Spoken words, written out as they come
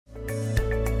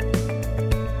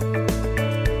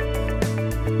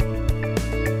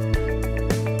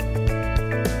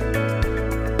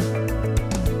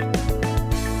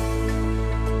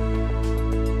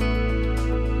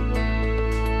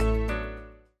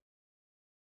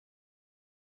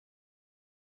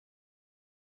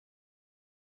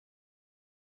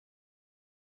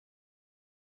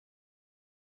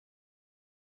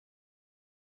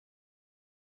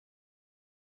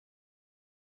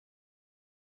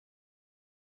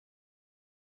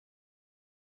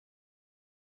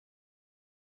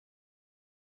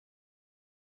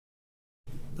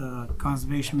the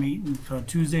conservation meeting for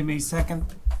Tuesday, May 2nd,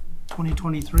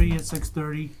 2023 at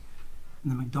 6:30.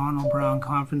 And the McDonald Brown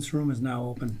Conference Room is now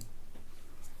open.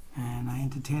 And I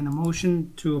entertain a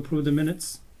motion to approve the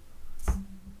minutes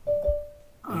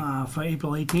for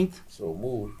April 18th. So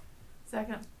moved.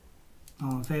 Second.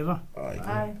 All in favor?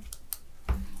 Aye.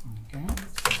 Okay.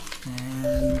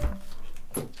 And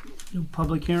new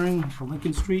public hearing for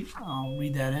Lincoln Street. I'll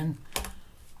read that in.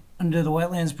 Under the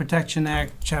Wetlands Protection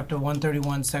Act, Chapter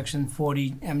 131, Section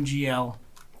 40 MGL,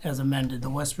 as amended, the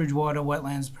West Bridgewater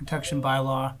Wetlands Protection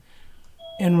Bylaw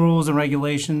and rules and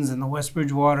regulations, and the West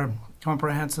Bridgewater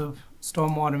Comprehensive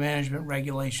Stormwater Management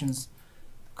Regulations.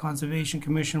 Conservation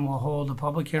Commission will hold a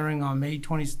public hearing on May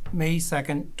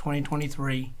 2nd,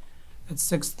 2023 at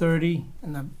 6:30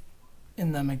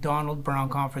 in the McDonald Brown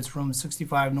Conference Room,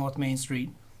 65 North Main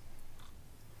Street,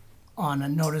 on a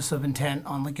notice of intent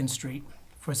on Lincoln Street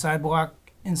for sidewalk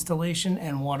installation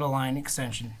and water line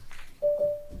extension.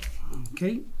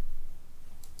 Okay.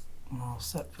 I'm all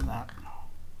set for that.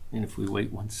 And if we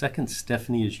wait 1 second,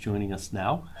 Stephanie is joining us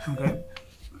now. Okay.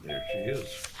 There she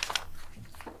is.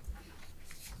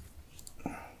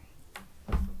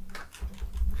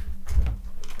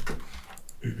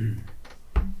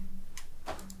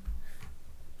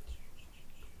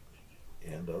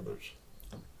 And others.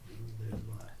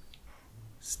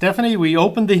 Stephanie, we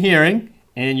opened the hearing,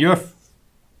 and you're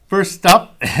first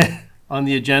up on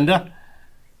the agenda.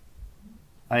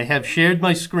 I have shared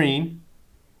my screen.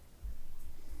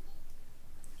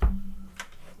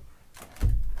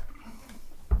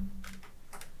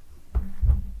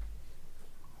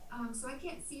 So I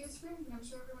can't see your screen, but I'm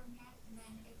sure everyone can. And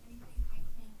then if anything, I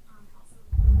can also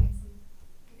provide some,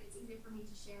 if it's easier for me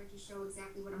to share to show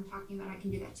exactly what I'm talking about, I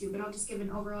can do that too. But I'll just give an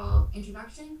overall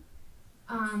introduction.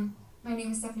 My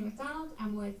name is Stephanie McDonald.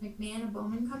 I'm with McMahon, a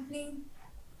Bowman company,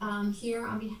 here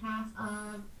on behalf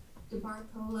of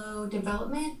DeBartolo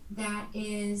Development that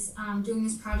is doing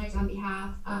this project on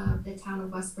behalf of the town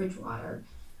of West Bridgewater.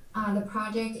 The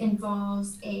project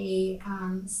involves a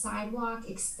sidewalk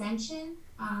extension,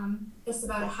 just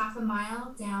about a half a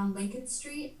mile down Lincoln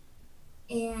Street.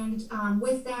 And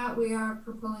with that, we are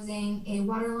proposing a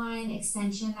water line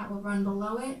extension that will run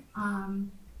below it,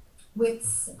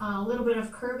 with a little bit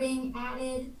of curbing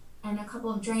added and a couple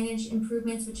of drainage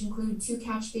improvements, which include 2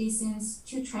 catch basins,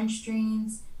 2 trench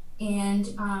drains,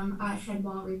 and a head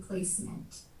wall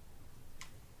replacement.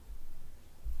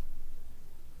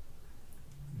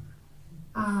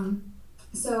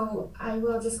 So I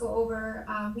will just go over,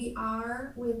 we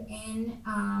are within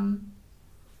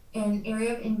an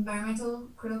area of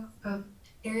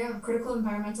critical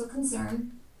environmental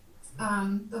concern.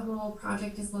 The whole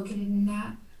project is located in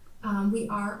that. We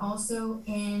are also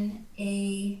in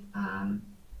a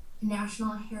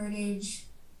National Heritage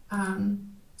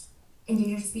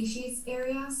endangered species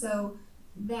area, so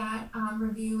that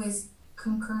review is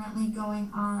concurrently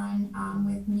going on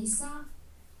with NISA.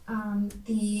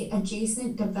 The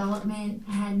adjacent development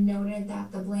had noted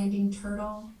that the Blanding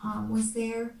turtle was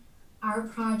there. Our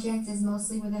project is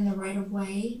mostly within the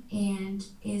right-of-way and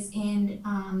is in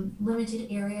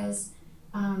limited areas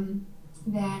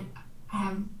that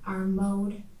are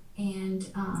mowed,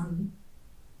 and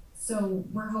so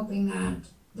we're hoping that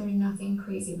there's nothing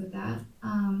crazy with that.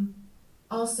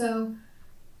 Also,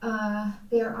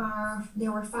 there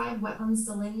were 5 wetlands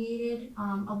delineated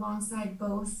alongside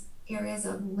both areas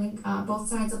of both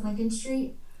sides of Lincoln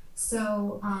Street.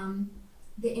 So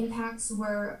the impacts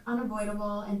were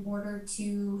unavoidable in order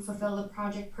to fulfill the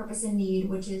project purpose and need,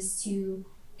 which is to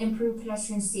improve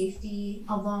pedestrian safety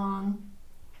along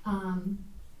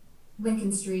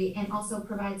Lincoln Street and also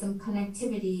provide some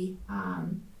connectivity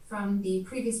from the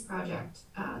previous project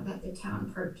that the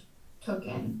town took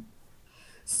in.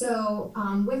 So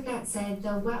with that said,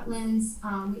 the wetlands,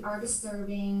 we are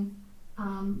disturbing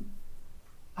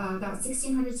about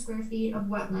 1,600 square feet of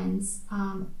wetlands.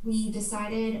 We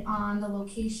decided on the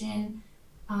location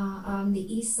on the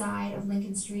east side of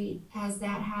Lincoln Street, as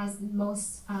that has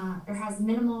has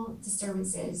minimal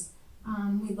disturbances.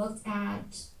 We looked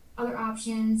at other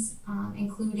options,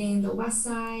 including the west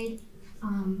side,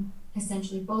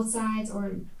 essentially both sides,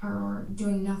 or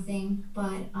doing nothing,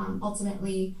 but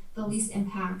ultimately the least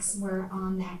impacts were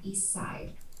on that east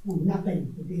side. Well,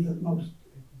 nothing would be the most.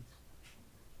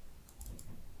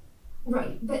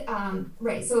 Right, but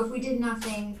right. So if we did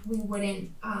nothing, we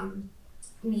wouldn't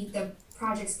meet the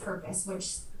project's purpose,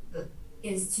 which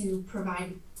is to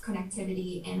provide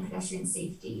connectivity and pedestrian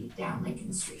safety down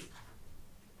Lincoln Street.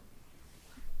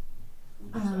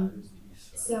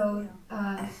 So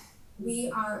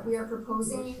we are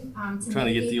proposing to Trying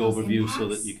to get the those overview impacts. so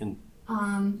that you can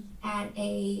at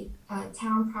a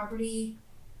town property,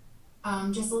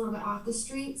 just a little bit off the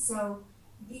street. So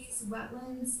these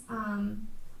wetlands,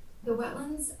 the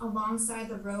wetlands alongside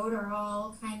the road are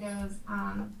all kind of,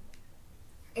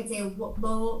 it's a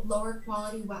lower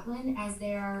quality wetland, as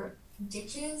they are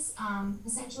ditches,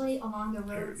 essentially along the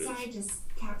There it is. roadside, just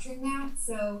capturing that.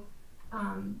 So,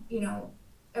 you know,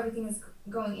 everything is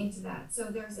going into that. So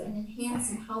there's an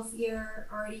enhanced and healthier,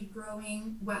 already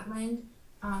growing wetland,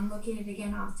 located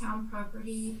again off town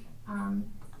property,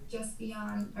 just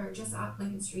beyond, or just off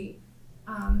Lincoln Street,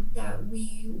 that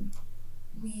we,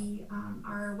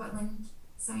 our wetland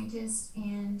scientist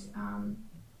and,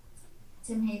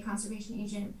 Tim Hay, conservation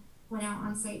agent, went out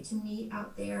on site to meet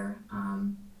out there,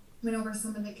 went over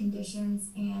some of the conditions,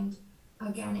 and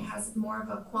again, it has more of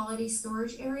a quality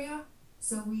storage area.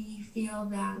 So we feel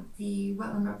that the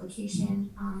wetland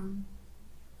replication,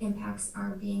 impacts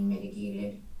are being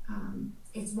mitigated.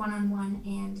 It's one-on-one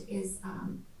and is,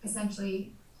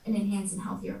 essentially an enhanced and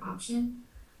healthier option.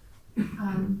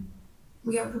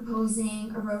 We are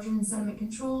proposing erosion and sediment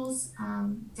controls,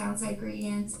 downside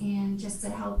gradients, and just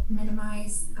to help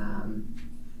minimize,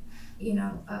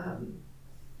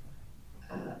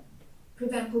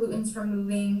 prevent pollutants from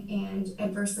moving and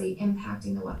adversely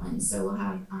impacting the wetlands. So we'll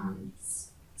have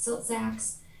silt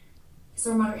sacks,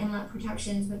 stormwater inlet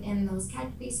protections within those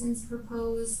catch basins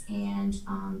proposed, and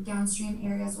downstream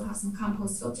areas will have some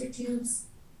compost filter tubes.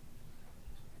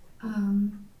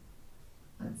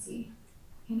 Let's see.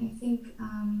 And I think,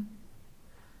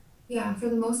 yeah, for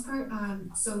the most part,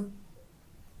 so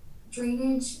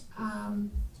drainage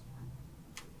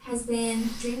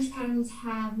drainage patterns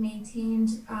have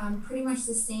maintained pretty much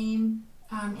the same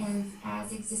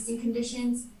as existing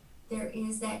conditions. There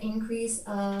is that increase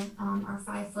of our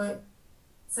 5-foot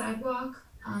sidewalk.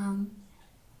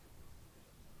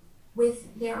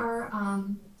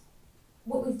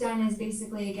 What we've done is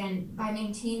basically, again, by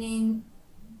maintaining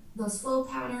those flow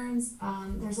patterns,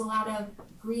 there's a lot of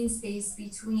green space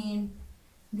between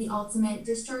the ultimate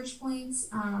discharge points,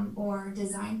 or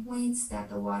design points that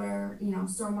the water,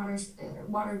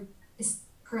 water is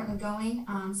currently going,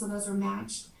 so those are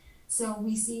matched. So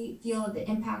we feel the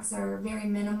impacts are very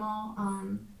minimal,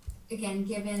 again,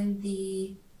 given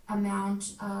the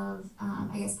amount of,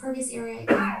 pervious area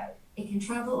it can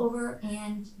travel over,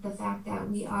 and the fact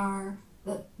that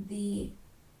the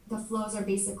flows are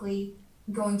basically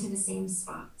going to the same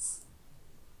spots.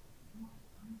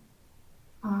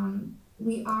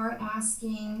 We are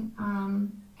asking,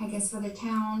 for the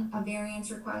town, a variance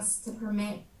request to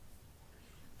permit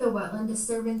the wetland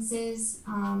disturbances,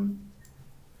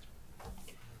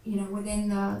 within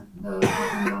the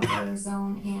wetland buffer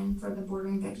zone and for the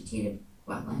bordering vegetated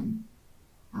wetland.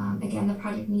 Again, the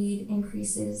project need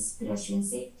increases pedestrian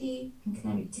safety and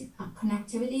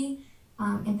connectivity.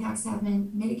 Impacts have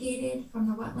been mitigated from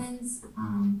the wetlands,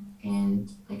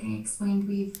 and like I explained,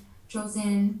 we've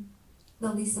chosen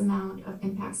the least amount of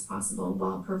impacts possible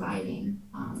while providing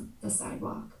the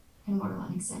sidewalk and water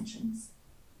line extensions.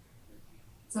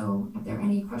 So, if there are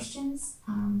any questions,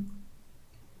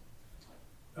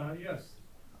 Yes.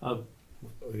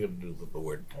 We gotta do the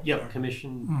board. Yep,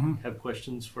 commission have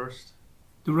questions first.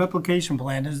 The replication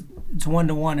plan it's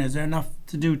 1-to-1. Is there enough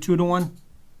to do 2-to-1?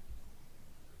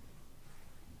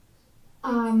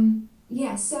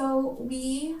 Yeah, so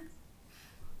we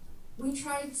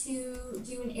tried to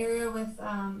do an area with,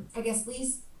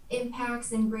 least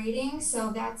impacts and grading,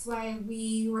 so that's why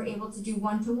we were able to do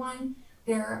 1-to-1.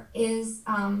 There is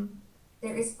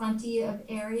plenty of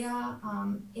area,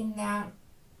 in that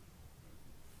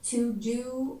to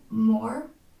do more,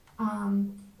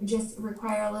 just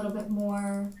require a little bit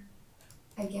more,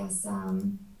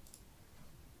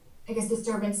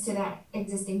 disturbance to that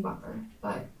existing buffer,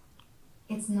 but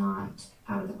it's not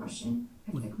out of the question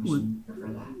if the commission prefer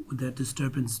that. Would that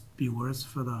disturbance be worse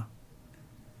for the?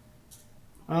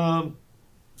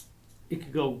 It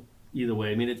could go either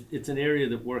way. I mean, it's an area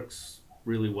that works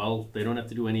really well. They don't have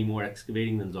to do any more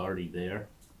excavating than's already there.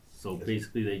 So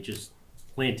basically they just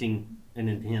planting an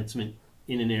enhancement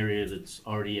in an area that's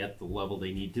already at the level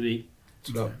they need to be.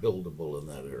 It's not buildable in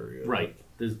that area. Right.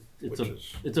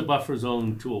 It's a buffer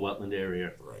zone to a wetland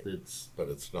area. Right. It's But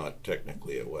it's not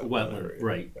technically a wetland wetland, area.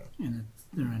 right. Yeah. And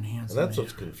they're enhancing. And that's it.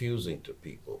 what's confusing to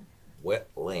people.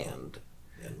 Wetland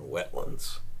and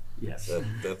wetlands. Yes.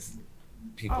 That's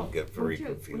people get very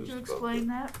confused. Would you about explain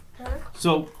that better?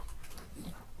 So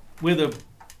where the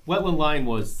wetland line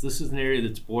was, this is an area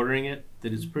that's bordering it,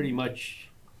 that is pretty much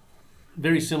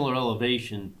very similar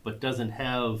elevation, but doesn't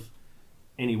have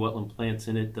any wetland plants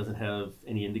in it, doesn't have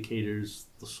any indicators.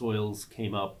 The soils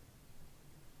came up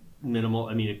minimal.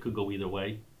 I mean, it could go either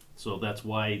way. So that's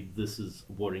why this is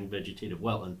a bordering vegetative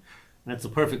wetland. And that's the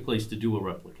perfect place to do a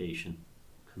replication,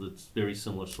 because it's very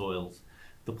similar soils.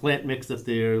 The plant mix that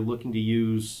they're looking to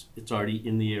use, it's already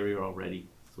in the area already.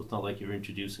 So it's not like you're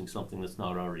introducing something that's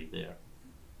not already there.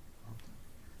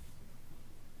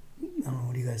 I don't know,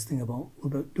 what do you guys think about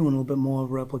doing a little bit more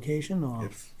of replication, or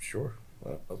If, sure,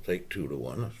 I'll take 2 to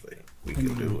 1 if we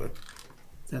can do it.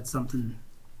 is that something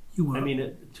you want? I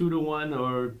mean, 2 to 1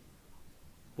 or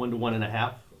 1 to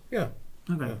 1.5. Yeah,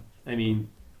 Okay, I mean,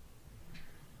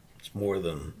 it's more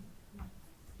than,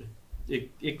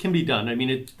 it can be done. I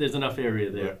mean, there's enough area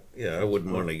there. yeah, I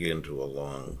wouldn't want to get into a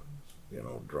long,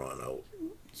 drawn out.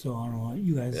 so I don't know,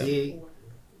 you guys.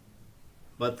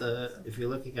 But if you're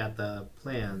looking at the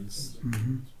plans,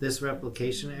 Mhm. this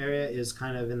replication area is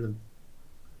kind of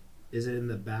is it in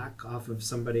the back off of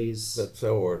somebody's? That's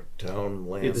our town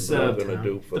land It's, we're gonna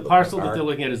do for The the parcel that park. they're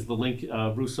looking at is the Link,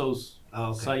 Russo's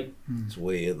Oh, okay. site. It's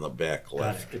way in the back Got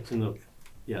left. It's in the,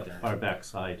 the far back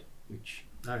side, which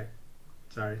All right.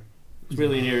 Sorry. is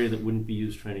really an area that wouldn't be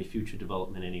used for any future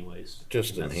development anyways.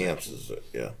 Just That enhances it,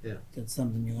 yeah. That's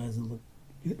something you guys are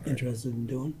interested in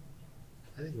doing?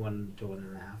 I think 1 to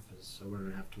 1.5 is so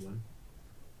 1.5 to 1.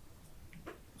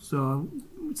 So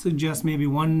I would suggest maybe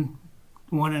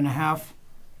 1.5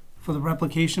 for the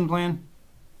replication plan.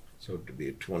 So to be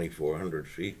at 2,400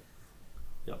 feet.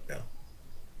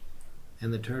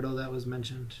 And the turtle that was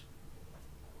mentioned?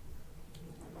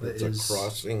 It's a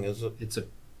crossing, is it? It's a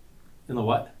In the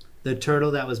what? the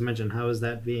turtle that was mentioned. How is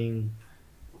that being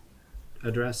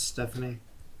addressed, Stephanie?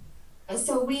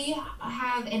 So we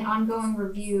have an ongoing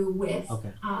review with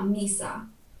Okay. MISA.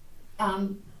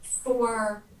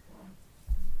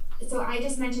 So I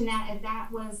just mentioned that if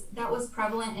that was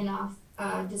prevalent enough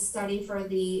to study for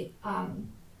the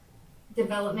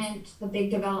development, the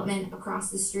big development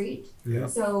across the street. Yeah.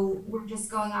 So we're just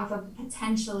going off of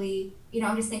potentially,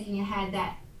 I'm just thinking ahead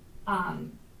that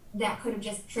that could have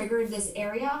just triggered this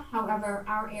area. However,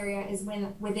 our area is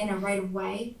within a right of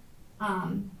way.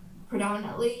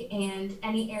 Predominantly, and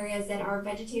any areas that are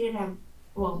vegetated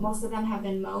most of them have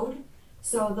been mowed,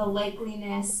 so the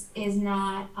likeliness is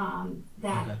not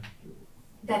that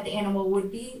the animal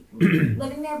would be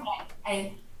living there,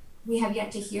 but we have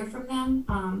yet to hear from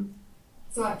them.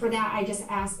 So for that, I just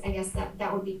asked, I guess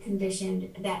that would be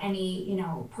conditioned, that any,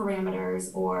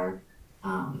 parameters or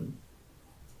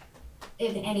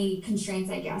if any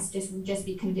constraints, I guess, just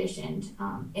be conditioned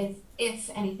if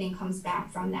anything comes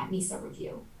back from that MISA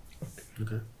review.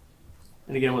 Okay.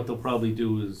 And again, what they'll probably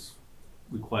do is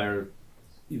require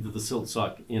either the silt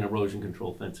sock and erosion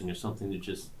control fencing or something to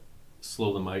just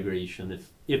slow the migration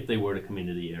if they were to come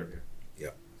into the area. Yeah.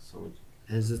 So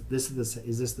Is this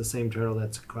the same turtle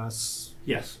that's across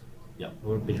yes.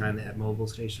 or behind the mobile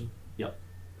station?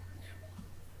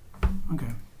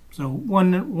 Okay, so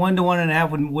 1 to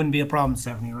 1.5 wouldn't be a problem,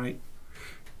 Stephanie, right?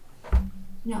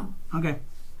 No. Okay.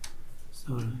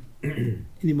 So,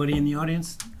 anybody in the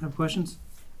audience have questions?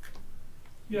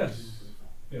 Yes.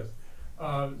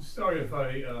 Sorry if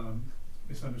I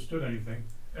misunderstood anything,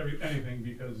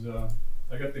 because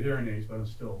I got the hearing aids, but I'm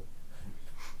still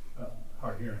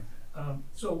hard hearing.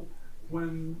 So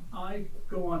when I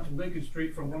go onto Lincoln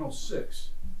Street from 106,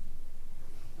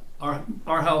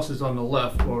 our house is on the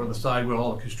left, or the side where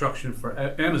all the construction for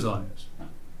Amazon is.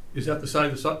 Is that the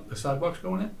side the sidewalk's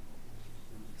going in?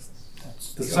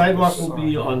 The sidewalk will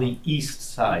be on the east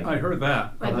side, I heard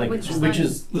that. Right, like, which which side?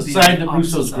 is the Would be side the that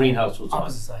opposite Russo's side. greenhouse was on.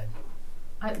 Opposite side.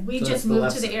 We So just that's the moved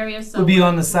left to the side. area, so. Would be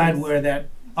on the side where that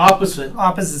Opposite. side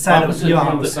Opposite of your from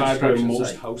house. the The side where construction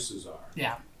most site. houses are.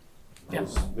 Yeah. Yeah.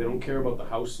 They don't care about the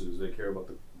houses, they care about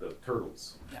the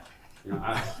turtles. Yeah. You know,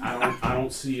 I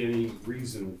don't see any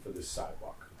reason for this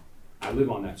sidewalk. I live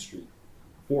on that street.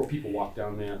 4 people walk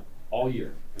down there all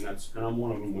year, and I'm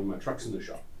one of them when my truck's in the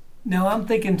shop. Now I'm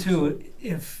thinking too,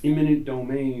 if Eminent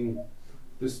domain,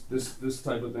 this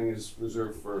type of thing is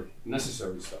reserved for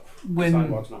necessary stuff. When-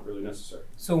 Sidewalk's not really necessary.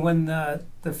 so when the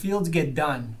fields get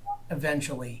done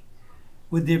eventually,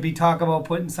 would there be talk about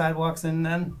putting sidewalks in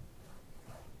then?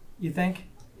 You think?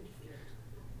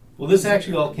 Well, this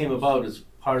actually all came about as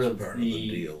part of Part of the the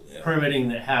deal, yeah. permitting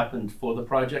that happened for the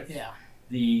project. Yeah.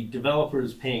 The developer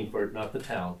is paying for it, not the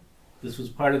town. This was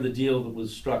part of the deal that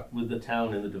was struck with the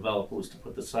town and the developer was to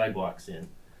put the sidewalks in.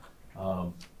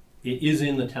 It is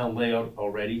in the town layout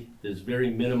already. There's very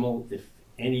minimal, if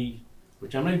any,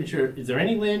 which I'm not even sure, is there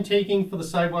any land taking for the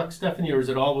sidewalk, Stephanie, or is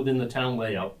it all within the town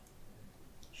layout?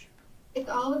 It's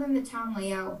all within the town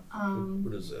layout.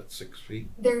 What is that, 6 feet?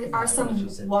 There are some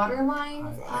water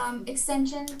line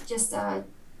extension, just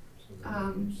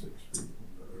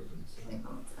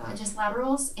just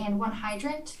laterals and one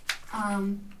hydrant.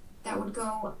 that would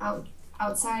go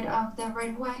outside of the right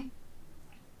of way.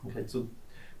 Okay, so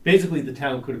basically the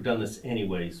town could have done this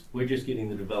anyways. We're just getting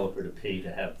the developer to pay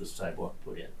to have the sidewalk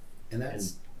put in. And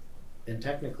that's, and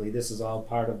technically, this is all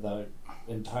part of the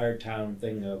entire town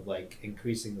thing of like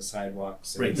increasing the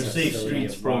sidewalks. And Right, the Safe accessibility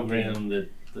Streets of walking. program that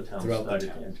the town throughout the started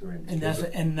to town. enter into. And that's,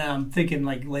 and I'm thinking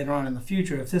like later on in the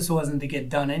future, if this wasn't to get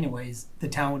done anyways, the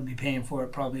town would be paying for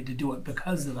it probably to do it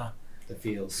because of the The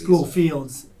fields. school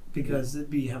fields, because it'd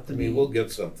be, have I to mean, be. we'll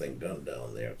get something done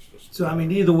down there, it's just. So I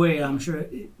mean, either way, I'm sure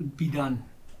it would be done,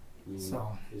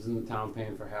 so. Isn't the town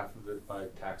paying for half of it by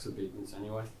tax abatements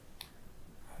anyway?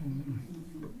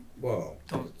 Well,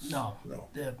 No, no,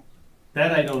 the,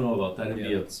 That I don't know about, that'd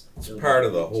be a, it's part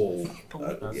of the whole,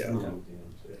 That's yeah.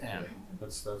 yeah.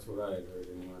 That's what I had heard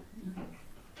anyway.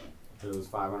 There was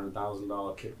 $500,000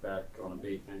 kickback on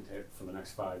abatement for the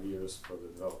next 5 years for the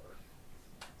developer.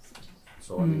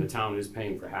 So I mean, the town is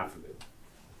paying for half of it.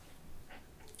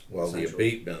 Well, the Essentially.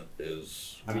 abatement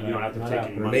is I mean, you don't have to Not take out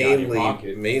any money out of your mainly,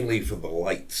 pocket. mainly for the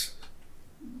lights.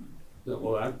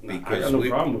 Well, I Because got no we-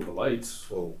 problem with the lights.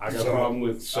 Well, I got a problem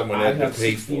with, someone I had to have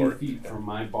pay 16 for it. feet from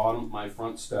my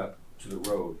front step to the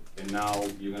road, and now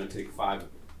you're gonna take 5 of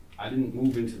it. I didn't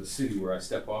move into the city where I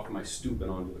step off my stoop and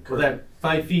onto the curb. well, that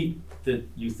 5 feet that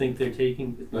you think they're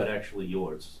taking is not actually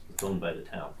yours. It's owned by the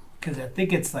town. Cause I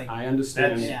think it's like, I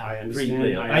understand, That's- yeah, I pretty understand.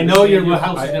 clear. I I know your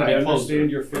understand house is gonna be I closer.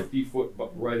 understand your 50-foot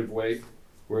right of way,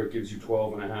 where it gives you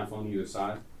 12 and a half on either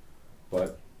side,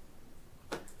 but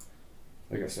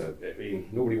like I said, I mean,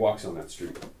 nobody walks on that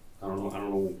street. I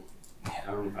don't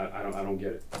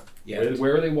get it. yeah.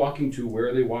 Where are they walking to? Where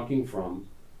are they walking from?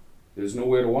 There's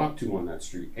nowhere to walk to on that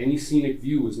street. Any scenic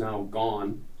view is now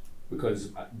gone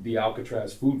because the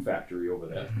Alcatraz food factory over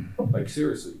there. Like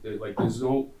seriously, like there's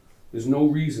no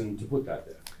reason to put that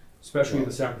there. Especially at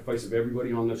the sacrifice of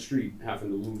everybody on the street having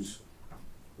to lose.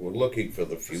 We're looking for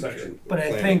the future. Section. but We're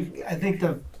I planning think,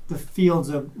 for the fields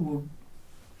are,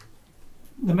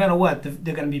 no matter what,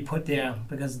 they're gonna be put there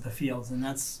because of the fields, and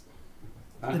that's,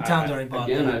 The town's already bought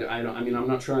Again, that. I mean, I'm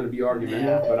not trying to be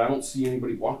argumentative, but I don't see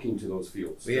anybody walking to those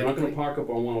fields. We They're have not gonna to- park up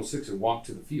on 106 and walk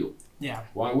to the field. yeah.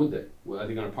 Why would they? Well, are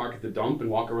they gonna park at the dump and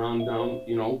walk around down,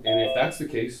 you know, and if that's the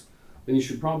case, then you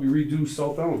should probably redo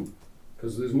South Elm.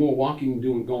 Cause there's more walking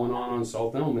going on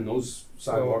South Elm and those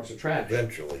sidewalks are trash.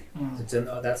 eventually. It's in,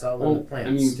 that's all in the Well, I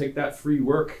plans. mean, take that free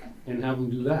work and have them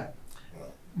do that.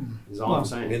 Is all Well, I'm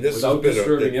saying, I mean, this has without been a-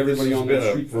 disturbing this everybody has on been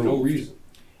that street for no approved. reason.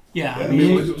 Yeah, Yeah, I I mean,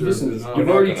 mean, listen, We're you've not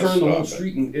already gonna turned the whole stop it.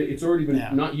 street, and it's already been,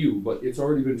 Yeah. not you, but it's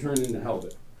already been turned into hell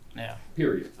there. yeah.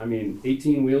 Period. I mean,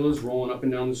 18-wheelers rolling up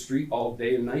and down the street all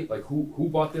day and night, like who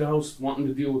bought their house wanting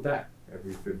to deal with that?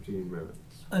 Every 15 minutes.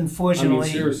 I mean, Unfortunately,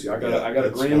 seriously, I got Yeah, a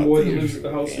that's grand not boy the that lives issue. at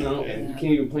the house Yeah. now, and he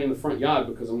can't even play in the front yard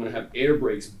because I'm gonna have air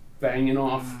brakes banging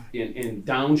off and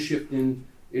downshifting.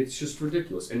 It's just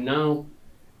ridiculous. And now,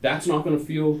 that's not gonna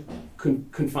feel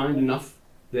confined enough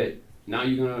that now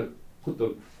you're gonna put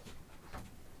the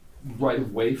right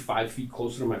of way 5 feet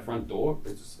closer to my front door.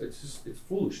 It's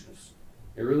foolishness.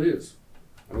 It really is.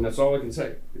 I mean, that's all I can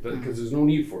say, because there's no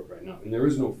need for it right now, and there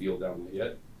is no field down there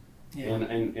yet. yeah.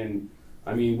 And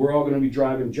I mean, we're all gonna be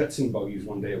driving Jetson buggies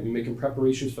one day. Are we making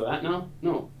preparations for that now?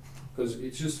 No, because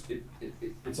it's just,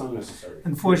 it's unnecessary.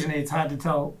 Unfortunately, it's hard to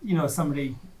tell,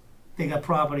 somebody, they got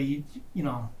property,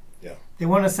 Yeah. they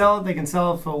want to sell it, they can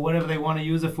sell it for whatever they want to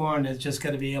use it for, and it's just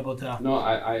got to be able to, No,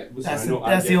 listen, that's, I know,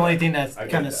 that's the only thing I that get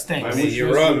kind of that. stinks. I My mean, wish you're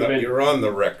list on would've the, been- you're on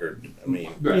the record, I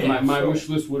mean. Right, Yeah, my so- wish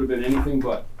list would have been anything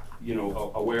but,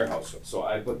 a warehouse,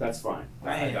 but that's fine.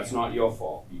 Right. That's not your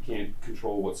fault. You can't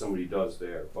control what somebody does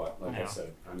there, but like I Yeah.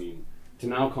 said, I mean, to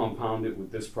now compound it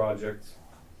with this project,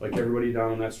 like everybody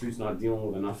down on that street's not dealing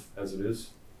with enough as it is.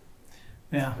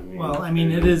 Yeah, I mean, well, I mean,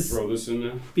 and it is Throw this in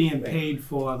there. being paid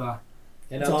for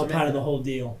And it's all part of ultimately, the whole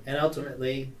deal. and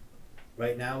ultimately,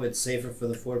 right now, it's safer for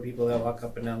the 4 people that walk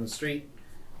up and down the street,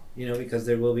 because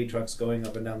there will be trucks going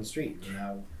up and down the street,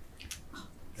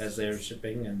 as they're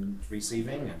shipping and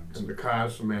receiving and. And the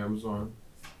cars from Amazon,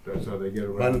 that's how they get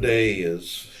around. Monday is,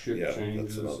 Shit yeah,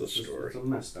 changes. that's another It's just- story. It's a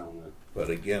mess down there.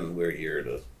 But again, we're here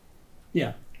to,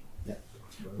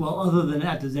 Well, other than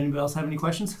that, does anybody else have any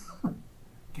questions?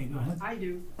 Okay, go ahead. I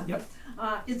do. Yep.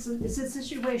 It's a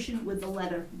situation with the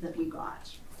letter that we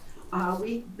got.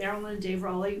 Marilyn and Dave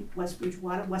Rowley, West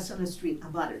Bridgewater, West Center Street,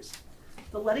 abutters.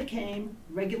 The letter came,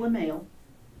 regular mail.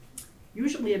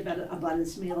 Usually a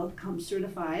abutters mail comes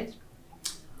certified.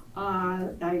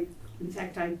 In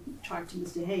fact, I talked to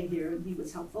Mr. Hay here and he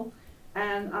was helpful.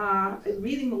 And in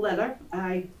reading the letter,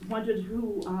 I wondered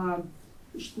who,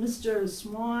 Mr.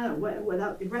 Swan,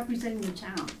 without representing the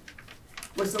town,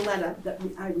 was the letter that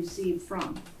I received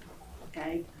from,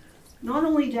 okay? Not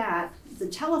only that, the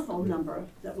telephone number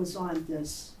that was on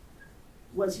this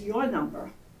was your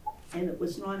number, and it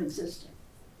was non-existent.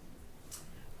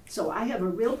 So I have a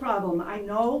real problem. I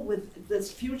know with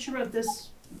this future of this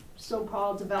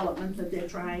so-called development that they're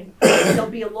trying, there'll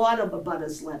be a lot of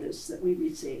abutters letters that we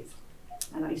receive.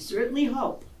 And I certainly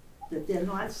hope that they're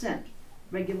not sent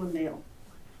regular mail.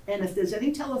 And if there's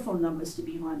any telephone numbers to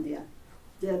be on there,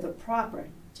 they're the proper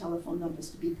telephone numbers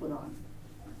to be put on.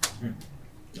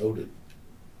 Noted.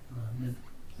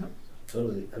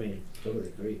 Totally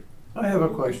agree. I have a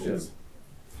question.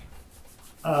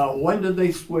 When did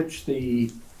they switch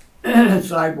the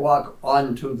sidewalk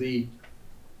onto the,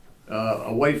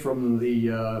 away from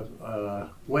the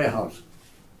warehouse?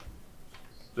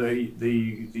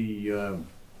 The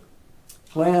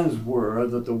plans were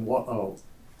that the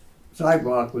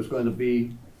sidewalk was going to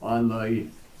be on the,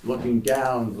 looking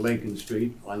down Lincoln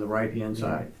Street on the right-hand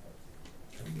side.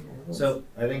 So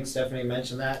I think Stephanie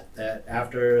mentioned that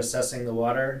after assessing the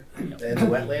water and the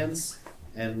wetlands,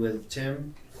 and with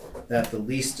Tim, that the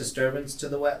least disturbance to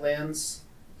the wetlands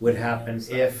would happen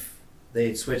if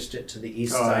they switched it to the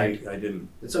east side. I didn't.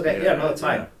 It's okay, yeah, no, it's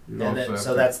fine. You And also then, have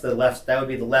so to- that's the left, that would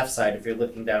be the left side if you're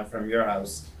looking down from your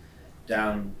house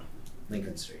down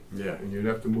Lincoln Street. Yeah, and you'd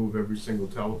have to move every single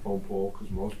telephone pole,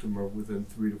 because most of them are within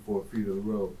 3 to 4 feet of the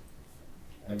road.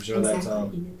 I'm sure that's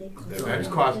all. That's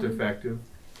cost effective.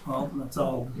 Well, that's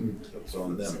all, That's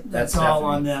on them. that's That's all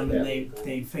on them, definitely- and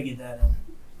they figured that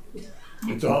in.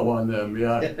 It's all on them,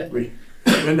 yeah. We're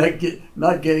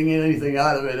not getting anything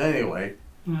out of it anyway.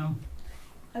 No.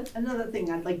 Another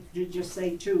thing I'd like to just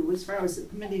say too, as far as the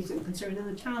committees are concerned and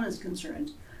the town is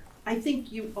concerned, I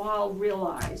think you all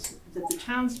realize that the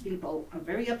townspeople are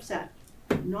very upset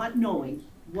not knowing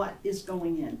what is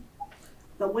going in.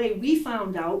 The way we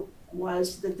found out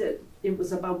was that it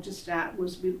was about to start,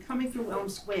 was we were coming through Elm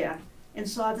Square and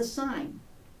saw the sign.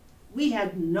 We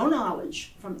had no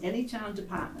knowledge from any town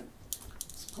department,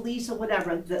 police or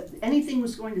whatever, that anything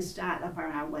was going to start up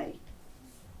our way.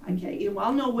 Okay, you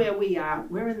all know where we are.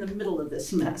 We're in the middle of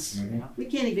this mess. We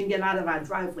can't even get out of our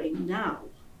driveway now,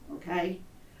 okay?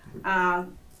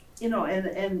 You know,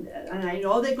 and I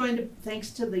know they're going to, thanks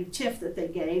to the TIF that they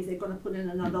gave, they're gonna put in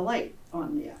another light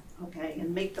on there, okay,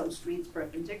 and make those streets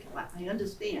perpendicular. I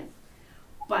understand.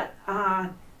 But I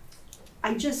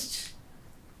just,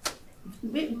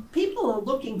 people are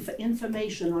looking for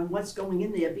information on what's going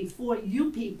in there before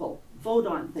you people vote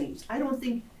on things. I don't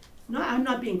think, no, I'm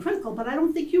not being critical, but I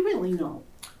don't think you really know.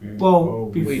 Well,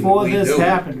 We- before We this do.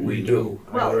 happened, We do.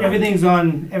 Well, everything's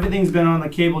been on the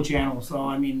cable channel, so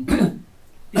I mean,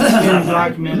 it's been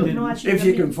documented. Not If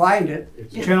you can find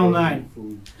it. Channel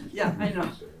 9. Yeah, I know.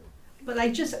 But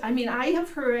I mean, I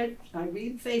have heard, I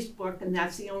read Facebook, and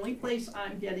that's the only place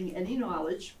I'm getting any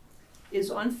knowledge, is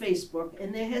on Facebook.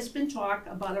 And there has been talk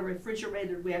about a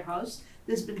refrigerated warehouse.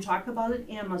 There's been talk about an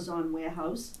Amazon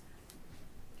warehouse.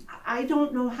 I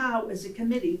don't know how, as a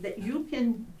committee, that you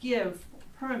can give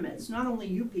permits, not only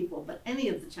you people, but any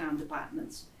of the town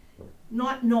departments,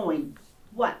 not knowing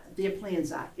what their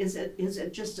plans are. Is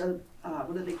it just a,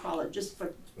 what do they call it, just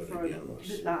for, But for, again, let's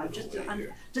just go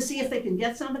here. to see if they can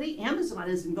get somebody? Amazon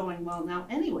isn't going well now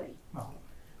anyway. No.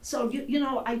 So you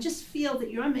know, I just feel that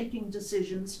you're making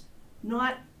decisions,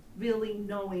 not really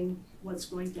knowing what's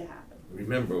going to happen.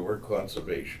 Remember, we're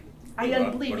conservation.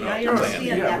 Believe We're me, not I planning. understand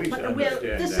Yeah, that, we but should this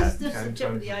understand is, that. this is the tip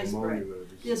of the iceberg.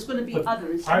 There's gonna be But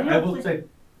others. I will say,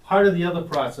 part of the other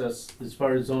process, as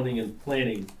far as zoning and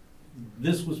planning,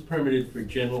 this was permitted for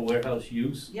general warehouse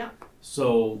use. Yeah.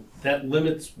 So that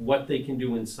limits what they can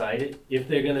do inside it. If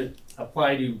they're gonna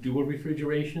apply to do a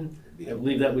refrigeration, I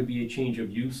believe that would be a change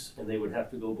of use, and they would have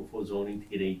to go before zoning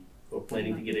to get or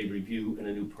planning to get a review and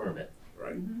a new permit.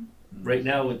 Right. Right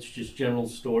now, it's just general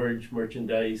storage,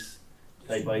 merchandise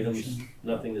type items,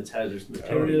 nothing that's hazardous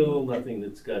material, nothing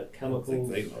that's got I think chemicals,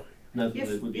 they know. nothing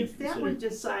that would be If that were considered.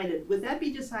 decided, would that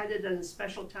be decided at a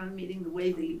special town meeting, the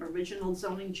way the original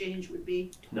zoning change would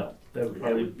be? No, that would That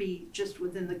probably, would be just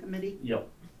within the committee? yep,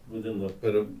 within the, But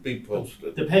it'll be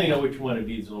posted. depending on which one it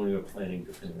be, zoning or planning,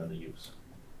 depending on the use.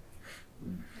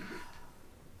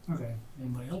 Okay,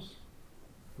 anybody else?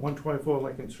 124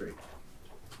 Lincoln Street.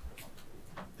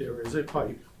 There is a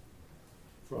pipe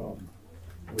from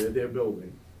where they're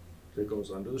building that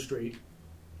goes under the street,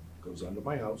 goes under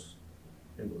my house,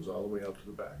 and goes all the way out to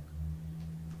the back.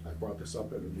 I brought this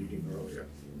up at a meeting earlier,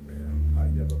 and I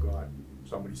never got,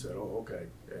 somebody said, oh, okay,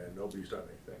 and nobody's done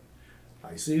anything.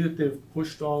 I see that they've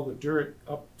pushed all the dirt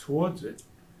up towards it,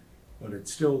 but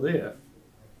it's still there.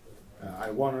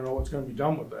 I wanna know what's gonna be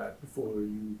done with that before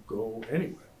you go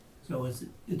anywhere. So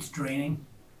it's draining?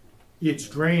 it's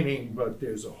draining, but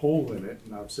there's a hole in it,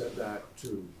 and I've said that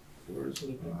to, Where is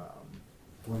it?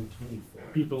 124.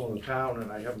 people in the town,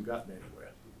 and I haven't gotten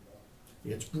anywhere.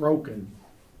 It's broken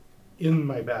in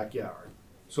my backyard,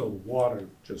 so the water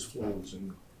just flows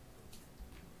and,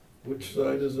 Which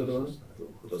side is it on?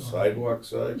 The sidewalk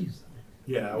side?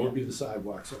 yeah, it would be the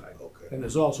sidewalk side. Okay. And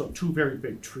there's also two very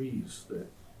big trees that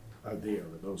are there,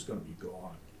 are those gonna be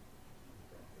gone?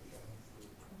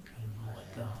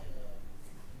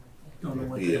 Don't know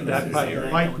what Yeah, That pipe, area the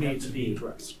pipe would have needs to be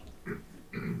addressed.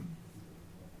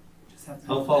 Just have to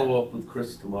I'll look follow up with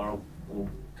Chris tomorrow. We'll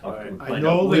talk to him, I find know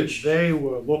out that which. they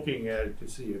were looking at it to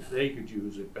see if they could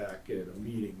use it back at a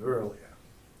meeting earlier.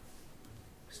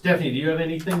 Stephanie, do you have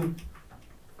anything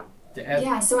to add?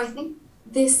 Yeah, so I think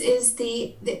this is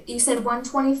you said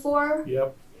 124.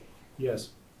 Yep, yes.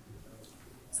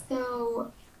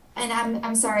 So, and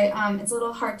I'm sorry, it's a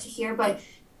little hard to hear, but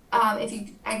I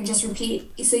can just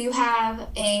repeat. So you have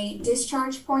a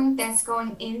discharge point that's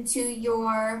going into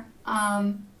your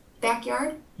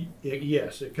backyard.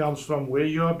 Yes, it comes from where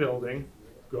you're building,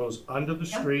 goes under the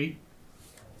Yep. street.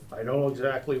 I know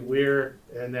exactly where,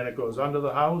 and then it goes under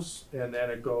the house, and then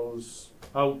it goes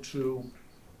out to,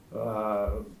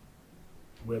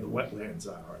 where the wetlands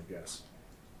are, I guess.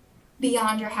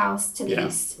 Beyond your house to the Yeah,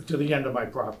 east. to the end of my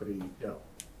property,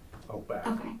 out back.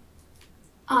 Okay.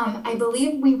 I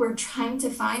believe we were trying to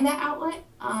find that outlet.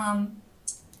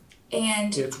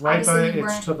 And It's right by, obviously we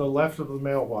it's weren't- to the left of the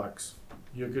mailbox.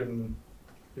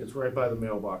 It's right by the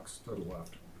mailbox to the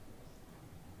left.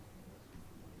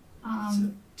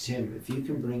 Tim, if you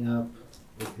can bring up,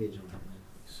 what page am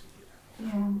I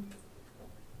on? yeah.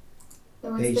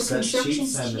 So Page it's the construction sheet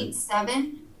 7. sheet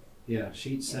 7. Yeah,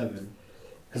 sheet 7.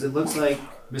 Because it looks like,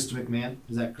 Mr. McMahon,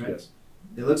 is that correct? Yes.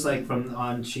 It looks like from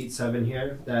on sheet 7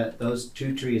 here that those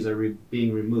two trees are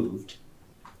being removed.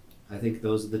 I think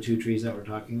those are the two trees that we're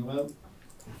talking about.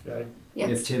 Okay, Yes.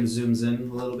 If Tim zooms in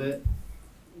a little bit.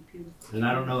 And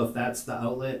I don't know if that's the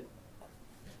outlet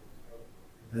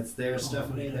that's there,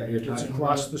 Stephanie, that you're it's talking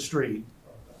across about. the street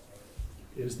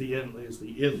is the inlet.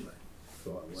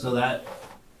 So that,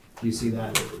 do you see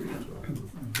that?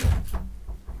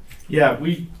 Yeah,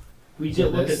 we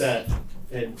did look this- at that,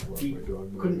 and we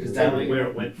couldn't Is that determine like- where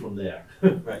it went from there.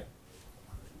 Right.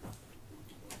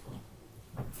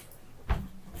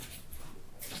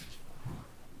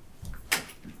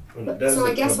 And it So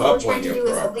I doesn't guess come what we're up trying on to your do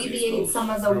is property, alleviate it some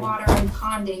of goes the through. water and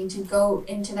ponding to go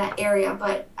into that area,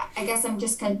 but I guess I'm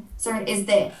just concerned is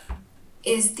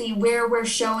the where we're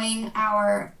showing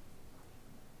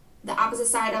the opposite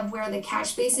side of where the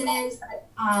catch basin is,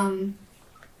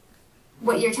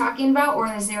 what you're talking about, or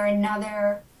is there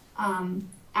another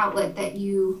outlet that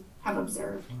you have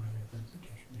observed?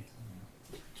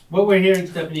 What we're hearing,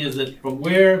 Stephanie, is that from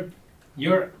where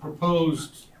your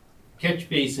proposed catch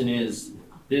basin is,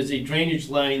 there's a drainage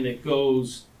line that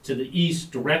goes to the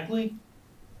east directly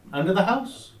under the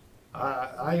house?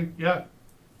 Yeah,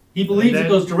 He believes And it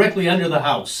then- goes directly under the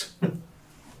house.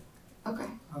 Okay.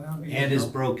 And is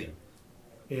broken.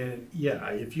 and yeah,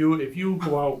 if you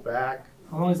go out back,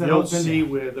 How long has that you'll house been see there?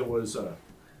 where there was a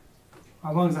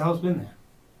How long has the house been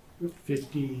there?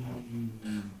 52,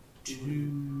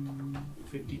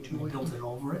 We built it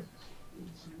over it?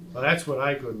 well, that's what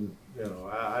I couldn't,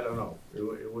 I don't know.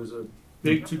 It was a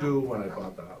big to-do when I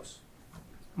bought the house.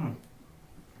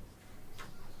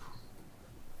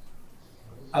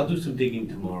 I'll do some digging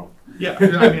tomorrow. Yeah,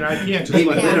 I mean, I can't just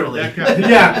let Literally. that guy.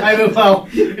 Yeah, I mean, well,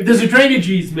 if there's a drainage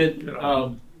easement, You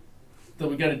know. then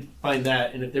we gotta find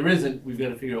that, and if there isn't, we've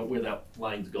gotta figure out where that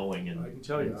line's going, I and. can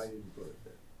tell you, I didn't put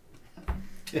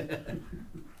it there.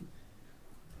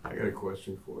 I got a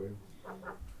question for you.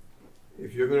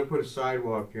 If you're gonna put a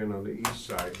sidewalk in on the east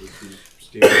side, which is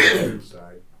standard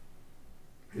side,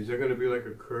 is there gonna be like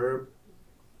a curb,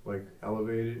 like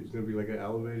elevated, is gonna be like an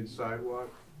elevated sidewalk?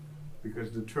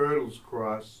 Because the turtles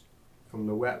cross from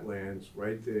the wetlands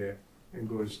right there and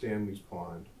go to Stanley's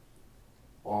Pond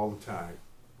all the time.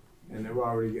 And they're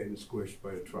already getting squished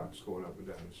by the trucks going up and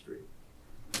down the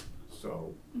street.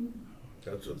 So,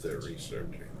 That's what they're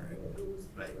researching,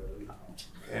 right?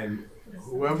 and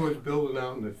whoever was building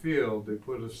out in the field, they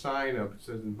put a sign up, it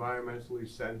says environmentally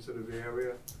sensitive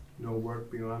area, no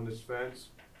work beyond this fence.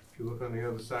 If you look on the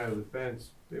other side of the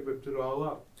fence, they ripped it all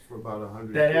up for about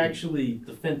 100 That feet. actually,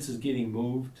 the fence is getting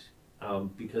moved,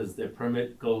 because their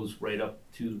permit goes right up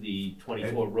to the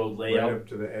 24 road Right layout. up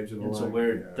to the edge of the line. And so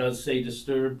where it yeah. does say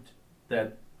disturbed,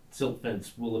 that silt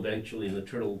fence will eventually, and the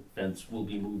turtle fence will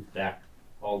be moved back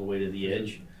all the way to the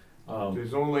edge.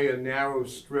 There's only a narrow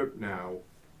strip now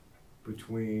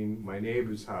between my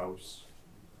neighbor's house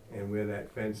and where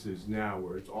that fence is now,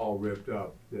 where it's all ripped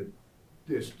up, that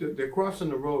they're crossing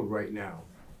the road right now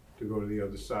to go to the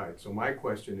other side. So my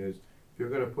question is, if you're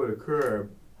gonna put a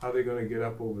curb, how are they gonna get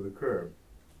up over the curb?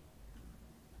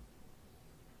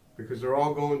 Because they're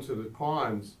all going to the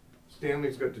ponds.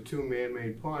 Stanley's got the two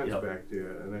man-made ponds Yep. back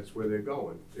there, and that's where they're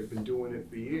going. They've been doing it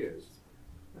for years.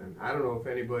 And I don't know if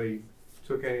anybody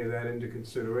took any of that into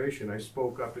consideration. I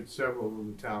spoke up at several of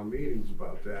the town meetings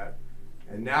about that.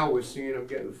 And now we're seeing them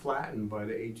getting flattened by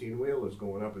the 18-wheelers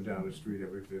going up and down the street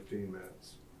every 15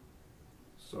 minutes.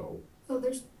 So, So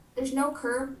there's no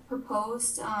curb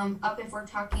proposed, up if we're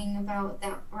talking about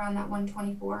that, around that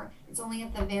 124. It's only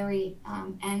at the very,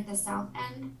 end, the south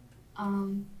end.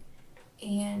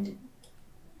 And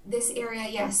this area,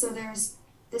 yeah, so there's,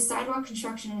 the sidewalk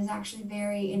construction is actually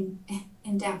very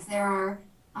in depth. There are,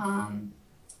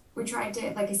 we tried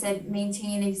to, like I said,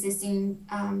 maintain existing,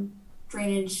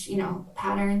 drainage,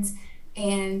 patterns,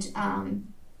 and,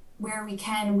 where we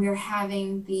can, we're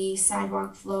having the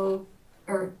sidewalk flow,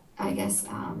 or I guess,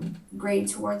 grade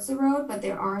towards the road, but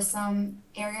there are some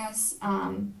areas,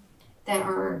 that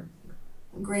are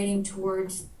grading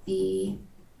towards the,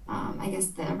 I guess,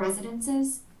 the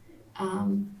residences.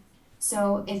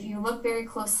 So if you look very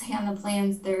closely on the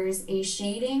plans, there's a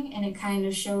shading, and it kind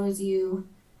of shows you,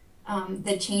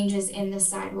 the changes in the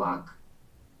sidewalk,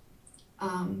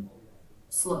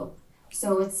 slope.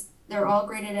 So they're all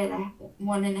graded at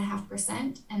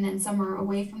 1.5%, and then some are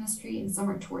away from the street and some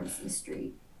are towards the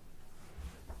street.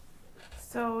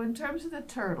 So in terms of the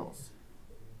turtles,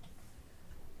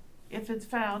 if it's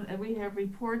found, and we have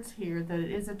reports here that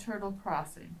it is a turtle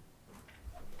crossing,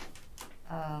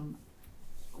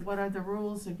 what are the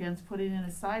rules against putting in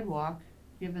a sidewalk,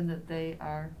 given that they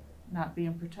are not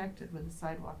being protected with the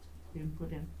sidewalks being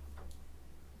put in?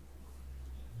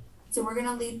 So we're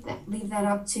gonna leave that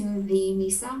up to the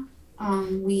MISA.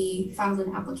 We filed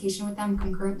an application with them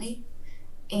concurrently,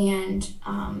 and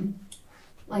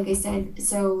like I said,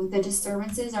 so the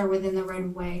disturbances are within the right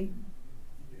of way,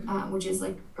 which is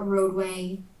like a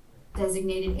roadway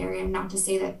designated area. Not to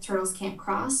say that turtles can't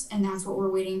cross, and that's what we're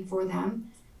waiting for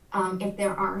them. If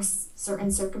there are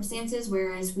certain circumstances,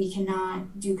 whereas we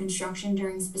cannot do construction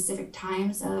during specific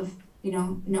times of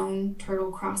known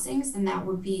turtle crossings, then that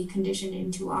would be conditioned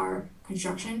into our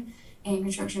construction, and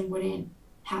construction wouldn't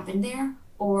happen there.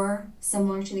 Or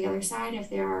similar to the other side, if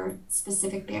there are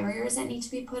specific barriers that need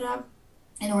to be put up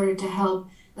in order to help,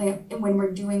 like when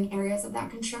we're doing areas of that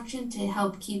construction to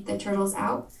help keep the turtles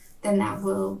out, then that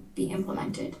will be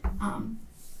implemented.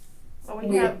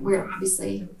 Well, We're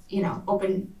obviously,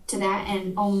 open to that,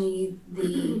 and only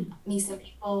the MISA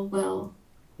people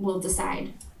will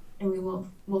decide, and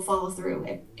we'll follow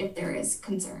through if there is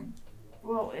concern.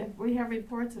 Well, if we have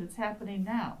reports that it's happening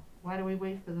now, why do we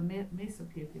wait for the MESA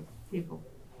people?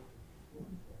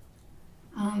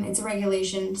 It's a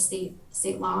regulation, state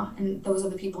law, and those are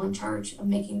the people in charge of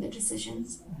making the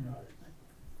decisions.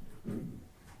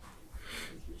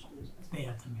 They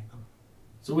have to make them.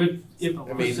 So if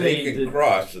I mean, they can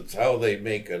cross, it's how they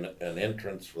make an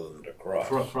entrance for them to cross.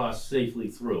 cross safely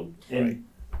through, and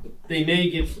they may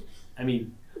give,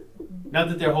 not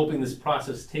that they're hoping this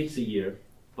process takes a year,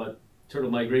 but turtle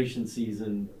migration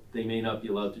season, they may not be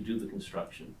allowed to do the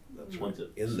construction. That's once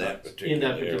it In that starts. particular In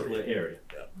that particular area.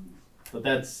 Yeah. But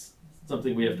that's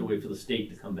something we have to wait for the state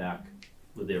to come back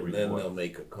with their And then they'll report.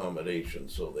 make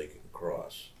accommodations so they can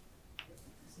cross.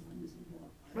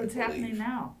 But it's I believe. happening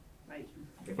now.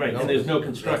 Right, and there's no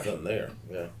construction, Nothing there,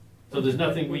 yeah. so there's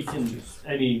nothing we can,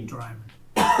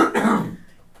 Driving.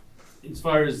 as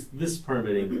far as this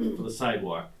permitting for the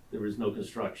sidewalk, there is no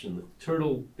construction. The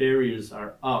turtle barriers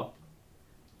are up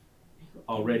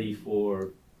already for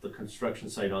the construction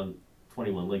site on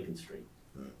 21 Lincoln Street.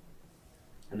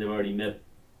 And they've already met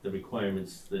the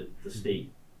requirements that the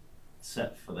state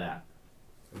set for that.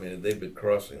 I mean, they've been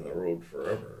crossing the road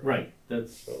forever. Right,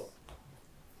 that's, So.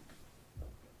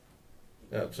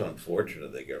 Yeah, it's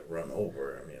unfortunate they get run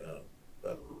over,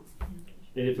 but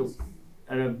and if it,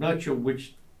 and I'm not sure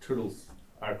which turtles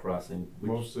are crossing.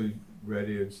 Which, mostly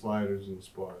red-eared sliders and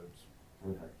spotters.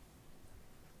 okay.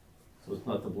 So it's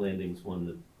not the Blandings one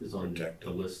that is on the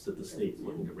Protected. list that the state's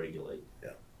looking to regulate.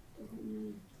 Yeah.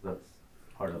 That's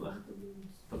part of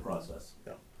the process.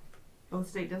 Well, the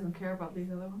state doesn't care about these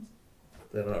other ones?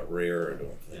 they're not rare, I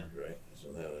don't think, right?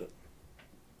 Isn't that it?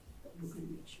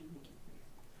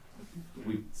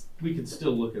 We could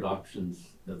still look at options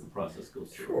as the process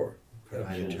goes through. Sure.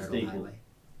 And the state will-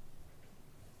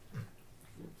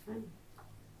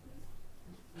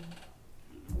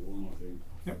 One more thing.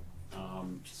 Yep.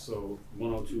 So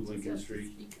 102 Lincoln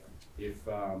Street, if,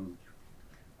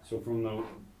 so from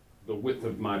the width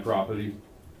of my property,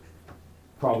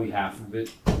 probably half of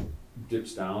it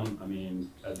dips down, I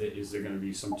mean, is there gonna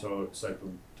be some type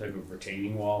of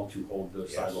retaining wall to hold the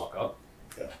Yes. sidewalk up?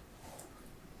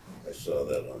 I saw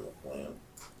that on the plan.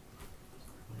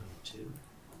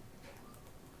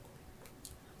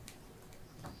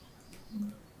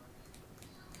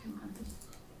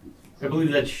 I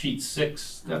believe that's sheet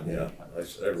 6. Yeah, I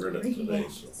read it today,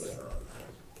 so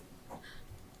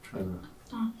they're on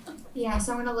Yeah,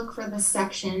 so I'm gonna look for the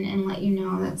section and let you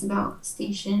know that's about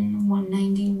station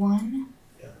 191.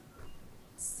 Yeah.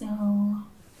 So,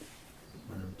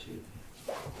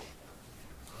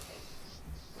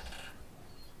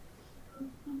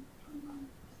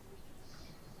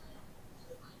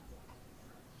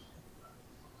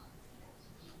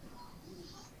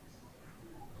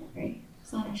 right,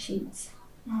 it's a lot of sheets.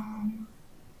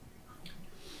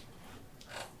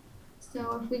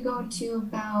 So if we go to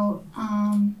about,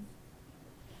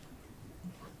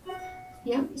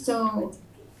 yep, so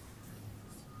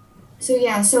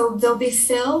yeah, so there'll be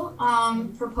fill,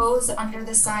 proposed under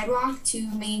the sidewalk to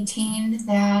maintain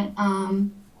that,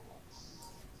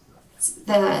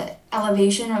 the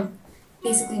elevation of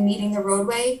basically meeting the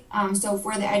roadway. So if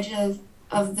where the edge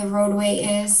of the roadway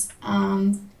is,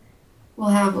 we'll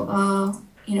have,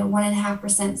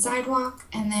 1.5% sidewalk,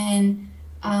 and then,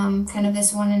 kind of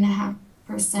this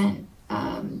 1.5%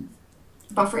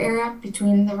 buffer area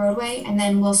between the roadway, and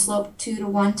then we'll slope 2 to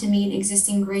 1 to meet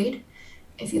existing grade.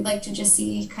 If you'd like to just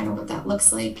see kind of what that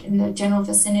looks like in the general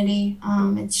vicinity,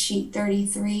 it's sheet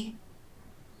 33,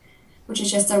 which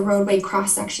is just a roadway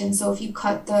cross section. So if you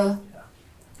cut the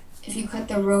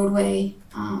roadway,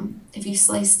 if you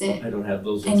sliced it I don't have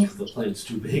those, And you- the plan's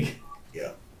too big.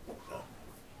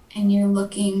 and you're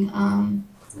looking,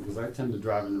 Because I tend to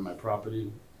drive into my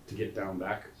property to get down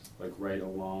back, like right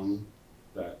along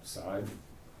that side.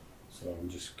 So I'm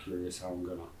just curious how I'm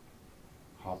gonna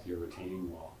hop your retaining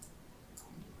wall.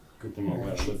 Good thing I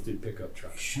got a lifted pickup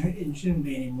truck. It shouldn't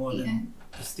be any more Yeah. than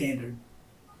the standard,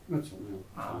 That's all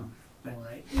right. thing,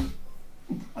 right?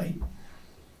 Like,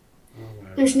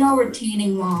 there's no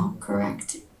retaining wall,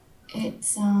 correct?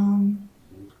 It's, It's gonna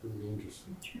be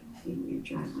interesting. your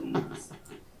driveway is.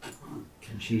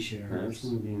 Can she share Yeah, it's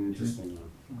gonna be an interesting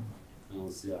one. And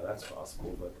we'll see how that's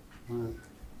possible, but,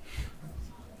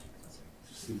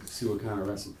 see what kind of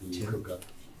recipe you cook up.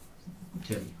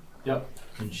 Tim? Yep.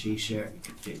 Can she share?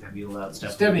 Have you allowed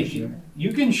Stephanie,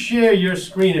 you can share your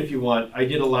screen if you want. I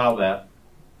did allow that,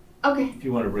 Okay, if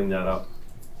you want to bring that up.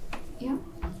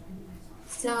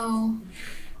 so,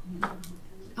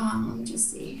 let me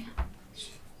just see.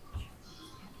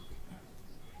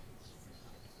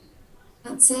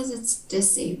 That says it's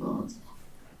disabled.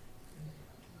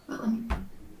 But let me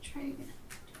try again.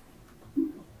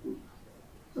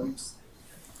 Oops.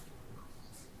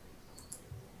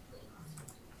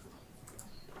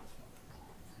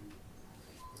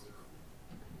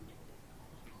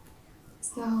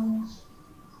 So,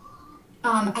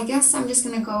 I guess I'm just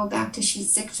gonna go back to sheet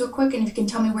 6 real quick, and if you can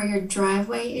tell me where your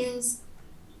driveway is.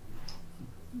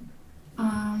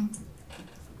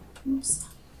 Oops.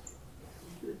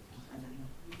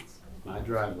 My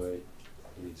driveway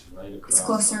is right across. It's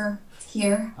closer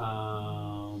here.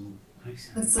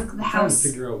 Let's look at the I'm trying to house.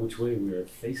 figure out which way we were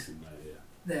facing that, yeah.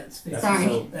 that's Sorry.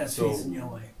 facing, that's So- facing your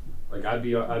way. Like I'd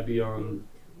be on,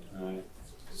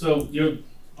 So you're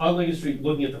on Lincoln Street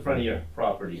looking at the front of your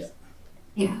property.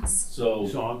 Yes. So,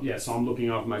 so I'm looking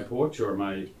off my porch or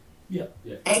my.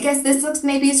 I guess this looks,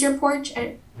 maybe it's your porch.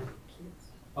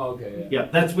 Oh, okay, yeah,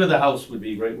 that's where the house would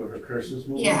be, right where her cursor's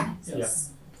moving? Yeah. Yeah.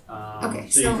 Okay,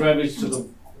 So your so, driveway's to the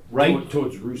right?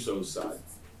 Towards Russo's side.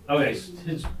 Okay,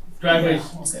 his driveway's,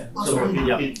 Okay. so,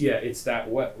 yeah. It's that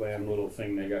wetland little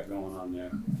thing they got going on there,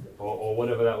 or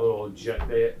whatever that little jet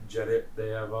they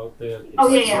have out there. It's oh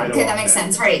like yeah, right okay, that along makes there.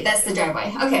 sense, right, that's the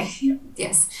driveway, okay,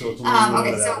 yes. So it's only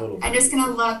Okay, that so little I'm bit. just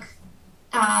gonna look,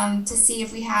 to see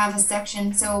if we have a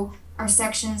section, so our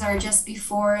sections are just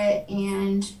before it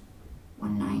and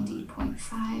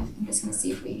 190.5, I'm just gonna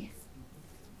see if we,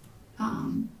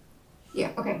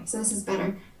 yeah, okay, so this is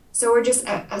better. So we're just,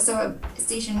 so at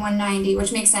station 190,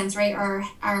 which makes sense, right,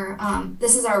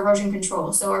 this is our erosion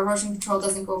control, so our erosion control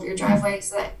doesn't go over your driveway,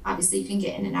 so that obviously you can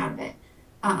get in and out of it.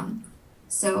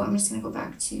 So I'm just gonna go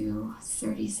back to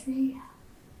 33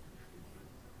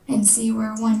 and see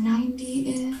where 190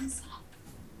 is.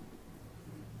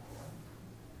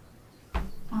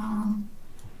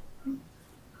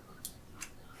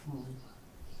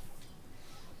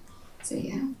 So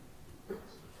yeah.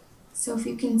 So if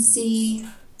you can see,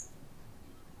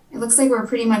 it looks like we're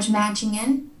pretty much matching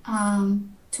in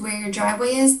to where your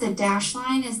driveway is. The dash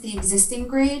line is the existing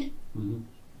grade. Mhm.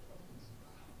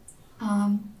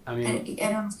 I mean,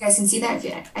 I don't know if you guys can see that,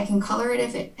 I can color it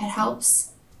if it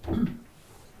helps.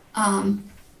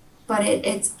 But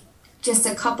it's just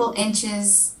a couple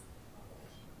inches.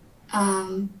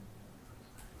 Yeah,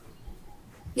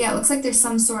 it looks like there's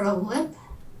some sort of lip.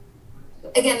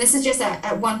 Again, this is just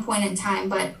at one point in time,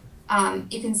 but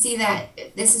you can see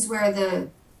that this is where the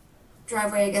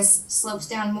driveway, I guess, slopes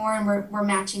down more, and we're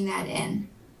matching that in.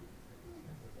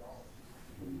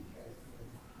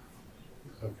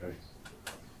 okay.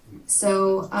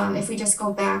 So if we just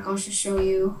go back, I'll just show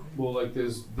you. Well, like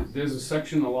there's a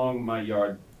section along my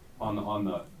yard on the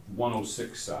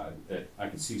 106 side that I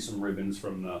could see some ribbons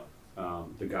from the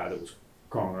guy that was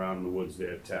crawling around in the woods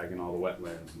there, tagging all the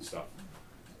wetlands and stuff.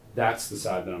 That's the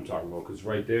side that I'm talking about, because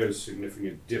right there is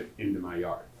significant dip into my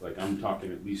yard. Like I'm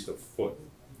talking at least a foot.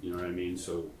 You know what I mean?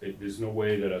 So there's no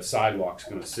way that a sidewalk's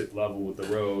gonna sit level with the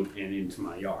road and into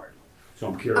my yard. So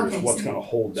I'm curious Okay, what's so- gonna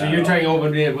hold that So you're up. talking over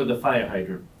there with the fire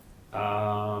hydrant,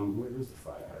 Where is the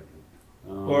fire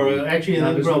hydrant? or actually no,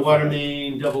 in there's the no water fire.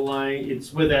 main, double line,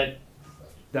 it's where that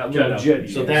That little jut jetty. out.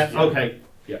 So is, that, yeah. okay.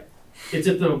 Yeah. It's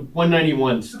at the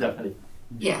 191, Stephanie.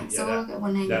 Yeah, so we'll look at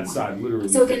 191. That side literally.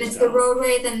 So again, dips it's the down.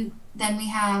 roadway, then we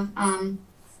have,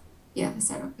 yeah, the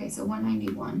side, okay, so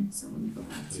 191, so let me go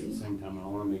back At the to, same time, I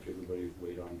don't wanna make everybody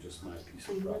wait on just my piece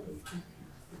of property.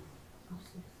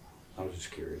 I was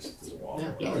just curious if there's a wall.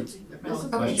 Yeah. Valid okay, so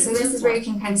question. this is where you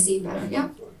can kind of see better,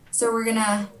 yep. So we're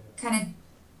gonna kind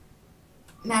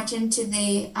of match into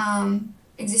the,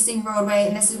 existing roadway,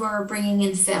 and this is where we're bringing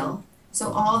in fill.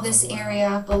 So all this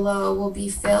area below will be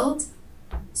filled,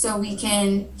 so we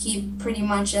can keep pretty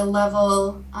much a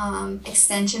level,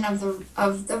 extension of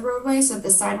the roadway, so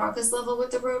the sidewalk is level with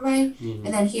the roadway. Mhm.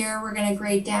 And then here, we're gonna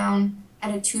grade down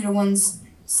at a 2-to-1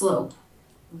 slope.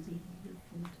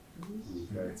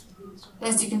 Okay.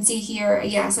 As you can see here,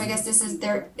 yeah, so I guess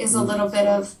there is a little bit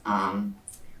of, I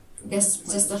guess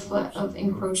just a foot of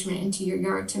encroachment into your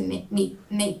yard to make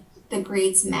the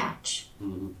grades match.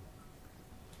 Mhm.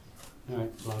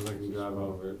 Alright, as long as I can drive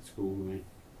over it, it's cool with me.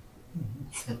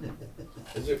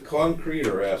 Is it concrete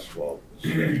or asphalt?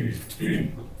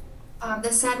 The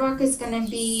sidewalk is gonna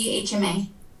be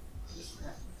HMA.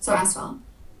 So asphalt,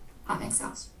 hot mix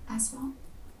asphalt.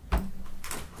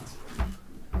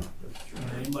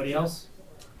 Anybody else?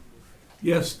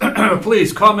 Yes,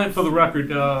 please, comment for the record.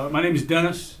 My name is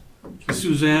Dennis,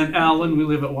 Suzanne Allen, we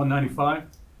live at 195.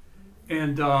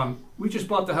 And we just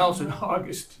bought the house in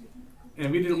August,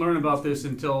 and we didn't learn about this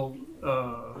until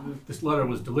this letter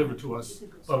was delivered to us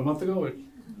about a month ago,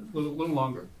 a little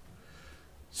longer.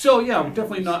 So yeah, we're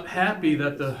definitely not happy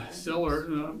that the seller,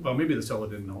 well, maybe the seller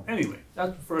didn't know. Anyway,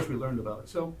 that's the first we learned about it.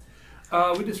 So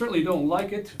we just certainly don't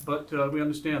like it, but we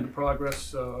understand the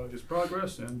progress is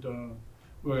progress, and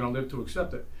we're going to live to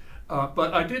accept it.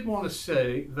 But I did want to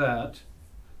say that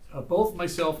both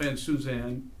myself and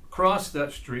Suzanne cross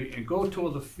that street and go to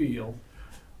the field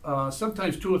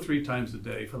sometimes 2 or 3 times a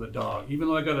day for the dog. Even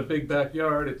though I got a big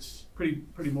backyard, it's pretty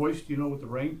moist, you know, with the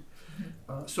rain.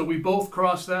 So we both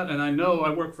cross that, and I know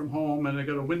I work from home, and I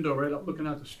got a window right up looking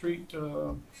at the street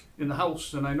in the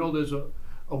house, and I know there's a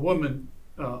woman,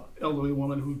 elderly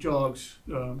woman, who jogs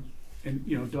and,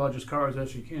 you know, dodges cars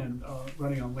as she can,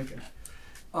 running on Lincoln.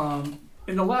 And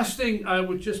the last thing I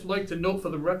would just like to note for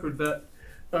the record that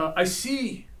I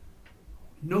see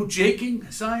no jaking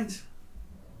signs.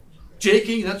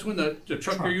 Jaking, that's when the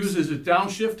trucker uses a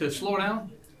downshift to slow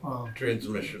down.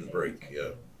 Transmission brake, yeah.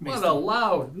 What a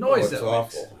loud noise It's that makes.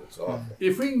 awful, it's awful.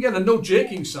 If we can get a no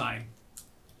jaking sign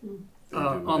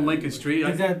on Lincoln Street,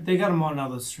 They got them on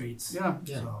other streets. yeah.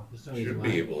 So, Should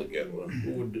be able to get one.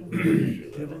 Who would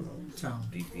issue that one? town.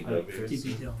 DPW.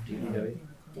 DPW.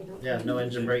 Yeah, no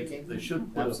engine braking. They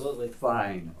should put Absolutely. a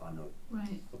fine on it,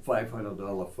 Right. a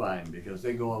 $500 fine, because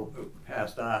they go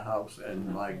past our house,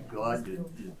 and my God,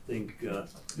 you think,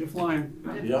 You're flying.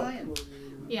 yeah.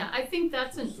 Yeah, I think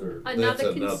that's That's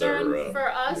another concern another, for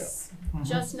us,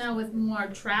 just now with more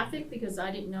traffic, because I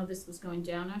didn't know this was going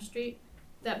down our street,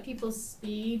 that people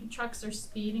speed, trucks are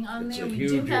speeding on It's there. a We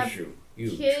do huge have issue,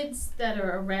 huge. kids that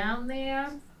are around there,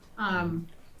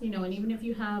 you know, and even if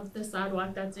you have the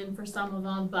sidewalk that's in for some of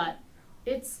them, but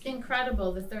it's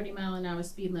incredible, the 30-mile-an-hour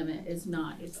speed limit is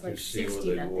not, it's You like see 60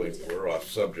 where that they they go, do. we're off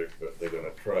subject, but they're gonna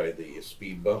try the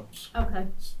speed bumps Okay,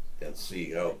 and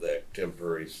see how that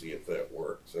temporary, see if that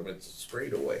works. I mean, it's a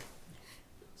straightaway.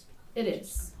 it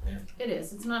is, Yeah. it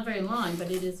is, it's not very long, but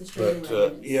it is a straightaway.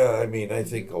 But, yeah, I mean, I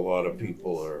think a lot of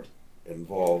people are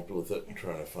involved with it and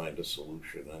trying to find a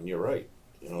solution, and you're right.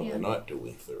 You know, Yeah. they're not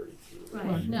doing 30 through there.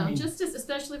 Right, no, just as,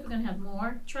 especially if we're gonna have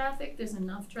more traffic, there's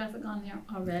enough traffic on there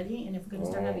already, and if we're gonna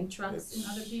start Oh, having trucks and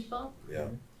it's- other people, Yeah,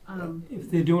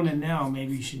 If they're doing it now,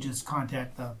 maybe you should just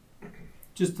contact the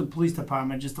police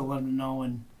department, just to let them know.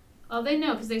 And Oh, they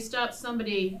know, because they stopped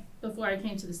somebody, before I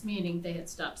came to this meeting, they had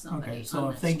stopped somebody. okay, so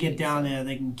on if that they get street, down so- there,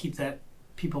 they can keep that,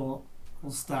 people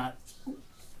will start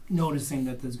noticing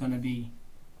that there's gonna be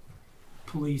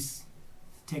police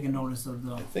taking notice of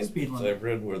the I think speed limit. I've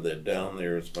read where they're down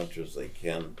there as much as they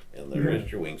can, and they're Yeah.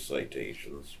 issuing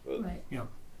citations, but Right. Yeah.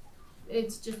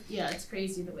 It's just, yeah, it's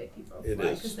crazy the way people It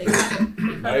fly, is. because they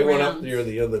cut I went up around. there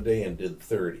the other day and did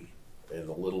 30 and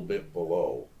a little bit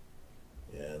below,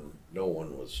 and no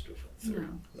one was doing 30.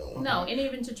 No. No, and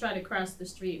even to try to cross the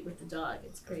street with the dog,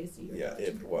 it's crazy. Yeah,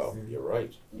 well, you're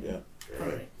right, yeah. You're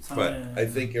right. So, But I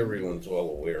think everyone's well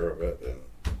aware of it,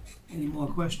 and Any more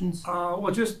questions?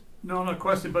 Well, just, no, not a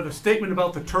question, but a statement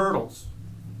about the turtles.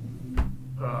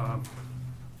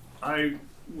 I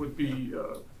would be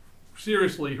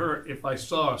seriously hurt if I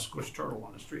saw a squished turtle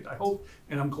on the street. I hope,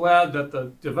 and I'm glad that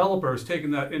the developer has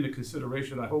taken that into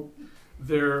consideration. I hope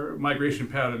their migration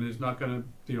pattern is not gonna,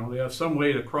 they have some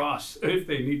way to cross, if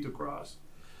they need to cross.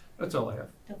 That's all I have.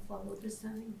 To follow the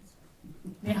signs.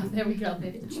 Yeah, there we go.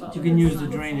 They didn't follow You can use the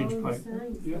us. drainage pipe.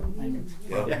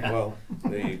 yeah, well,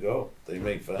 there you go. They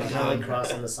may find And now they out.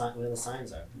 cross on the sign, where the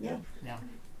signs are. Yeah.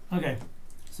 Okay,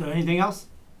 so anything else?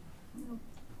 No?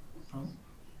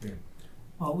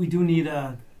 Well, we do need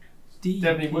a DEP.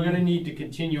 Stephanie, we're gonna need to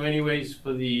continue anyways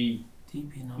for the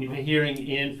DEP number. hearing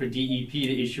and for DEP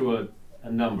to issue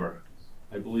a number.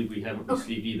 I believe we haven't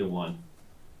received either one.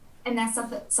 And that's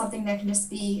something that can just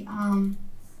be,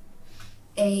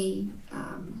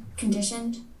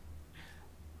 conditioned.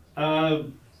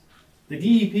 The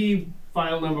DEP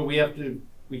file number,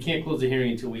 we can't close the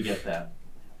hearing until we get that.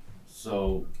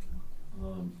 So,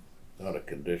 Not a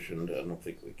condition, I don't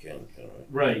think we can we?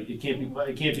 right, it can't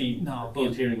be No. a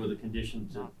closed hearing with a condition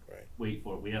to Right. wait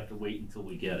for it. We have to wait until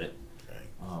we get it.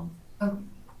 Right. Okay.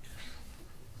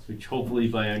 Which hopefully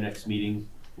by our next meeting,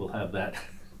 we'll have that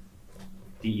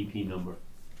DEP number.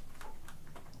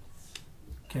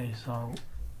 Okay, so,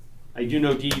 I do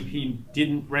know DEP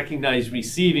didn't recognize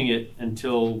receiving it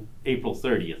until April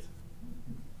 30th.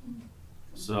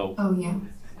 So, Oh, yeah.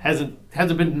 hasn't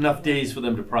been enough days for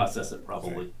them to process it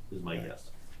probably, is my guess.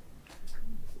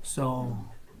 so,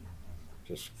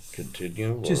 Just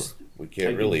continue, or Just- we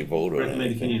can't really vote on Recommend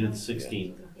anything. continue to the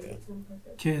 16th.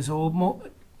 okay, so we'll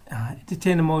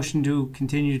entertain a motion to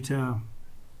continue to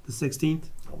the 16th.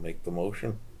 I'll make the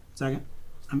motion. Second?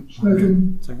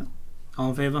 Second. Second. All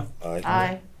in favor?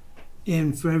 Aye.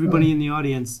 And for everybody in the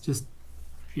audience, just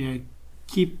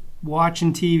keep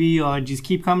watching TV or just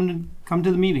keep come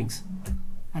to the meetings.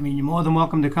 I mean, you're more than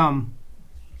welcome to come.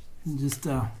 And just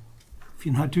if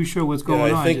you're not too sure what's going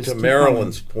Yeah, on, I think just to keep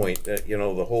Marilyn's point, that,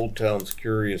 the whole town's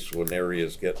curious when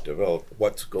areas get developed,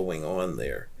 what's going on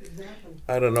there. Exactly.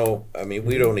 I don't know, I mean,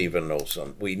 we don't even know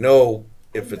we know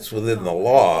if it's within the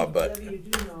law, but Whatever you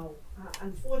do know,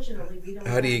 unfortunately, we don't.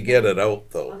 how do you have get that it out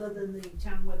though? Other than the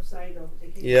town website or the.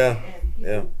 Yeah, and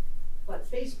people- yeah. But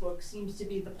Facebook seems to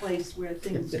be the place where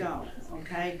things go,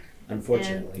 okay?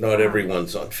 Unfortunately. Not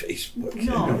everyone's on Facebook.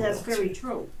 No, that's very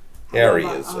true. Harry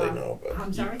However, is, I know, but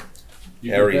I'm sorry?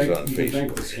 You Harry's can on thank, you can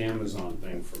thank Facebook. the Scammazon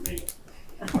thing from me,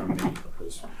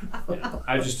 because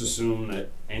I just assume that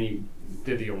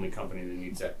they're the only company that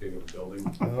needs that big of a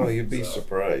building. Oh, you'd be So-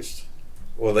 surprised.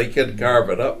 Well, they can carve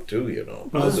it up too,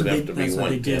 Well, Doesn't have to be that's what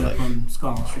they one did tenant. on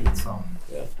Scotland Street, so.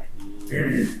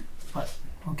 Yeah. But,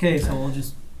 okay, so we'll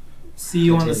just see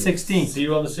you on the 16th. See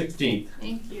you on the 16th.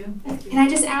 Thank you. Can I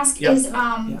just ask, Yep.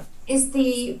 is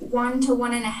the 1 to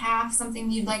 1.5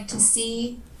 something you'd like to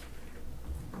see?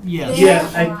 Yes.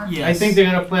 Yeah, Yes. I think they're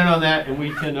gonna plan on that and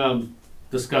we can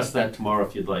discuss that tomorrow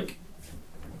if you'd like.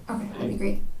 Okay, that'd be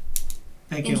great.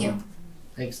 Thank Thank you. you.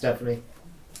 Thanks, Stephanie.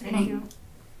 Thank you.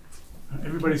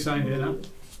 Everybody signed in, huh?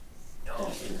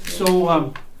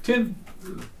 So, Tim,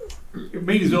 your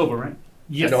meeting's over, right?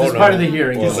 Yes, No, that's no. part of the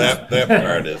hearing. Well, yes. that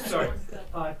part is. Sorry.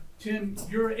 Tim,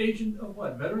 you're agent of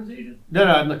what, veterans agent? No,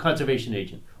 I'm the conservation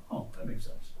agent. Oh, that makes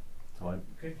sense. So I-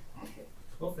 Okay.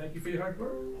 Well, thank you for your hard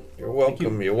work. You're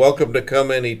welcome. You're welcome to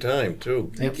come anytime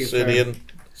too. Thank you Sit for- in,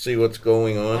 see what's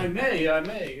going I on. may.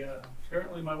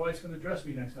 Apparently my wife's gonna dress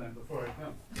me next time before I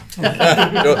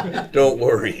come. Don't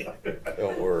worry.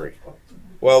 Don't worry.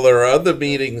 Well, there are other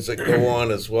meetings that go on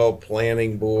as well,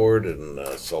 planning board and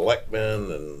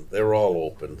selectmen, and they're all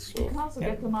open, You so, can also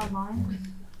get them online.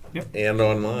 and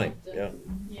online, yeah.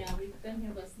 Yeah, we've been here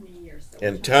less than a year, so.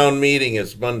 And town meeting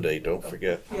is Monday, don't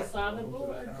forget. I saw the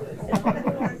board.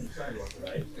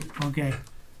 Okay.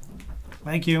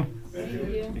 Thank you. Thank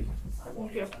you.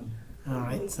 All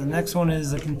right, so the next one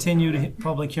is a continued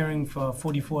public hearing for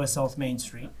 44 South Main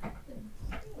Street.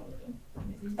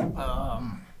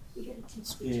 Um,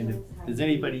 And if there's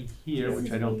anybody here,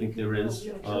 which I don't think there is,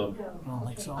 I don't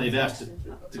think so. they've asked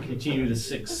to continue to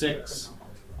 6/6.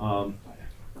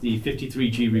 The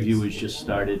 53G review has just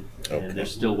started, and they're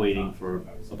still waiting for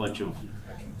a bunch of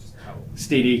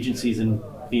state agencies and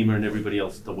FEMA and everybody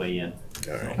else to weigh in.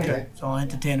 All right, Okay, so I'll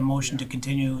entertain a motion to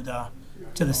continue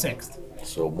to the 6th.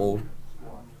 so moved.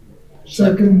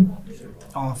 Second,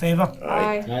 All in favor?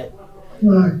 Aye.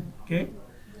 aye. Okay.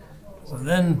 So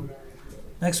then,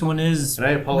 next one is And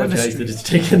I apologize River that it's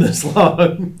taken this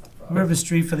long. River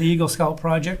Street for the Eagle Scout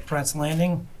project, Pratt's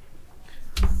Landing.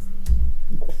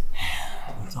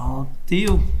 It's all up to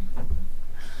you.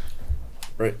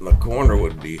 Right in the corner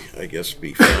would be, I guess,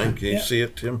 be fine. Can you Yeah. see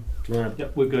it, Tim?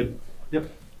 Yep, we're good.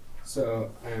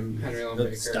 So I'm Henry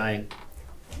It's Lombaker. dying.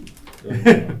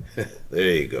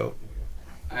 There you go.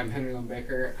 I'm Henry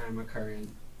Lombaker. I'm a current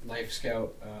Life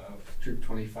Scout of Troop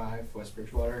 25, West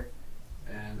Bridgewater,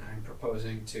 and I'm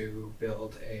proposing to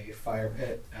build a fire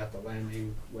pit at the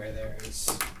landing where there is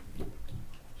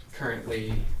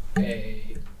currently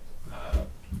a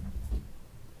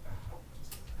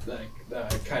like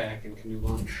the kayak and canoe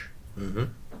launch.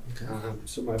 Mm-hmm.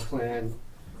 So my plan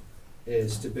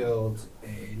is to build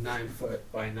a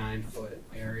 9-foot by 9-foot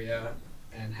area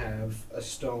and have a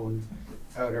stone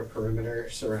outer perimeter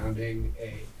surrounding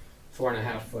a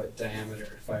 4.5-foot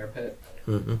diameter fire pit.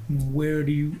 Mm-hmm. Where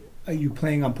are you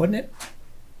planning on putting it?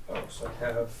 Oh, so I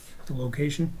have The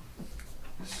location?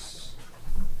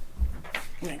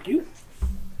 Thank you.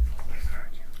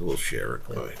 We'll share it,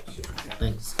 Clyde.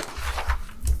 Thanks.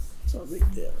 So right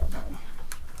there.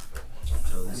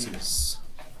 So this is,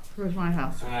 Where's my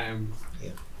house? I'm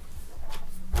Yeah.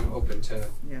 I'm open to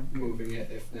Yeah. moving it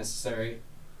if necessary.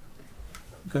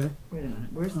 Okay. Wait a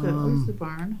minute, where's where's the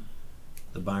barn?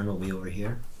 the barn will be over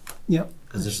here, Yep.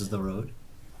 because this is the road,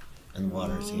 and the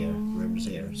water's here, river's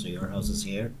here, so your house is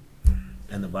here,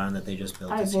 and the barn that they just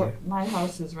built is here. My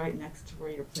house is right next to where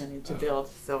you're planning to build,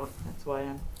 so that's why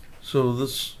I'm. So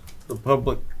the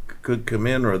public could come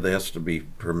in, or they has to be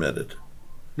permitted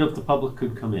Nope, the public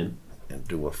could come in. and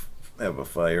have a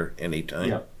fire anytime?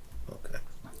 Yep. Okay.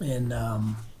 And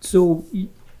so,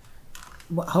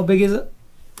 how big is it?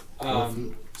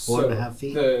 4.5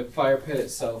 feet? The fire pit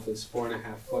itself is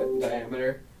 4.5 foot in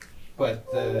diameter, but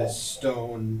the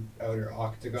stone outer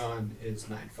octagon is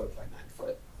 9 foot by 9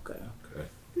 foot. Okay.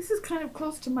 This is kind of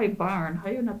close to my barn. How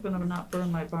are you not gonna not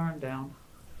burn my barn down?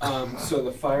 So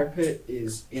the fire pit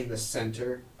is in the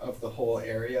center of the whole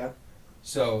area,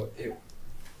 so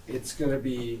it's gonna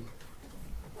be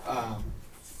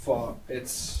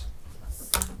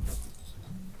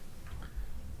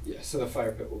so the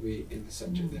fire pit will be in the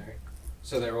center there.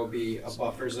 So there will be a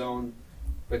buffer zone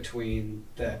between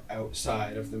the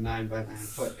outside of the 9 by 9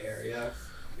 foot area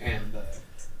and the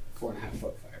 4.5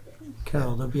 foot fire pit.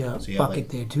 Carol, there'll be a So you have, bucket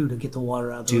there too to get the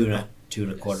water out of the Two river.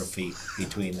 and a quarter feet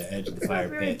between the edge of the It's fire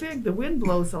not very pit. big. The wind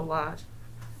blows a lot.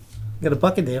 Got a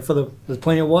bucket there there's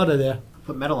plenty of water there.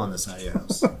 Put metal on the side of your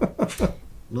house.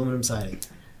 Aluminum siding.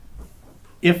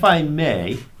 If I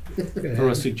may, throw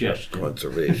a suggestion.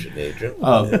 Conservation agent.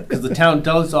 Because the town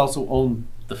does also own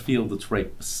the field that's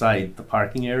right beside the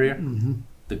parking area Mm-hmm.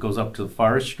 that goes up to the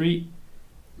Forest Street.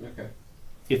 Okay.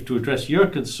 If to address your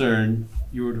concern,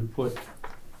 you were to put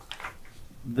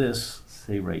this,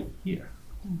 say, right here,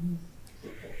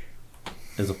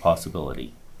 as a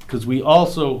possibility. Because we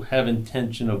also have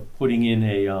intention of putting in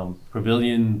a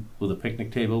pavilion with a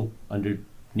picnic table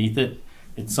underneath it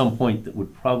at some point that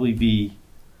would probably be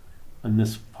in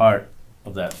this part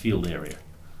of that field area.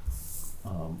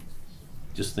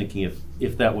 Just thinking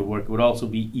if that would work, it would also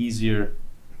be easier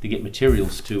to get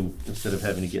materials to instead of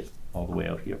having to get all the way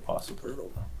out here possibly.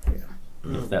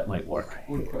 If that might work.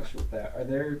 One question with that: are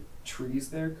there trees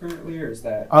there currently, or is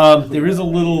that? There is a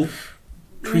little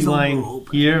tree There's a line little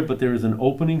here, but there is an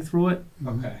opening through it,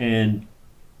 Okay. and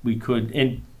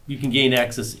you can gain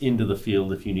access into the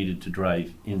field if you needed to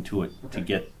drive into it to Okay.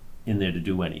 get in there to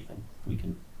do anything. We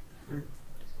can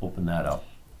open that up.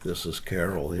 This is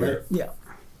Carol here. Yeah.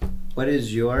 What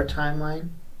is your timeline?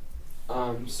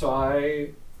 So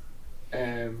I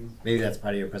am. Maybe that's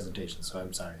part of your presentation, so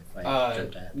I'm sorry if I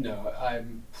jumped ahead. No,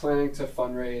 I'm planning to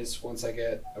fundraise once I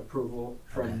get approval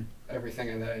from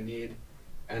everything that I need,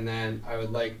 and then I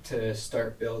would like to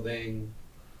start building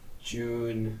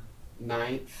June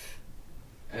 9th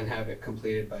and have it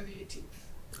completed by the 18th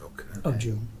Okay. Of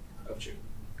June. of June.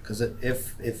 Because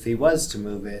if he was to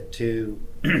move it to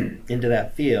into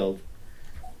that field,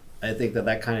 I think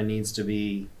that kind of needs to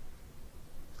be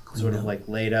sort of like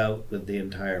laid out with the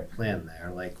entire plan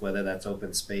there, like whether that's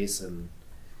open space and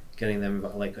getting them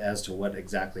like as to what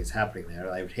exactly is happening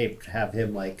there. I would hate to have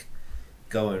him like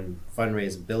go and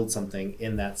fundraise and build something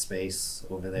in that space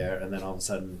over there, and then all of a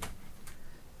sudden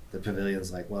the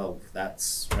pavilion's like, well,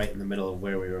 that's right in the middle of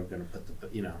where we were going to put the,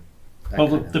 you know. that Well,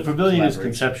 kind of the pavilion is collaboration.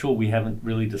 conceptual, we haven't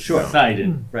really Sure.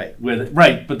 decided Right. whether,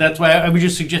 right, but that's why I was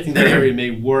just suggesting that area may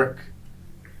work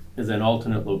as an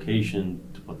alternate location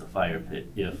to put the fire pit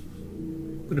if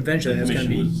But eventually the that's gonna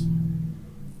mission be, was.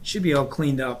 should be all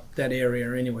cleaned up, that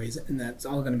area anyways, and that's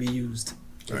all gonna be used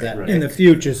Is that Right. in Nick? the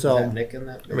future, Is so. that Nick in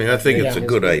that? I mean, I think Nick it's a in his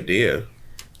good group? idea.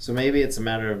 So maybe it's a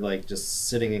matter of like just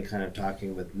sitting and kind of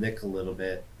talking with Nick a little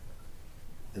bit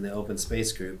in the open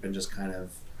space group and just kind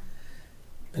of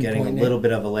getting a Pinpoint it. little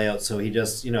bit of a layout. So he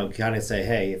just, you know, kind of say,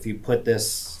 hey, if you put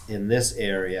this in this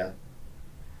area,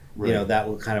 you know, Right. that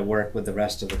will kind of work with the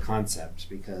rest of the concept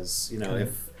because, you know,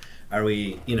 if are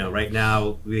we, you know, right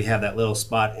now we have that little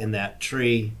spot in that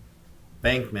tree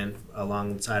bankment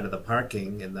alongside of the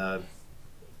parking in the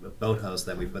boathouse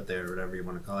that we put there, or whatever you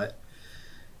want to call it.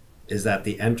 Is that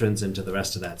the entrance into the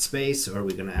rest of that space, or are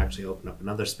we going to actually open up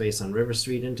another space on River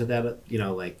Street into that? You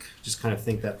know, like just kind of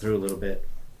think that through a little bit.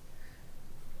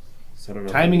 So I don't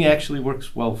know. Timing actually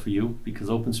works well for you because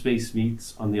open space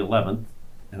meets on the 11th,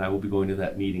 and I will be going to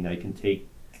that meeting. I can take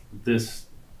this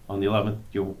on the 11th.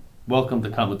 You're welcome to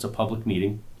come. It's a public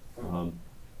meeting.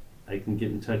 I can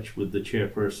get in touch with the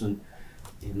chairperson,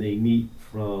 and they meet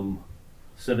from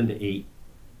 7 to 8.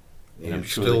 And You I'm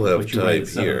sure still they can have put you right time at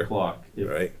 7 here, o'clock. If-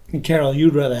 right? And Carol,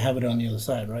 you'd rather have it on the other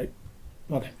side, right?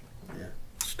 Okay.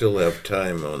 Still have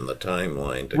time on the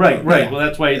timeline to Right, come right. back. Well,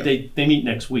 that's why Yeah. they meet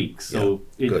next week. So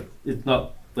good. it's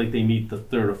not like they meet the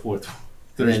 3rd or 4th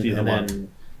And then, Thursday of the month. then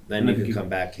And you then can you- come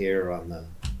back here on the.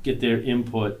 Get their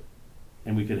input,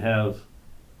 and we could have.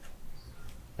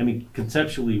 I mean,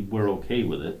 conceptually, we're okay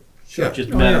with it. Sure. It's just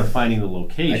a Oh, matter yeah. of finding the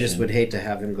location. I just would hate to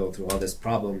have him go through all this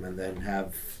problem and then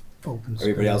have Open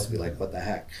everybody space. else be like, "What the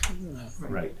heck?"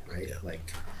 Right. Right? Yeah.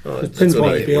 Like, Oh, The that's a good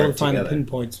pinpoint, be idea. able Work to find a together.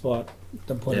 pinpoint spot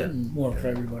to put Yeah. it and work for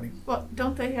everybody. Well,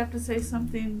 don't they have to say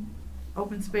something,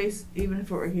 open space, even if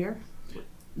it were here?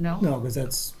 No? No, because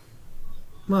that's,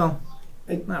 well,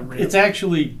 not really. It's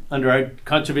actually under our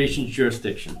conservation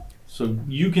jurisdiction, so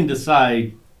you can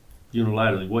decide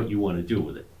unilaterally what you want to do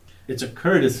with it. It's a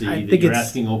courtesy I that think you're it's-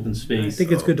 asking open I space,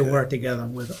 think it's good to Okay. work together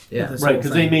with Yeah. this right? whole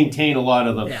Because they thing. maintain a lot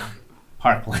of the Yeah.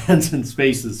 parklands and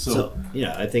spaces. so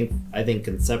yeah, I think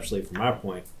conceptually from our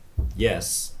point,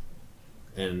 yes,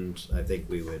 and I think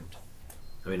we would.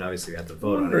 I mean, obviously we have to I'm vote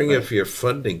on it. wondering but- if your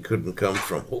funding couldn't come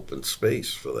from open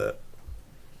space for that.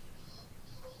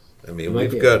 I We mean, might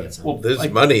be we've able to got, get some. Well, there's I-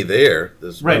 money there,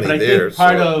 there's right, money but I there, think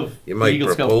part so of you the might Eagle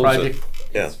Scout propose it. project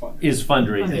Yeah. It's fun. is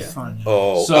fundraising. It's fun.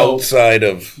 Oh, So- outside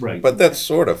of, Right. but that's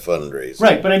sort of fundraising.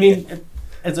 Right, but I mean,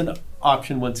 as an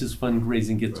option, once his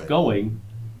fundraising gets Right. going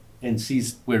and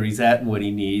sees where he's at and what he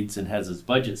needs and has his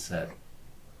budget set,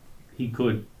 he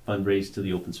could fundraise to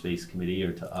the open space committee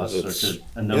or to us or It's- to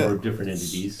a number yeah, of different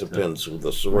entities. to- Depends who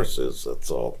the source is,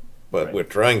 that's all. But Right. we're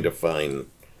trying to find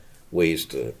ways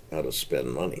to, how to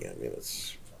spend money. I mean,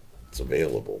 it's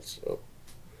available, so.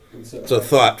 And so It's a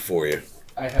thought for you.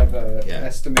 I have a Yeah.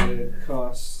 estimated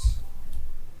cost.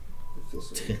 If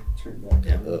this will turn back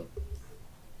Yeah. on.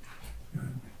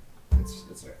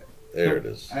 It's all right. There it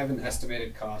is. I have an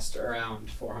estimated cost around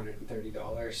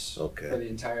 $430 for Okay, the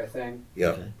entire thing. yeah.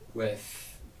 Okay. With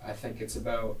I think it's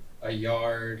about a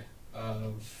yard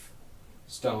of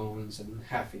stones and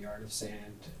half a yard of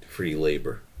sand. Free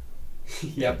labor.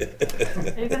 Yep.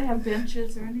 Are you gonna have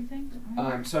benches or anything?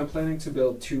 So I'm planning to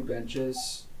build 2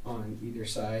 benches on either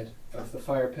side of the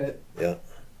fire pit. Yeah.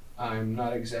 I'm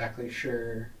not exactly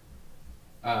sure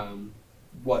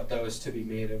what those to be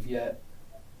made of yet.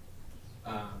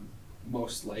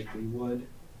 Most likely wood.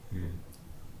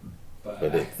 But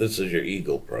But this is your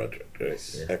Eagle project,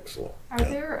 right? Yeah. Excellent. Are Yeah,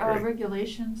 there great.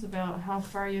 regulations about how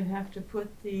far you have to put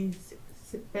these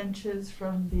benches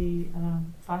from the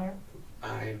fire?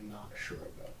 I'm not sure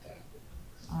about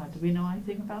that. Do we know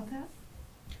anything about that?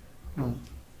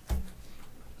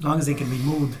 As long as they can be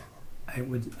moved, I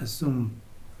would assume.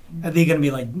 Are they gonna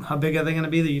be like, how big are they gonna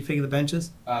be, that you figure the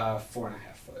benches?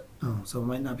 4.5 foot. Oh, so it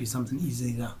might not be something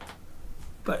easy to,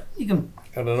 but you can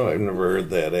I don't know, I've never heard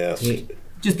that asked.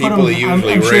 just put People them, are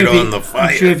usually sure right if on the I'm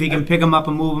fire. sure if you can pick them up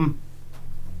and move them,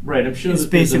 Right, I'm sure it's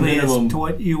that there's a basically as minimum to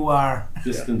what you are.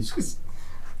 distance.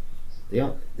 The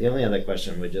only other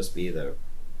question would just be the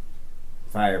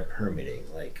fire permitting.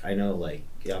 Like, I know, like,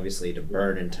 obviously to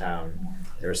burn in town,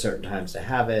 there are certain times to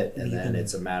have it, and then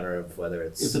it's a matter of whether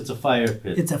If it's. it's a fire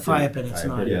pit. It's a fire pit, it's Fire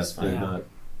not. pit, Yes, fine. they're not.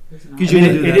 Because you I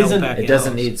mean, can do it that out isn't- back It in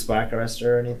doesn't house. need spark arrestor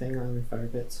or anything on fire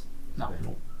pits? No.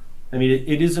 I mean,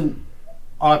 it isn't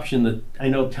option that, I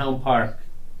know Town Park,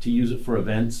 to use it for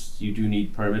events, you do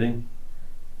need permitting.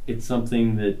 It's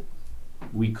something that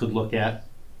we could look at.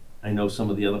 I know some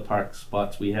of the other park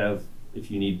spots we have, if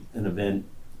you need an event,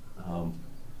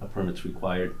 a permit's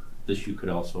required. This, you could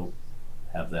also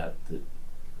have that.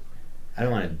 I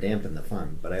don't wanna dampen the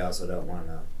fun, but I also don't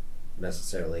wanna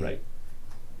necessarily. Right.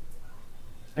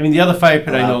 I mean, the other fire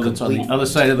pit I know Allow that's on the complete other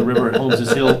side of the river at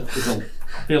Holmes's Hill is a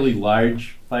fairly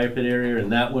large fire pit area,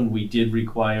 and that one we did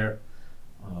require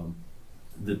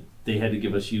that they had to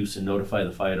give us use and notify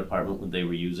the fire department when they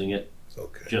were using it,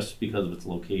 Okay. just because of its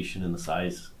location and the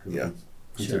size, because Yeah. it's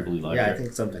considerably larger. Yeah, I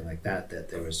think something like that, that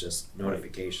there was just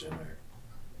notification or.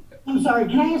 I'm sorry,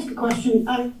 can I ask a question?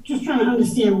 I'm just trying to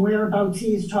understand whereabouts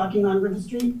he's talking on River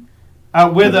Street.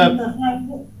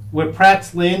 Where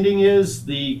Pratt's Landing is,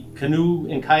 the canoe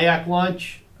and kayak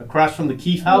launch, across from the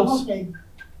Keefe House.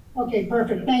 Okay,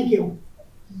 perfect, thank you.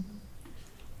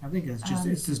 I think it's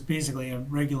just basically a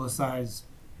regular size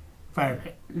fire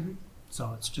pit.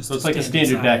 So it's just. So it's like a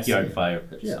standard size. backyard fire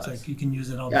pit It's size. like you can use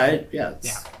it all Yeah, day. yeah.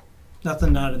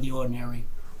 Nothing out of the ordinary.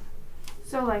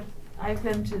 So like, I've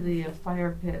been to the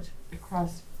fire pit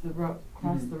across the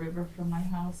the river from my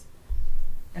house,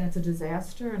 and it's a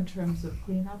disaster in terms of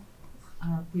cleanup.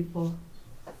 People,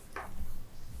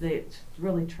 it's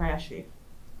really trashy.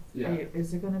 Yeah.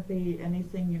 Is there gonna be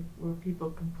anything where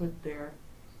people can put their,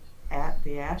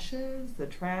 the ashes,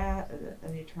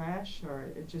 any trash, or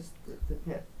it just the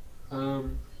pit? I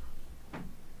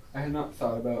had not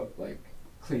thought about like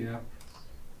cleanup.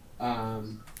 I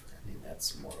think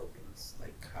that's more open,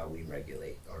 like how we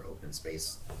regulate our open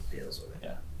space deals with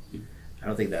it. Yeah. I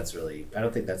don't think that's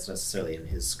necessarily in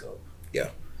his scope. Yeah,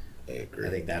 I agree.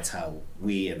 I think that's how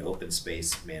we in open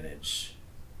space manage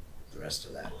the rest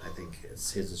of that. I think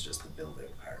his is just the building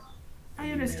part.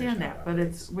 I understand that, but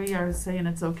we are saying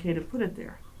it's okay to put it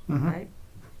there, right?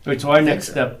 Right, so our next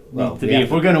step Well, needs to we be, have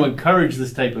if we're gonna encourage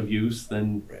this type of use,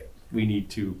 then Right. we need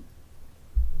to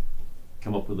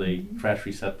come up with a trash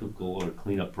receptacle or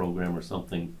cleanup program or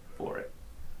something for it.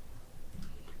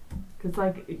 Cause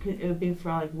like, it would be for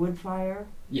like wood fire.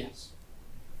 Yes.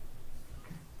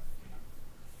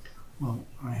 Well,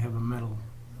 I have a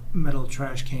metal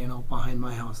trash can out behind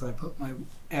my house that I put my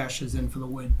ashes in for the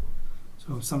wood.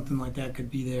 So something like that could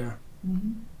be there,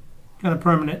 kind of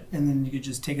permanent, and then you could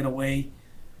just take it away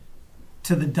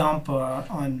to the dump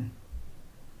on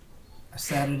a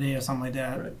Saturday or something like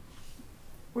that. Right.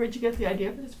 Where'd you get the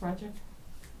idea for this project?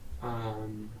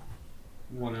 One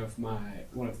of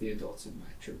the adults in my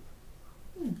troop.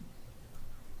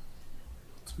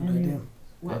 It's a good idea.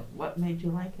 What made you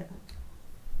like it?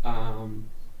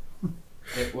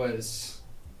 It was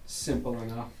simple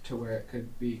enough to where it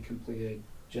could be completed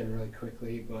generally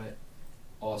quickly, but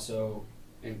also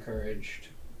encouraged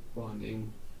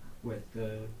bonding with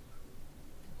the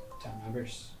town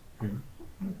members. Very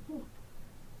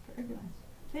good.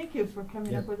 Thank you for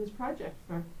coming up with this project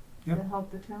to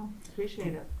help the town.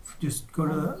 Appreciate it. Just go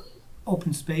to the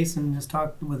open space and just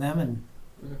talk with them and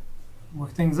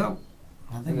work things out.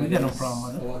 I think we got no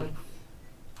problem with it.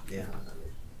 Yeah.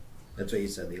 That's what you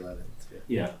said, the 11th.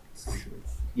 Yeah.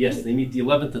 Yes, they meet the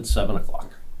 11th at 7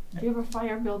 o'clock. Do you have a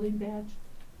fire building badge?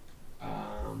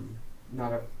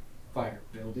 Not a fire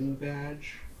building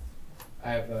badge.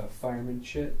 I have a fireman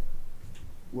chit,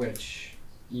 which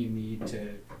you need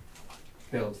to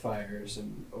build fires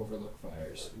and overlook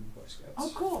fires in Boy Scouts.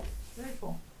 Oh, cool. Very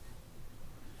cool.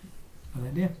 Good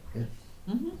idea.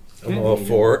 I'm all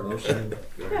for it.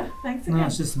 Yeah, thanks No, again.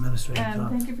 it's just administrative And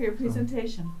talk. thank you for your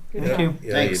presentation. Good Thank job. you.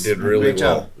 Yeah, Thanks. you did really Great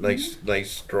well. job.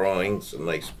 Nice drawings and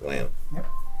nice plan.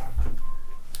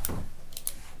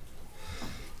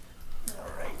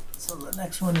 All right, so the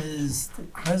next one is the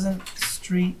Crescent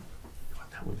Street,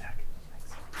 That one back.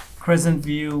 Crescent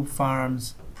View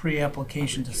Farms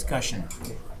pre-application discussion.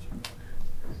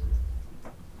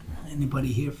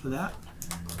 Anybody here for that?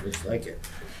 Looks like it.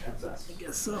 I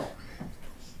guess so.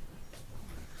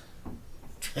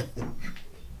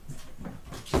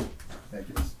 Thank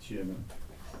you, Mr. Chairman.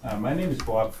 My name is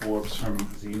Bob Forbes from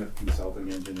Zenith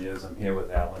Consulting Engineers. I'm here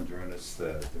with Alan Durness,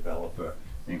 the developer,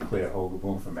 and Claire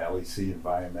Hogaboom from LEC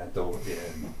Environmental.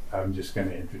 And I'm just going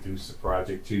to introduce the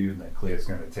project to you, and then Claire's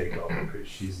going to take over because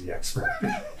she's the expert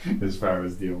as far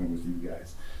as dealing with you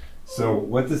guys. So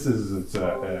what this is,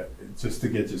 it's just to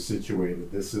get you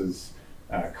situated. This is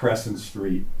Crescent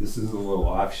Street. This is a little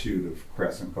offshoot of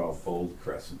Crescent called Old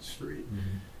Crescent Street.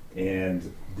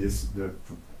 And this the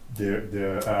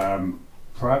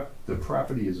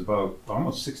property is about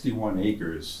almost 61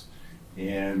 acres,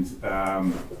 and I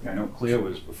know Claire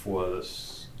was before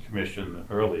this commission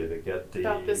earlier to get the.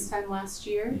 About this time last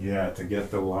year. Yeah, to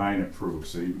get the line approved,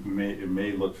 so it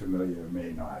may look familiar, it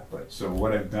may not, but, so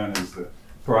what I've done is the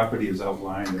property is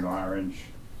outlined in orange.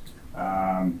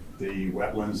 The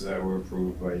wetlands that were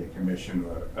approved by your commission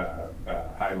were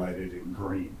highlighted in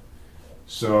green.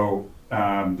 So,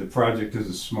 the project is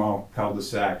a small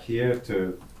cul-de-sac here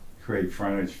to create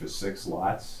frontage for 6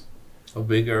 lots. How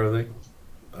big are they?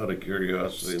 Out of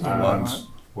curiosity, the lots,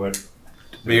 What?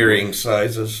 varying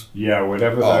sizes? Yeah,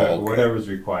 whatever Oh, okay. whatever's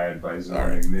required by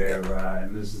zoning. They're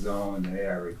in this zone, they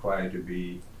are required to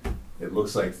be. It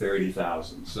looks like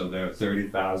 30,000. So there are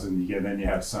 30,000. Then you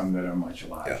have some that are much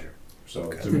larger. So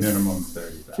it's a minimum of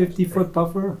 30,000. 50-foot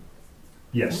buffer?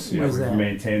 Yes, yeah, Where's we've that?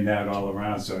 maintained that all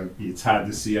around. So it's hard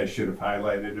to see. I should have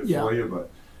highlighted it Yeah. for you, but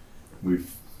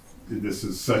this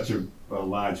is such a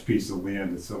large piece of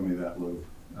land. It's only that little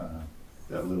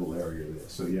area there.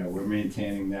 So yeah, we're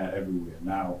maintaining that everywhere.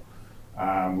 Now,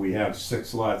 we have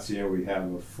 6 lots here. We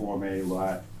have a Form A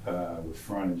lot with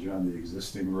frontage on the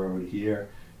existing road here,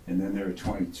 and then there are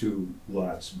 22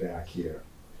 lots back here.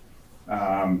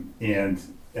 And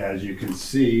as you can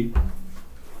see,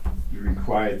 you're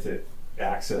required to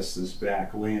access this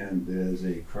back land. There's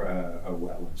a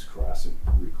wetlands crossing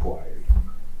required.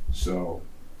 So,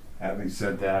 having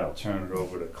said that, I'll turn it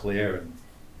over to Claire, and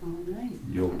All right.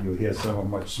 you'll hear someone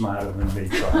much smarter than me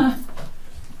talk.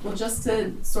 Well, just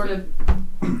to sort of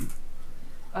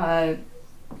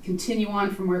continue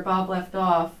on from where Bob left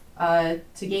off, to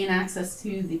gain access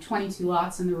to the 22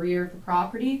 lots in the rear of the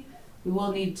property, we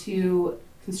will need to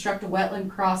construct a wetland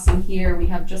crossing here. We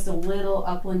have just a little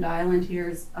upland island here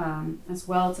as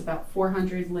well. It's about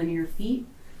 400 linear feet,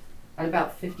 at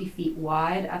about 50 feet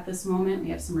wide at this moment.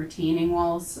 We have some retaining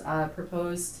walls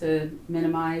proposed to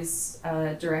minimize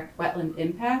direct wetland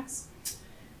impacts.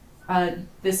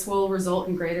 This will result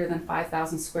in greater than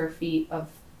 5,000 square feet of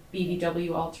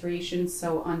BVW alterations.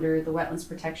 So under the Wetlands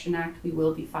Protection Act, we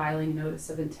will be filing a notice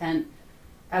of intent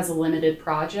as a limited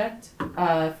project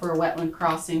for a wetland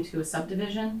crossing to a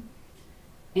subdivision.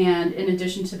 And in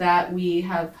addition to that, we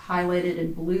have highlighted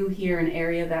in blue here an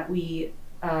area that we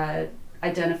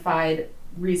identified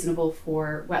reasonable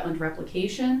for wetland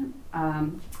replication.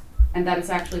 And that is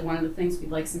actually one of the things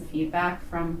we'd like some feedback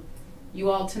from you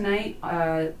all tonight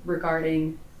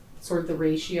regarding sort of the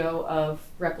ratio of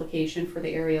replication for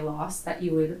the area lost that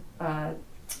you would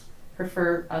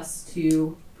prefer us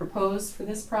to propose for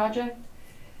this project.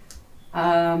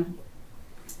 And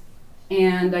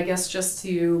I guess just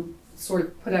to sort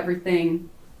of put everything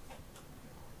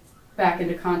back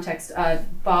into context,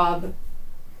 Bob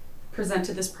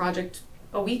presented this project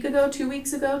a week ago, 2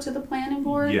 weeks ago to the planning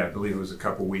board. Yeah, I believe it was a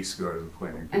couple weeks ago to the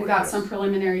planning board. And got yes. some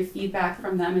preliminary feedback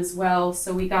from them as well.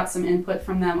 So we got some input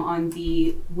from them on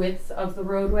the width of the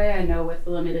roadway. I know with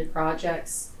the limited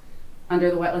projects under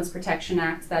the Wetlands Protection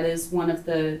Act, that is one of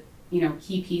the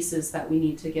key pieces that we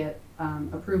need to get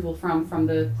approval from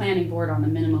the planning board on the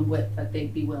minimum width that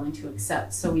they'd be willing to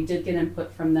accept. So we did get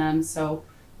input from them. So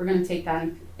we're going to take that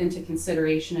into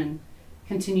consideration and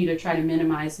continue to try to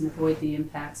minimize and avoid the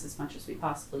impacts as much as we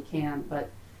possibly can. But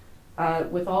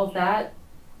with all of that,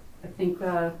 I think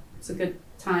it's a good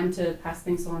time to pass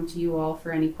things on to you all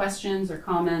for any questions or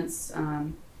comments.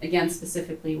 Again,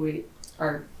 specifically, we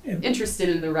are interested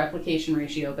in the replication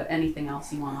ratio, but anything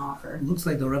else you want to offer. It looks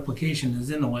like the replication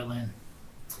is in the wetland.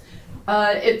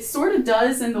 It sort of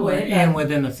does in the way that... And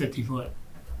within the 50-foot.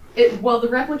 Well, the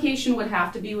replication would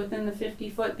have to be within the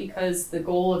 50-foot because the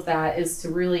goal of that is to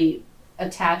really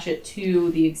attach it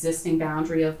to the existing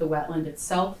boundary of the wetland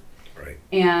itself. Right.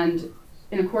 And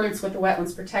in accordance with the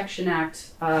Wetlands Protection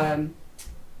Act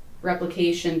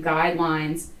replication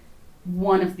guidelines,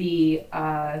 one of the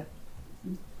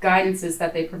guidances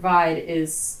that they provide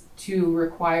is to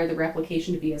require the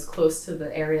replication to be as close to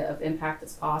the area of impact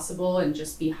as possible and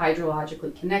just be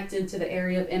hydrologically connected to the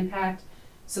area of impact.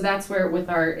 So that's where, with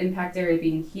our impact area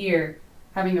being here,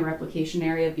 having the replication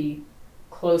area be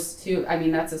close to,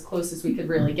 that's as close as we could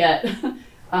really get.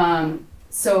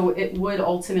 So it would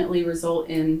ultimately result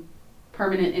in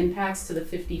permanent impacts to the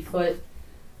 50-foot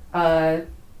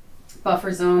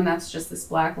buffer zone. That's just this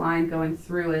black line going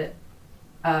through it.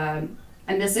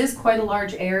 And this is quite a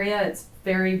large area. It's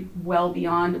very well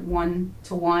beyond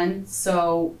 1-to-1.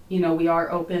 So, we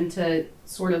are open to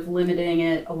sort of limiting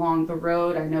it along the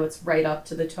road. I know it's right up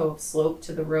to the toe of slope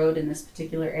to the road in this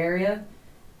particular area.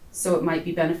 So it might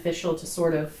be beneficial to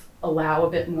sort of allow a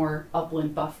bit more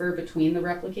upland buffer between the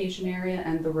replication area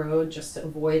and the road, just to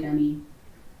avoid any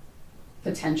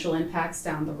potential impacts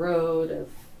down the road of,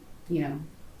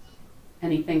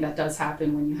 anything that does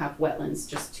happen when you have wetlands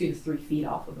just 2 to 3 feet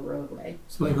off of a roadway.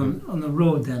 So like on the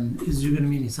road then, is there gonna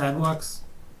be any sidewalks?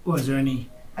 Or is there any,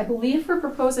 I believe we're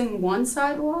proposing one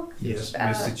sidewalk. Yes, Uh,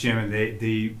 Mr. Chairman,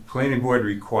 the planning board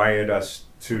required us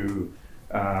to,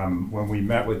 when we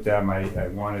met with them, I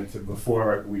wanted to,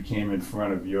 before we came in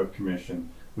front of your commission,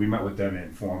 we met with them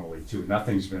informally too.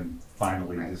 Nothing's been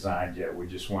finally Right. designed yet. We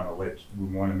just wanna we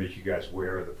wanna make you guys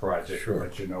aware of the project, Sure. and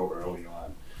let you know early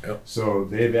on. Yep. So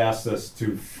they've asked us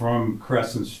to, from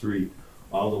Crescent Street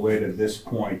all the way to this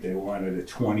point, they wanted a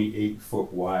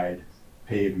 28-foot wide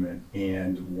pavement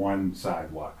and 1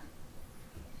 sidewalk.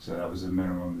 So that was the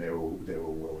minimum they were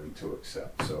willing to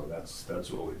accept, so that's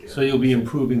what we did. So you'll be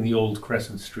improving the old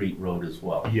Crescent Street Road as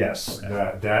well? Yes,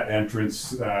 that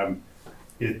entrance,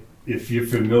 if you're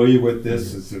familiar with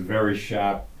this, it's a very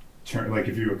sharp turn, like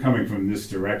if you were coming from this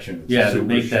direction, it's Yeah, a to super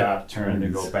make that- sharp turn to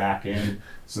go back in.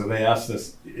 So they asked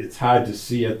us, it's hard to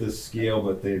see at this scale,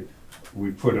 but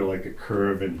we put like a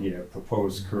curve in here,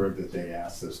 proposed curve that they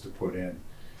asked us to put in.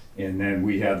 And then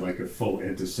we had like a full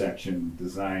intersection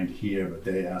designed here, but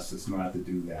they asked us not to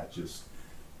do that, just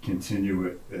continue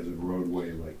it as a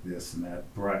roadway like this, and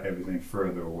that brought everything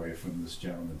further away from this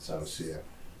gentleman's house here,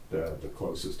 the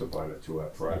closest abutter to our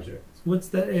project. what's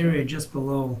that area just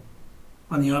below,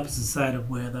 on the opposite side of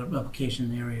where the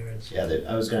application area is? Yeah,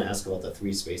 I was gonna ask about the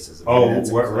 3 spaces. Oh, That's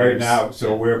a right now, close-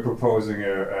 so we're proposing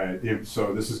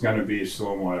so this is gonna be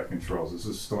stormwater controls, this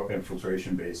is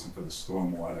infiltration basin for the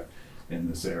stormwater in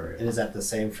this area. And is that the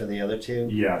same for the other 2?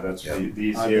 Yeah, that's,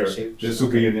 these Oddly here, shaped? this will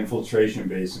be an infiltration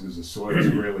basin, because the soil is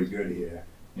really good here.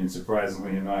 And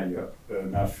surprisingly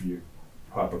enough, you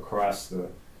hop across the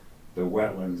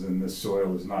wetlands, and this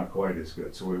soil is not quite as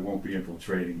good, so we won't be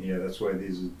infiltrating here. That's why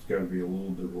these are gonna be a little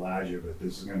bit larger, but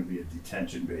this is gonna be a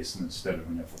detention basin instead of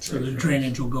an So infiltration. the basin.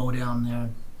 drainage will go down there.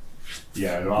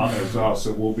 Yeah, it's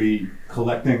also, we'll be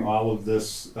collecting all of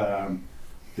this,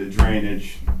 the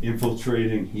drainage,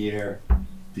 infiltrating here,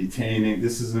 detaining,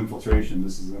 this is infiltration,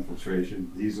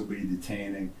 these will be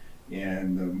detaining,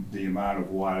 and the amount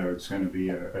of water, it's gonna be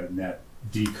a net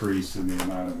decrease in the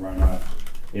amount of runoff,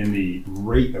 in the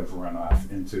rate of runoff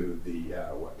into the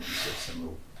wetland system.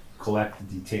 We'll collect,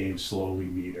 detain, slowly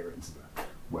meter into the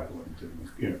wetland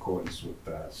in accordance with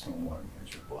stormwater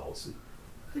management policy.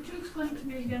 Could you explain to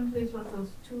me again, please, what those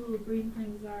 2 little green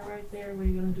things are right there, where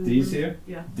you're gonna do? These here?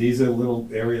 Yeah. These are little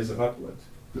areas of upland.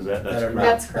 Is that's correct?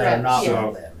 That's correct,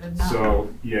 yeah. So,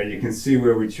 yeah, you can see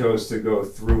where we chose to go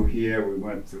through here. We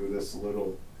went through this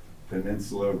little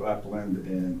peninsula of upland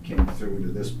and came through to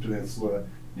this peninsula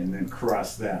and then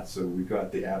crossed that. So we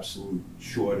got the absolute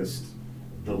shortest,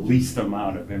 the least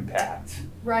amount of impact.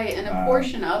 Right, and a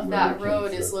portion of where that we came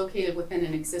road is through. located within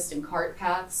an existing cart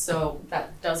path, so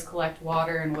that does collect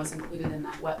water and was included in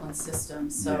that wetland system,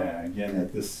 so. Yeah, again,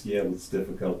 at this scale, it's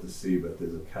difficult to see, but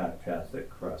there's a cart path that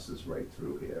crosses right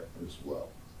through here as well.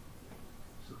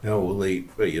 Now,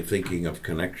 are you thinking of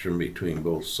connection between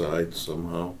both sides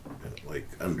somehow, like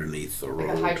underneath the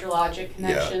road? Like a hydrologic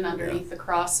connection Yeah, underneath the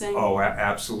crossing. Oh,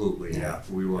 absolutely, yeah.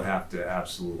 We will have to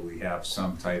absolutely have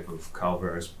some type of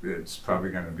culvert. It's probably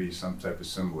gonna be some type of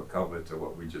similar culvert to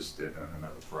what we just did on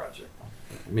another project.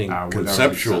 I mean, Without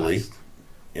conceptually, resized.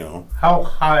 you know, How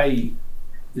high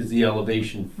is the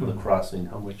elevation for the crossing?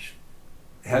 How much?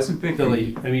 Hasn't been.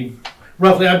 Billy, I mean,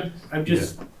 roughly, I'm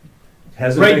just,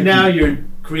 Hasn't right been- now, you're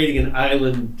creating an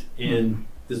island in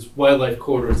this wildlife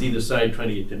corridor is either side trying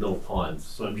to get to no ponds.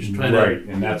 So I'm just trying Right,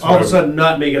 to, and that's all of why- a sudden,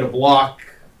 not make it a block.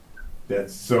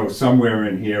 That's, so somewhere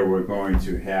in here, we're going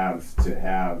to have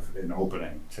an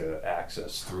opening to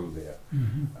access through there.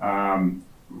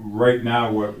 Right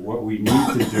now, what we need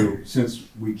to do, since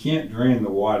we can't drain the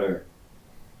water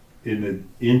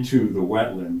into the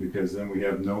wetland, because then we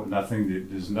have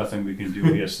there's nothing we can do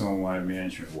here stormwater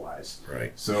management wise.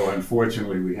 right. So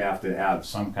unfortunately, we have to have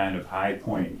some kind of high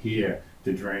point here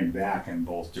to drain back in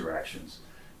both directions.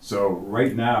 So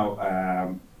right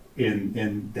now,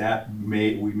 in that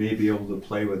we may be able to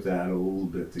play with that a little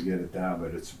bit to get it down,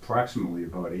 but it's approximately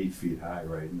about 8 feet high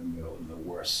right in the middle, in the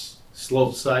worst.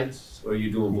 Slope sides, or are you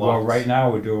doing Well, blocks? right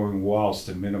now, we're doing walls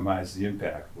to minimize the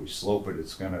impact. If we slope it,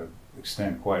 it's gonna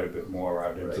extend quite a bit more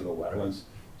out into the wetlands.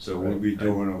 So we'll be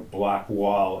doing a block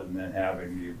wall and then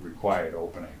having the required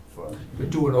opening for.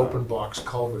 Do an open box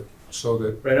culvert so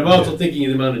that. Right, I'm also thinking of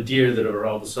the amount of deer that are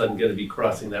all of a sudden gonna be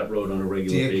crossing that road on a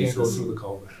regular Deer can't go basis. through the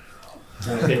culvert.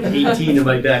 I've got 18 in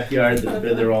my backyard that have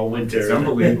been there all winter. It's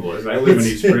unbelievable. I live in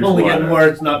East It's only getting Bridgewater.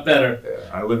 worse, not better.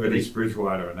 I live in East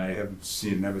Bridgewater and I haven't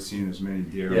never seen as many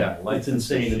deer. Yeah, in my life. it's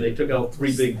insane, and they took out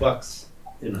 3 big bucks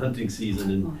in hunting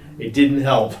season, and it didn't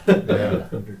help.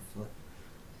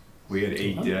 We had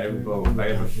 8 deer. I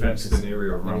have a fenced-in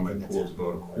area around my pool, it's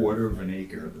about 1/4 of an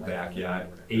acre of the backyard.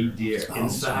 8 deer there you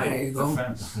inside the go.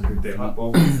 fence. They hop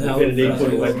over. I've got an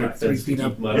 8-foot electric 3 fence to feet keep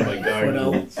up. them out of my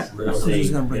garden. So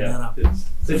he's gonna bring that up.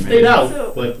 They've stayed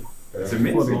out, but It's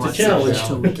amazing. it's a challenge.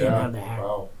 So we can't have the hack.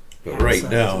 But right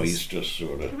now, he's just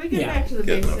sort of Can we get back to the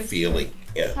getting a basics? feeling,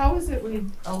 yeah. How is it we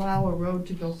allow a road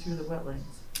to go through the wetlands?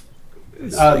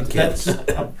 That's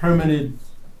a permitted,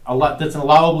 that's an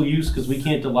allowable use because we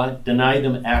can't deny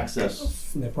them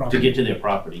access Their to property. get to their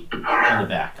property on the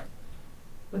back.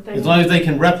 But they As long as they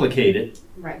can replicate it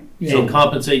Right. and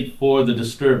compensate for the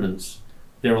disturbance,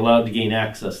 they're allowed to gain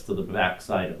access to the back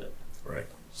side of it. Right.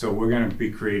 So we're gonna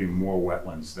be creating more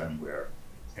wetlands than we're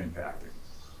impacting.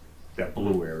 That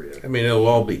blue area. I mean, it'll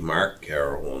all be marked,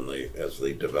 Carol, as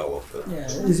they develop it. Yeah,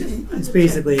 it's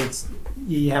basically,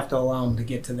 you have to allow them to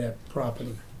get to their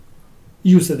property,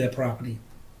 use of their property.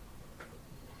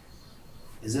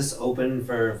 Is this open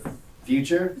for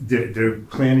future? The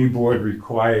planning board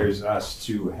requires us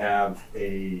to have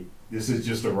this is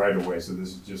just a right of way, so this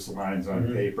is just lines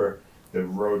on paper. The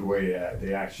roadway,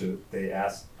 they asked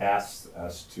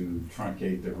us to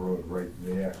truncate the road right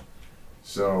there.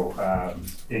 So,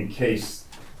 in case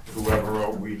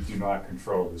we do not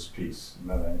control this piece,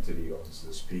 another entity owns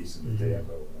this piece, and if they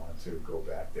ever want to go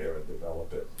back there and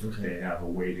develop it, they have a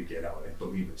way to get out. I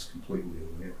believe it's completely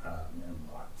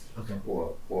landlocked. Okay.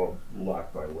 Or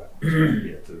locked by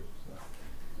wetlands.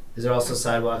 Is there also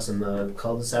sidewalks in the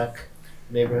cul-de-sac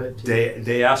neighborhood too?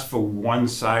 They asked for one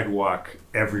sidewalk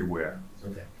everywhere.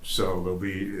 Okay. So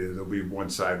there'll be one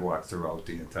sidewalk throughout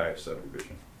the entire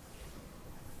subdivision.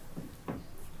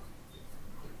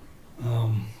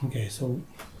 Okay, so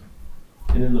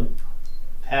And in the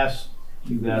past,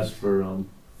 you've asked for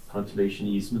conservation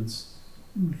easements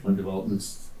on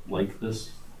developments like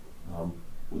this.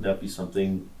 Would that be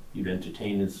something you'd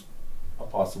entertain as a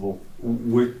possible?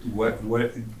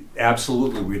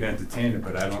 Absolutely, we'd entertain it,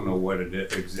 but I don't know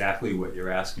exactly what you're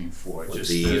asking for. What Just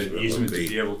the the easement easement would to be.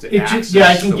 be able to Yeah, access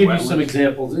I can the give you some wetlands.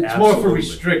 examples. It's more for Absolutely.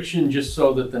 restriction, just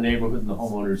so that the neighborhood and the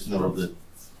homeowners know that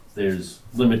there's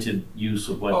limited use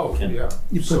of what can. you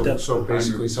put So, that, so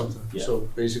basically something, Yeah. so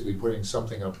basically putting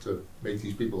something up to make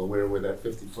these people aware where that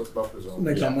 50-foot buffer zone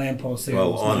like is. on land post sales.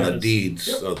 Well, on the yeah. deeds,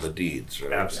 of the deeds,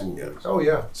 right? Absolutely. Yeah. Oh,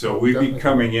 yeah. So we'd be Definitely.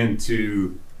 coming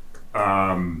into,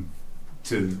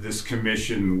 to this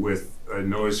commission with a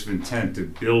notice of intent to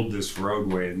build this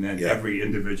roadway, and then Yeah. every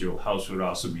individual house would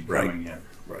also be Right. coming in.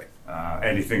 Right.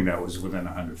 Anything that was within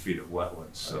 100 feet of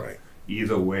wetlands. So Right.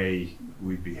 either way,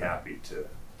 we'd be happy to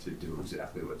do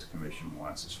exactly what the commission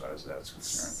wants as far as that's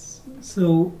concerned.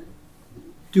 So,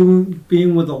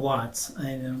 being with the lots,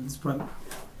 I know this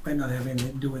might not have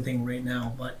anything to do with anything right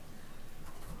now, but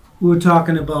we were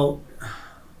talking about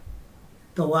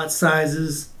the lot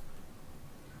sizes,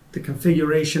 the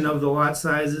configuration of the lot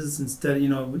sizes, instead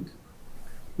of,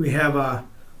 we have a,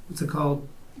 what's it called?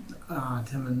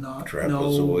 Tim and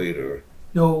Trapezoid or,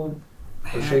 no.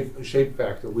 A shape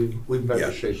factor, we've met Yeah.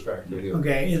 the shape factor here.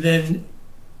 Okay, and then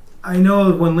I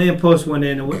know when land post went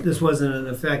in, this wasn't in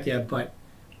effect yet, but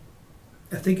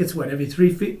I think it's every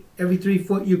 3 feet, every 3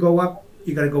 foot you go up,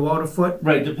 you gotta go out a foot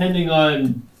Right, depending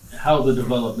on how the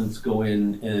developments go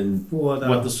in and for the.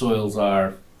 what the soils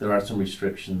are, there are some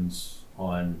restrictions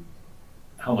on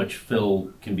how much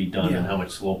fill can be done and Yeah. how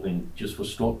much sloping, just for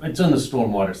it's on the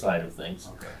stormwater side of things.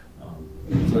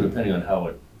 So depending on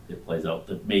how it plays out,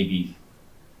 there may be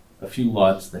a few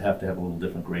lots that have to have a little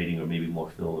different grading or maybe more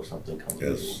fill or something comes in.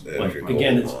 Yes, as But you're going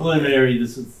again, it's along. preliminary,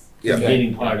 this is the Yeah.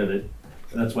 beginning part of it.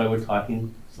 And that's why we're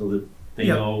talking, so that they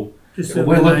Yeah. know Just what so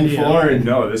we're an looking idea. for and.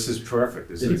 No, this is perfect.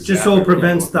 This is Just so exactly it what we're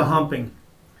prevents the looking for. humping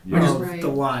Yes. of Right. the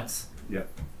lots.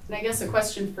 And I guess a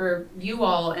question for you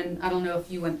all, and I don't know if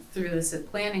you went through this at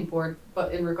planning board,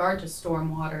 but in regard to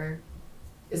stormwater,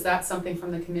 is that something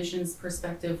from the commission's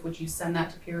perspective? Would you send that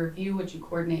to peer review? Would you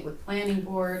coordinate with planning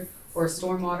board or a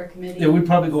stormwater committee? Yeah, we'd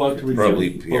probably go out to Probably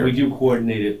review, peer. but we do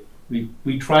coordinate it.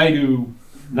 We try to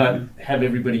not have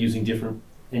everybody using different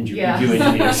Yeah. review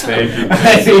engineers. Thank you.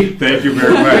 I mean, Thank you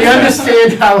very much. We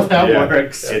understand how that Yeah.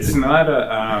 works. It's not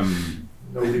a,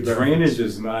 Nobody drainage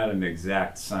is not an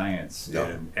exact science, No.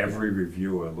 and every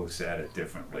reviewer looks at it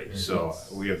differently. So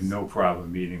we have no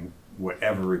problem meeting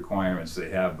whatever requirements they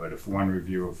have, but if one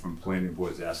reviewer from planning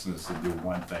board is asking us to do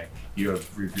one thing, your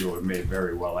reviewer may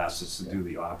very well ask us to do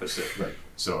the opposite. Right.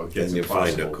 So it gets and you find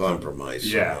a impossible.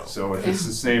 compromise. Yeah, somehow. so if it's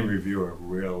the same reviewer, it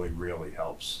really, really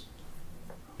helps.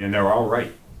 And they're all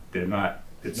right. They're not,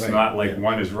 it's Right. not like Yeah.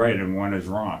 one is right and one is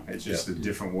wrong. It's just Yeah. a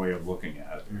different way of looking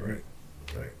at it. Right,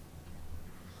 right.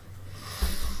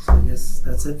 So I guess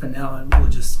that's it for now, and we'll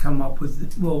just come up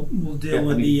with, we'll deal Yeah,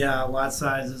 with when the lot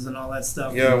sizes and all that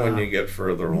stuff. Yeah, when you get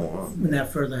further along. When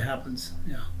that further happens,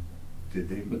 yeah. Did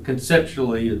they? But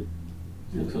conceptually, it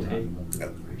looks okay.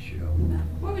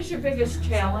 What was your biggest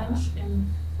challenge in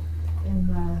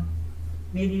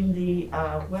meeting the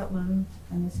wetland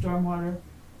and the stormwater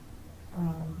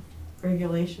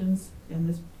regulations in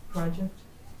this project?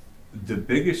 The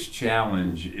biggest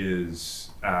challenge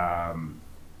is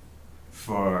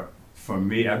for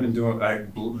me. I've been doing.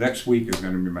 Next week is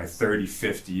going to be my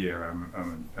 35th year.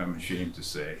 I'm ashamed to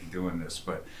say doing this,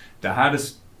 but the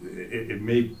hardest. It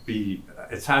may be.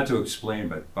 It's hard to explain,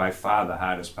 but by far the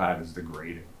hardest part is the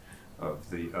grading of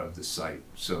the site.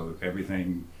 So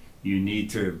everything. You need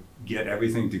to get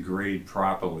everything to grade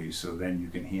properly, so then you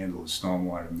can handle the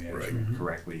stormwater management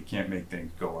correctly. You can't make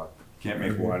things go up. You can't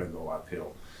make water go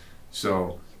uphill.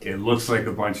 So it looks like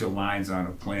a bunch of lines on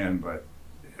a plan, but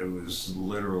it was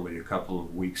literally a couple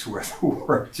of weeks worth of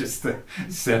work just to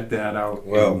set that out.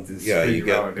 Well, and to yeah, you figure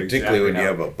got, out particularly when you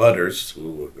have abutters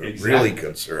who are really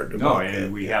concerned about that.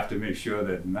 And we have to make sure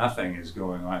that nothing is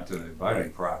going onto the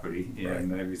abutting property,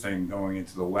 and everything going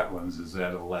into the wetlands is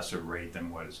at a lesser rate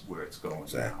than where it's going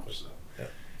now. So, yeah,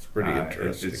 it's pretty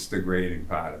interesting. It's the grading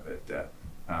part of it that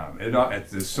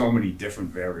there's so many different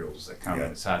variables that come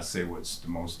in. It's hard to say what's the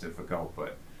most difficult,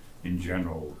 but in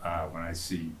general, when I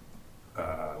see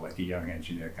like a young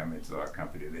engineer come into our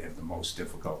company, they have the most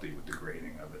difficulty with the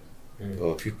grading of it.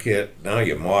 Well, if you can't, now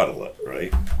you model it,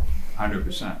 right?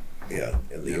 100%. Yeah,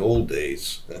 in the old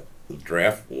days, the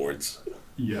draft boards.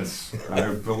 Yes,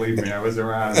 believe me, I was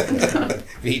around.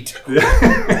 Me too.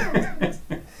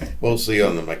 Mostly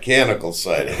on the mechanical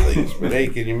side of things, but hey,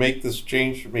 can you make this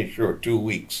change for me? Sure, 2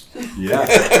 weeks. Yeah,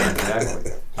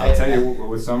 exactly. I'll tell you,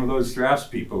 with some of those drafts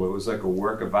people, it was like a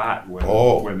work of art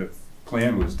when the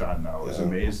plan was done. Though it was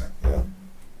amazing. Yeah.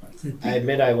 I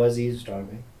admit I was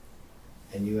eavesdropping,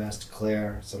 and you asked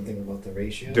Claire something about the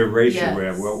ratio. The ratio,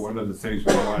 well, one of the things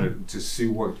we wanted to see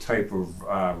what type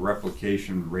of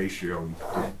replication ratio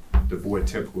the board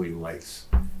typically likes.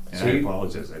 And So I you-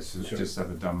 apologize, I just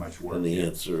haven't done much work. And the yet.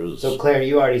 answer is. So Claire,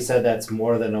 you already said that's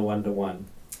more than a 1-to-1.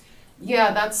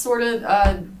 Yeah, that's sort of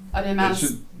an amount.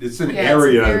 It's an yeah,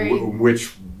 area very- in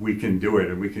which we can do it,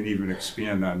 and we can even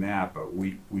expand on that, but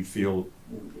we feel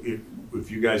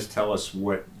if you guys tell us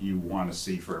what you want to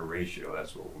see for a ratio,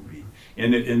 that's what we'll be.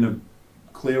 And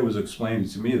Claire was explaining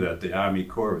to me that the Army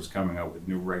Corps is coming out with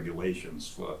new regulations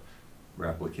for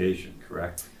replication,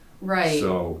 correct? Right.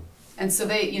 So, And so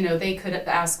they could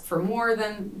ask for more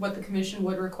than what the commission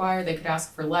would require. They could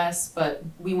ask for less, but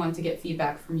we want to get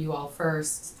feedback from you all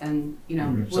first. And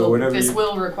So this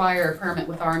will require a permit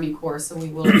with Army Corps, so we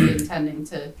will be intending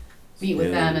to meet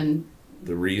with them. And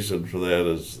the reason for that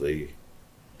is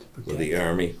with the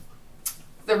Army.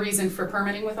 the reason for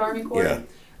permitting with Army Corps.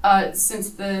 Yeah.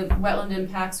 Since the wetland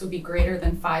impacts would be greater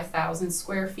than 5,000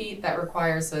 square feet, that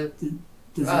requires a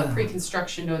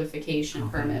pre-construction notification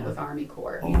permit with Army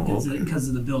Corps. Because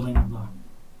of the building of the.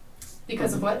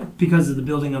 Because of what? Because of the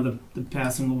building of the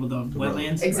passing over the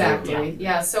wetlands? Exactly,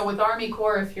 yeah, so with Army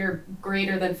Corps, if you're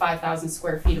greater than 5,000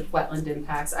 square feet of wetland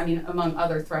impacts, I mean, among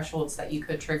other thresholds that you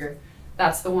could trigger,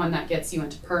 that's the one that gets you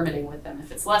into permitting with them.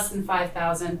 If it's less than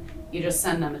 5,000, you just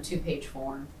send them a 2-page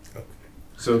form.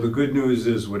 so the good news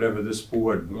is whatever this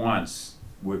board wants,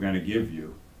 we're gonna give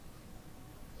you.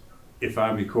 If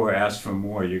Army Corps asks for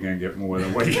more, you're gonna get more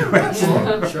than what you asked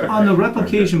for. On the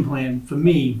replication plan, for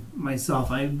me,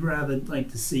 myself, I'd rather like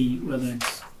to see whether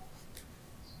it's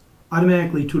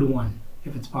automatically 2-to-1,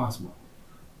 if it's possible.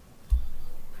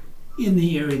 In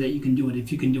the area that you can do it,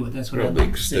 if you can do it, that's what I'd Probably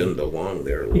like to see. extend along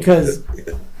there a little Because bit.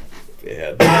 If you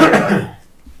had.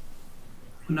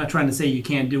 I'm not trying to say you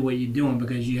can't do what you're doing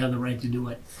because you have the right to do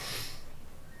it.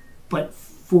 But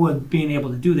for being able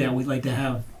to do that, we'd like to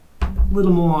have a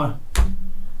little more,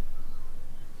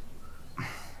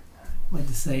 like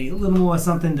to say, a little more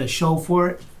something to show for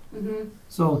it. Mm-hmm.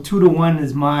 So 2-to-1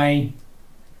 is my,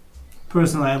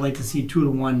 personally, I'd like to see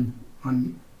 2-to-1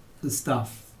 on the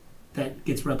stuff that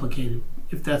gets replicated.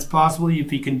 If that's possible,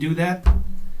 if you can do that.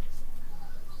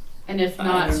 And if I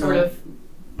not, don't sort know. of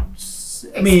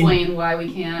I mean, explain why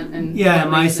we can't and yeah,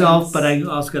 what myself, reasons. but I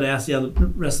also got to ask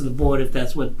the rest of the board if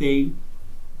that's what they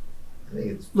I think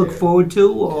it's look fair. forward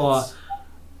to or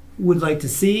would like to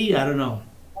see. I don't know.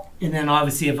 And then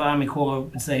obviously, if Army Corps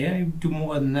would say, "Hey, do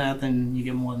more than that," then you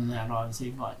get more than that, obviously.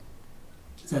 But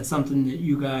is that something that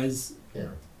you guys, Yeah.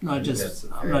 not just,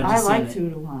 That's I'm not I just saying like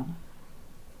it. 2-to-1.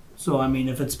 So I mean,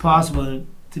 if it's possible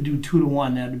to do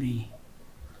 2-to-1, that'd be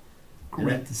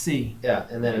great to see. Yeah,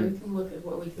 and We then can look at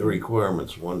what we The can.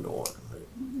 requirement's 1-to-1, right?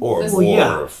 Or This- more.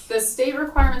 yeah. The state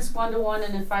requirement's 1-to-1,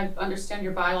 and if I understand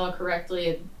your bylaw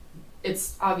correctly,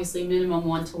 it's obviously minimum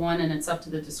 1-to-1, and it's up to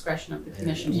the discretion of the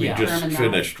commission to We determine just that.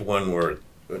 finished one where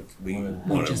we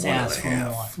wanted just 1.5, asked for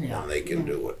more, yeah. and they can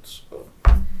do it, so.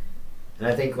 And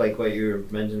I think like what you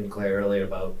mentioned, Claire, earlier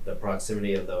about the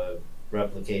proximity of the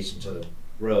replication to the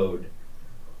road,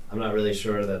 I'm not really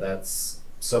sure that that's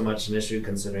so much an issue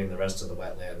considering the rest of the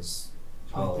wetlands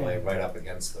all the way right up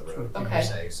against the road, per Okay.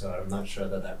 se. So I'm not sure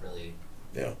that that really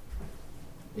Yeah.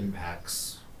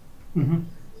 impacts. Mm-hmm.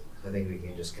 I think we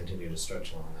can just continue to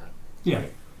stretch along that. Yeah.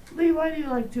 Lee, why do you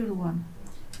like 2-to-1?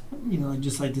 You know, I'd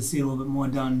just like to see a little bit more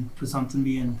done for something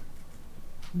being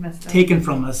Messed up. taken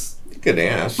from us, You could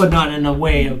ask. but not in a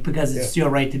way of because it's your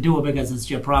right to do it because it's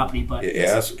your property. But You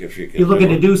ask if you can. you're looking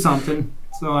do to it. do something,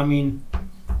 so I mean,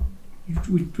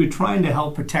 we're trying to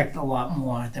help protect a lot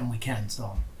more than we can.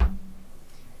 So,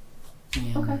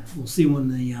 and Okay. we'll see when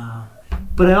the.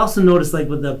 But I also noticed, like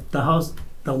with the house,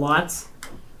 the lots,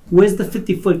 where's the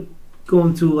 50-foot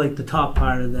going through like the top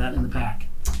part of that in the back?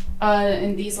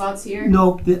 In these lots here,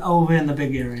 Nope, over in the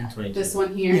big area. this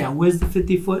one here. Yeah, where's the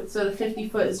 50-foot? So the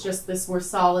 50-foot is just this more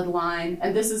solid line,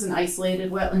 and this is an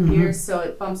isolated wetland here, so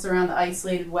it bumps around the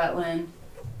isolated wetland,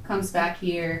 comes back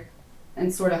here,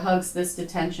 and sort of hugs this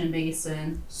detention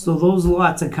basin. So those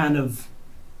lots are kind of,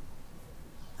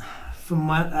 from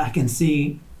what I can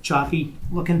see, choppy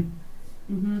looking.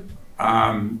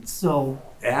 Mm-hmm. So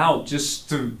Al,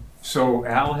 so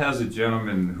Al has a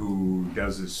gentleman who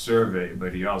does his survey,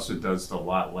 but he also does the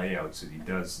lot layouts, and he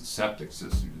does the septic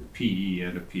system, the PE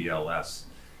and a PLS.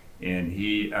 And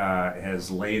he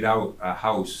has laid out a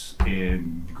house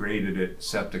and graded it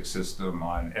septic system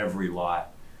on every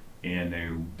lot.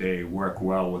 And they work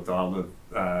well with all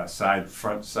the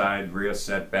front side, rear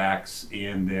setbacks,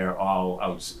 and they're all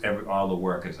all the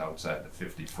work is outside the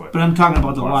 50-foot. But I'm talking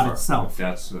about the lot buffer. itself,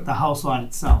 That's the house lot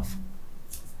itself.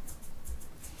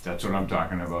 That's what I'm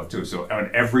talking about too. So on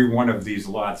every one of these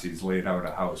lots, he's laid out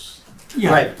a house.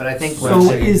 Yeah. Right, but I think what So I'm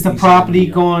saying is the he's property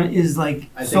saying, going, is like,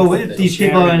 I think so what if the these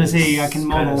people are chairman gonna say, I is can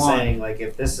mow kind the of lawn. saying, like,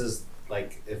 if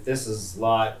this is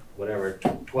lot, whatever,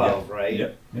 12, right?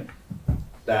 Yep, yep.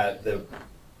 That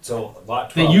so lot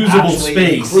The 12 usable actually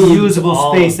space. includes The usable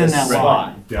all space of in this that lot.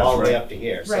 lot, That's all the way right. up to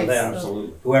here. So Right, then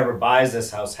Absolutely. whoever buys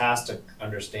this house has to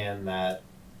understand that,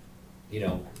 you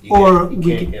know, you Or can't, you we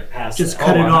can't could get past just that.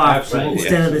 cut it Oh, off absolutely.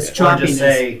 instead of this Or choppiness. just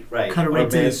say, right, cut it or right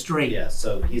to the maybe- straight. Yeah,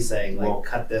 so he's saying like Well-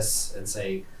 cut this and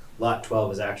say lot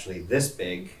 12 is actually this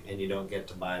big and you don't get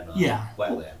to buy it on Yeah.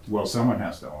 wetland. Well, someone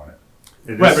has to own it.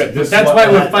 Right, right, but that's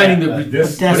why we're finding the,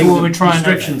 This- That's putting what the we're trying to-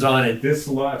 restrictions on it This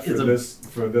lot for It's a this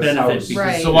benefit, house. because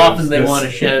Right. so often they This- want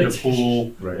a shed, a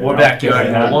pool, Right. or backyard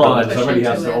and a lawn. Somebody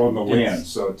has to Push own the into it. land,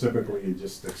 so typically you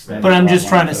just extend. But I'm the just lot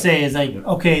trying line to say is like, Yep.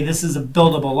 okay, this is a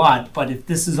buildable lot, but if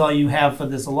this is all you have for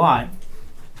this lot,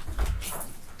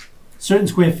 certain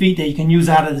square feet that you can use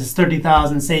out of this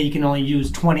 30,000, say you can only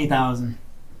use 20,000.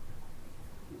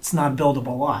 It's not a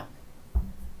buildable lot.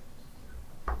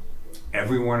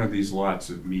 Every one of these lots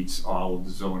meets all of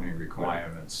the zoning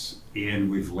requirements, and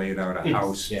we've laid out a It's-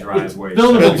 house, yeah. driveway.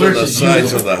 Buildable Depends on the versus size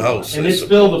usable. of the house. And I it's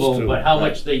suppose, buildable, too. but how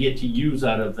much they get to use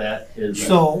out of that is.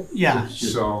 So, yeah. it's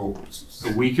just- So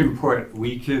we can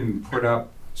put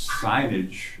up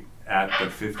signage at the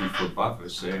 50-foot buffer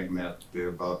saying that they're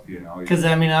about, you know. Because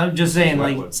I mean, I'm just saying,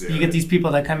 like, Wetlands you area. get these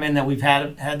people that come in that we've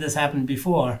had this happen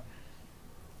before.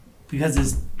 Because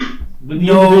there's, With the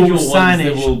no individual ones,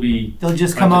 there signage. will be. they'll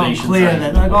just come out and conservation clear signs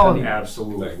that, that like, will oh, come in.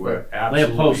 Absolutely, we're Lamp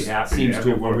absolutely post happy. seems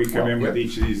to When we work come in well. with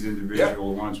each of these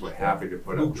individual ones, we're happy to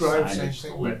put up Luke the Drive, same signage to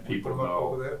thing, let we people put 'em up know.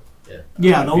 over there.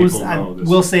 yeah, those, People I know this.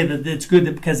 will say that it's good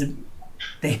that because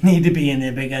they need to be in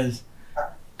there because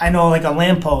I know like a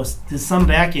lamppost, there's some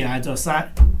backyards or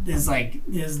side, there's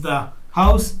the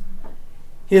house,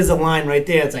 here's a line right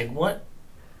there, it's like, what?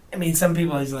 I mean, some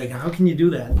people, is like, how can you do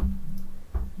that?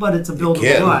 But it's a You buildable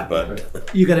can, lot. but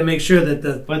You gotta make sure that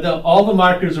the, But all the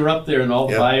markers are up there and all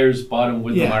the Yeah. buyers bought them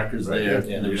with the Yeah. markers Right, there.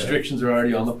 yeah. And the restrictions are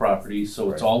already on the property,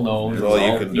 so it's all known, That's it's all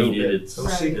you all can do. needed, it's. No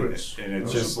secrets. And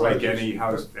it's No just like surprises. any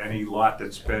house, any lot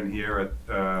that's been here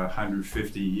at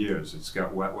 150 years, it's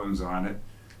got wetlands on it.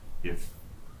 If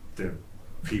the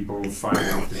people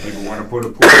wanna put a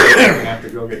pool, they have to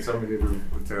go get somebody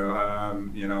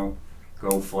to you know,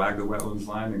 go flag the wetlands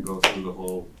line and go through the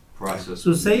whole process.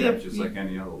 So say Yeah, if just you- like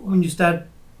any other lot. when you start,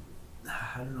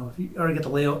 I don't know, if you already got the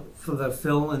layout for the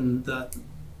fill and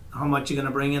how much you're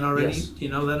gonna bring in already? Yes. Do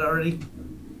you know that already?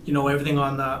 You know everything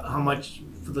on how much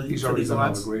for He's for already these done all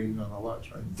lots? the grading on the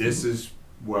lots, right? This is,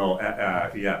 well,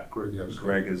 yeah, Greg, yes.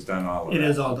 Greg has done all of that. It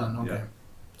is all done, okay. Yeah.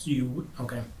 So you,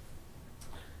 okay.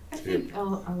 I think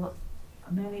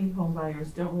many home buyers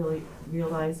don't really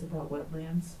realize about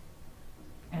wetlands.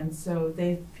 And so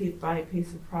they buy a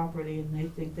piece of property and they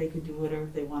think they could do whatever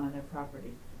they want on their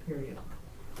property, period.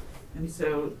 And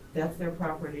so that's their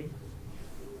property.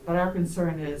 But our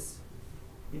concern is,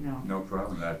 you know. No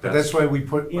problem. But that's why we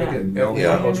put like Yeah. Older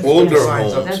That's homes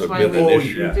have why been an we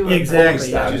issue. do it.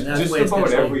 Exactly. Yeah, That's just the way it's about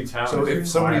gonna be. every town. So is if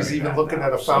somebody's requiring even that looking now,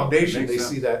 at a so it foundation, makes they sense.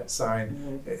 see that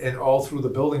sign, and all through the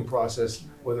building process,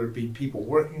 whether it be people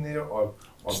working there or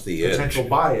It's the edge. potential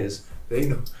buyers,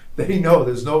 they know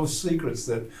there's no secrets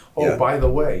that, Yeah. by the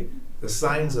way, the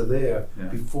signs are there Yeah.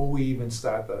 before we even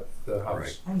start the house.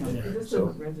 Right. I know, Yeah. it just So-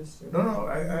 doesn't register. No,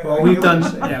 I Well, I we've get done,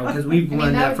 what you're saying. yeah, because we've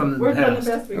learned that from the We're doing the past.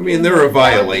 best we I can. mean, there are That would be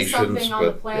violations, something on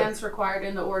the but plans required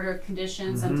in the order of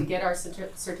conditions, and to get our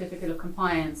certificate of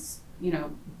compliance, you know,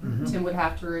 Tim would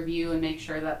have to review and make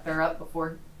sure that they're up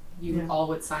before you Yeah. all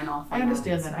would sign off on I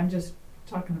understand that, I'm just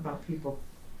talking about people.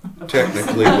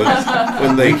 technically,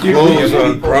 when they close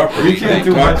on property, You they can't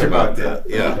do talk much about about that.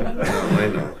 Yeah, no, I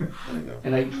know.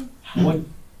 And one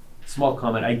small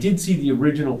comment, I did see the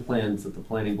original plans that the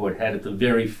planning board had at the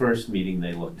very first meeting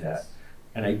they looked at.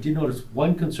 And I did notice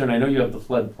one concern, I know you have the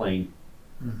floodplain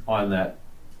on that.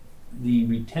 The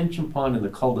retention pond in the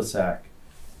cul-de-sac,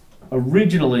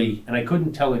 originally, and I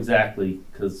couldn't tell exactly,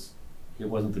 because it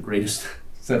wasn't the greatest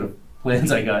set of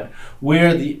plans I got,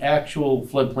 where the actual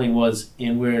floodplain was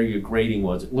and where your grading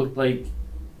was. It looked like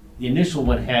the initial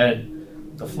one had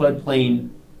the floodplain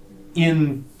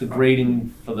in the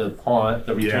grading for the pond,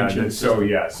 the retention system.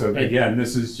 So again,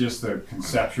 this is just a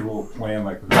conceptual plan,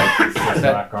 like it's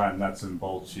not gone nuts and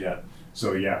bolts yet.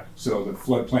 So the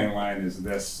floodplain line is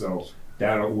this, so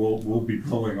we'll be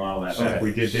pulling all that up.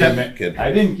 We did,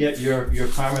 I didn't get your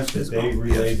comments, but they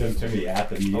relayed them to me at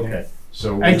the meeting. Okay.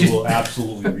 So I we just- will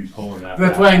absolutely be pulling that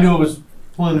That's back. why I knew it was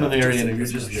preliminary and you're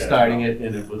just starting it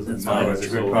and it was. No, it's a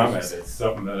good comment. It's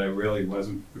something that I really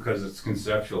wasn't, because it's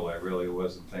conceptual, I really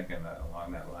wasn't thinking that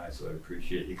along that line, so I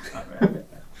appreciate your comment.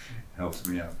 Helps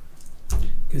me out.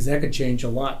 Because that could change a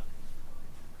lot.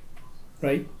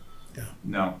 Right?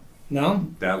 No, No?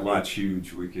 that lot's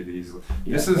huge, we could easily.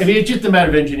 Yeah. This is, I mean, it's just a matter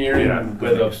of engineering. Yeah. I'm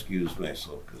whether- gonna excuse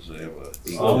myself, because I have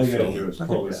a. all I gotta do is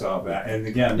pull this all back, and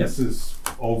again, this is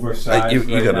oversized You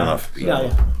right got now. enough.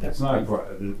 Yeah. It's not,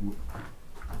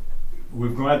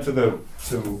 we've gone to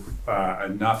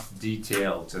enough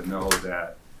detail to know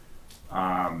that,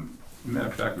 matter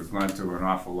of fact, we've gone to an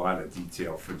awful lot of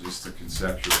detail for just a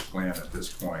conceptual plan at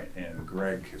this point, and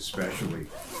Greg especially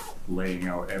laying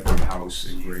out every house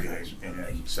and grading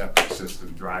and septic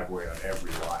system driveway on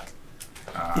every lot.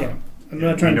 Yeah. I'm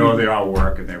not trying We to know be, they all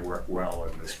work and they work well,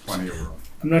 and there's plenty of room.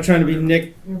 I'm not trying to be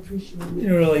Nick, We appreciate it.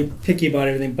 really picky about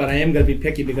everything, but I am gonna be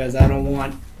picky because I don't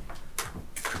want,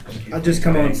 I'll just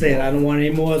come out and say it, I don't want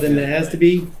any more than there has to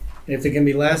be. And if there can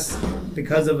be less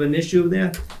because of an issue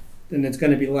there, then it's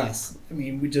gonna be less. I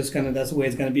mean, we just gonna, that's the way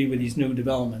it's gonna be with these new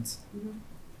developments.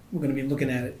 We're gonna be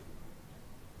looking at it.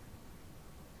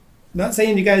 Not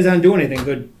saying you guys aren't doing anything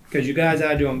good, because you guys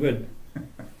are doing good.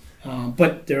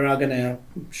 But there are gonna,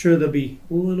 I'm sure there'll be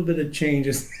a little bit of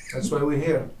changes. That's why we're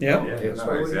here. Yep. Yeah, That's no,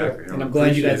 why we're here. exactly. And I'm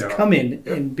glad you guys Appreciate come in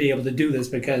and be able to do this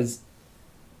because,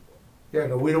 Yeah,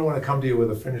 no, we don't wanna come to you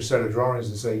with a finished set of drawings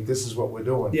and say, this is what we're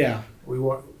doing. yeah, We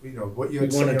want, what we you're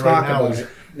wanna saying talk right now about is, it.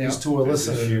 Yeah. these two are This is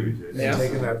listening huge. It's Yeah.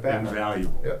 taking that back.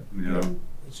 invaluable. Yeah. You know,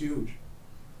 It's huge.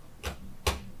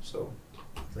 So,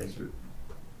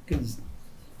 Because,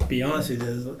 to be honest with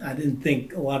you, I didn't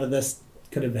think a lot of this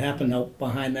could have happened out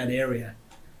behind that area.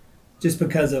 Just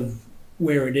because of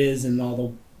where it is and all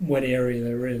the wet area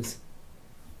there is.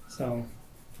 So,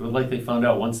 It was like they found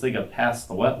out once they got past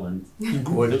the wetland, it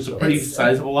gorgeous. was a pretty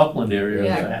sizable upland area.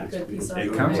 Yeah, that- good piece of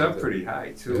it comes up pretty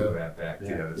high too, Yeah. that back Yeah.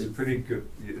 there. It's a pretty good,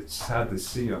 it's hard to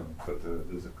see them, but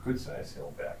there's a good sized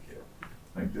hill back here.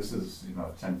 Like this is,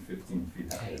 10, 15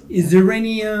 feet high. is there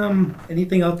any,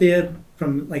 anything out there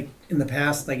from, like, in the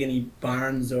past, like any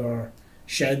barns or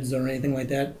sheds or anything like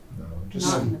that? No, just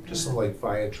Not in the just some like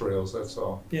fire trails, that's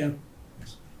all. Yeah.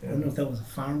 I don't know if that was a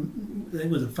farm, it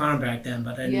was a farm back then,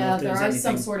 but I didn't know Yeah, if there there was are anything.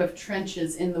 some sort of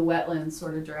trenches in the wetlands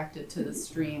sort of directed to the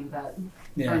stream that are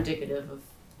Yeah, indicative of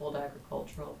old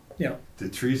agricultural. The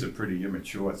trees are pretty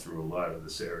immature through a lot of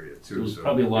this area There too. was so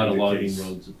probably a lot of logging indicates-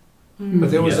 roads.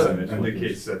 But there was Yes, a, and it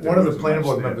indicates that there one of the wasn't planning much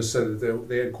board there. members said that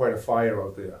they had quite a fire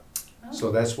out there.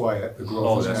 So that's why the growth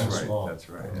Oh, was that's kind of right, small. that's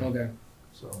right. okay.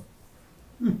 So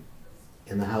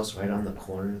And the house right on the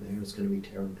corner there is gonna be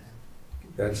tearing down.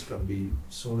 that's gonna be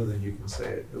sooner than you can say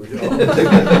it. I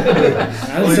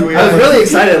was I was really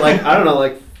excited, like, I don't know,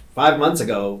 like 5 months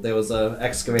ago, there was a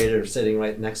excavator sitting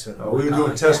right next to it. We were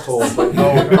doing test holes, but no,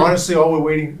 honestly, all we're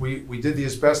waiting, we did the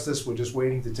asbestos, we're just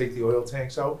waiting to take the oil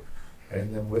tanks out.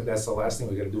 And then that's the last thing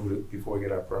we gotta do before we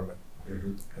get our permit.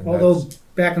 And Although that's-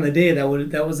 back in the day,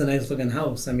 that was a nice looking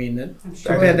house. I mean, too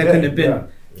Back in bad the that couldn't day, have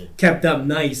been kept up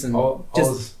nice and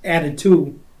just added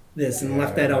to this and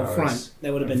left that out front.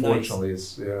 That would have been nice. Unfortunately,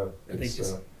 it's, But they it's,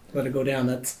 just let it go down.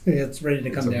 It's ready to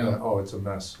it's come a down. oh, it's a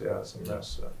mess, yeah, it's a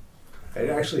mess. And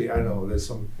actually, I know, there's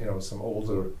some, some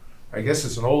older, I guess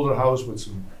it's an older house with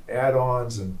some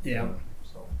add-ons and. Yeah.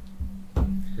 So.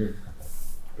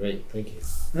 Great, thank you.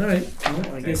 All right. Well, I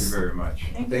Thank guess you very much.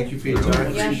 Thank you for your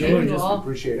time. Yeah, Appreciate thank it. you all.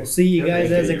 Appreciate it. We'll see you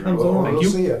guys as it comes along. We'll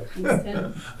see you. Thanks, Ted.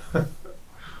 Of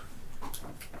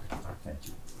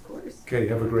course. Okay,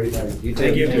 have a great night. You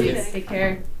Thank you. Take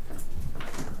care.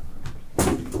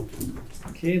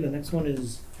 Okay, the next one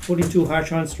is 42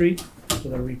 Harshon Street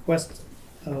with a request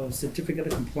of certificate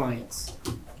of compliance.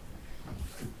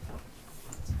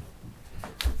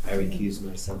 I recuse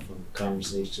myself from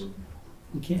conversation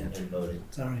You can't. and voting.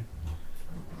 Sorry.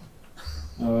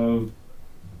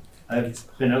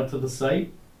 I've been out to the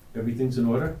site, everything's in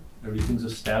order, everything's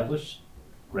established,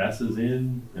 grass is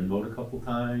in, been mowed a couple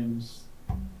times,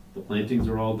 the plantings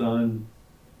are all done,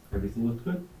 everything looks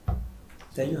good.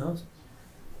 Is that your house?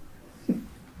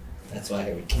 That's why I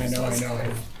recuse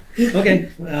myself. Okay,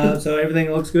 so everything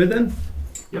looks good then?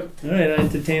 Yep. All right, I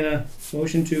entertain a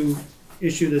motion to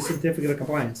issue the certificate of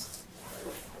compliance.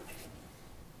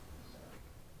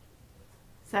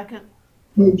 Second.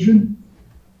 Motion.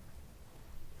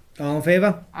 All in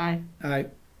favor? Aye. Aye.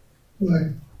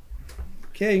 Aye.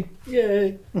 Okay.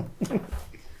 Yay.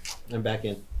 I'm back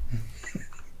in.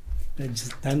 It's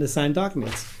just time to sign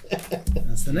documents.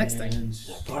 That's the next thing. And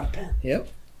Brought a pen. Yep.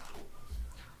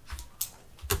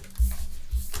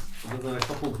 other than a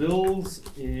couple bills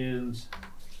and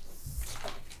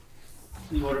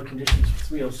the order conditions for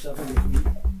 307 that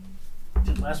we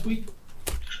did last week,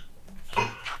 I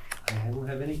don't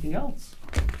have anything else.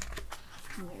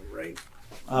 All right.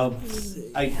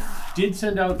 I did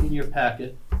send out in your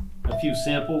packet a few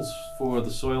samples for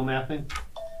the soil mapping,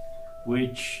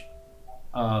 which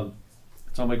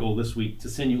it's on my goal this week to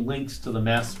send you links to the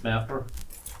Mass Mapper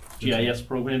GIS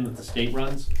program that the state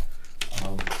runs.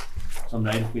 Some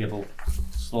night, if we have a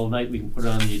slow night, we can put it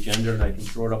on the agenda and I can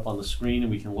throw it up on the screen and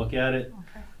we can look at it.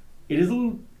 Okay. It is a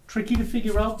little tricky to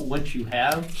figure out, but once you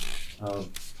have,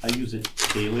 I use it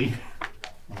daily.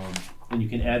 And you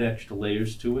can add extra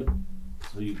layers to it,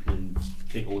 so you can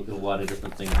take a look at a lot of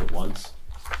different things at once.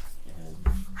 And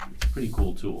it's a pretty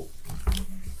cool tool.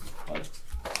 But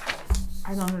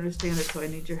I don't understand it, so I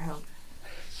need your help.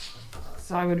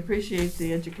 So I would appreciate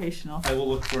the educational. I will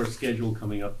look for a schedule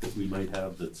coming up that we might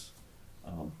have that's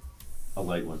a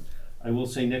light one. I will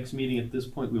say next meeting at this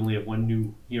point, we only have one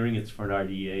new hearing. It's for an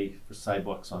RDA for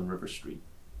sidewalks on River Street.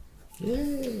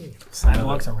 Yay.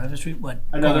 Sidewalks on River Street, what?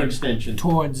 Another Going extension.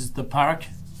 Towards the park?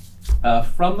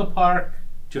 From the park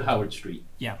to Howard Street.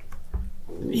 Yeah.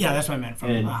 Yeah, that's what I meant.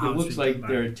 From And Howard it looks Street to like the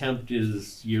their park. attempt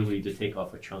is yearly to take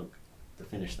off a chunk to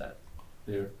finish that.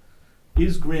 There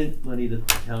is grant money that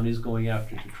the town is going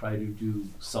after to try to do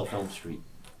South Elm Street.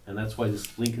 And that's why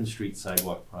this Lincoln Street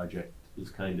sidewalk project is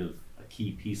kind of a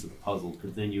key piece of the puzzle,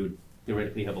 because then you would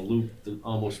theoretically have a loop that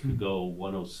almost could go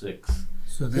 106.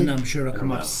 So then I'm sure it'll and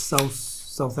come up around.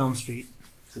 South Elm Street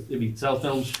So, I mean, South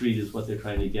Elm Street is what they're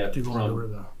trying to get to go on the from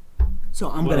river. So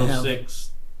I'm gonna have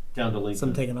 106 down to Lincoln.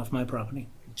 some taken off my property.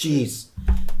 Jeez.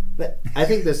 But I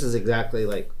think this is exactly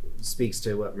like speaks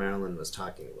to what Marilyn was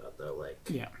talking about though. Like,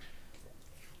 Yeah.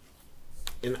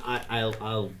 and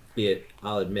I'll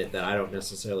admit that I don't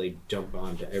necessarily jump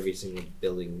onto every single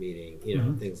building meeting, you know,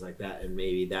 Mhm. things like that, and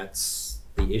maybe that's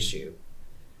the issue.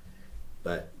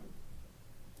 But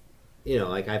you know,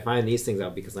 like I find these things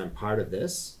out because I'm part of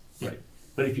this. Right.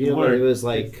 But if You you know, weren't, it was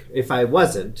like if I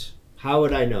wasn't, how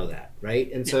would I know that,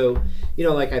 right? And so, you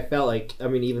know, like I felt like, I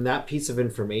mean, even that piece of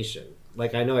information,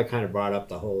 like I know I kind of brought up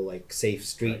the whole like safe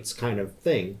streets kind of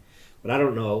thing, but I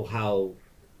don't know how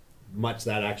much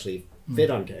that actually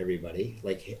fit onto everybody.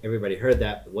 Like everybody heard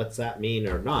that, but what's that mean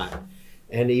or not?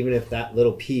 And even if that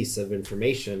little piece of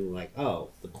information, like, oh,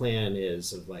 the plan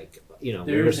is of like, you know,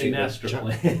 there River is a Street, master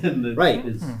like, plan that right?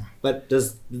 is But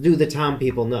do the town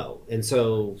people know? And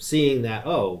so seeing that,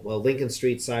 oh, well, Lincoln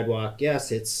Street sidewalk, yes,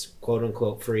 it's quote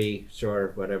unquote free,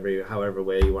 sure, whatever, however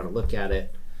way you want to look at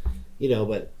it, you know,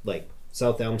 but like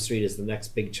South Elm Street is the next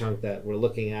big chunk that we're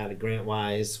looking at grant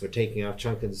wise. We're taking off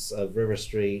chunks of River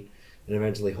Street, and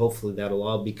eventually, hopefully, that'll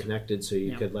all be connected so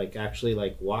you could like actually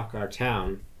like walk our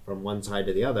town from one side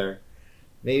to the other.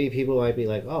 Maybe people might be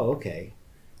like, oh, okay.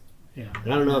 Yeah.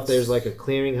 And I don't know if there's like a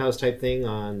clearinghouse type thing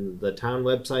on the town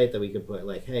website that we could put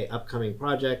like, hey, upcoming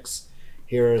projects,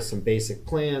 here are some basic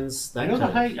plans. I know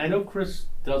I know Chris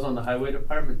does on the highway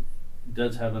department,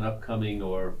 does have an upcoming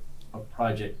or a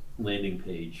project landing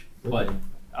page, but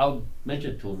I'll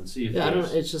mention it to him and see if Yeah,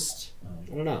 there's, it's just,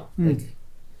 I don't know. Mm.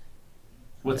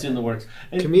 what's in the works.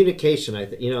 And Communication,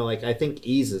 I think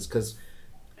eases, because,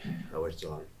 oh, we're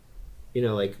still on.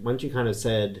 Like, once you kind of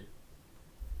said,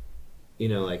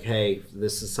 like, hey,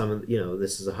 this is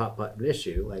this is a hot button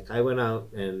issue. Like, I went out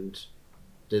and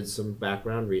did some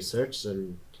background research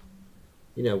and,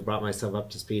 brought myself up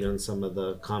to speed on some of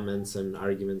the comments and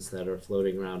arguments that are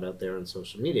floating around out there on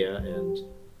social media. And,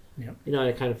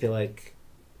 I kind of feel like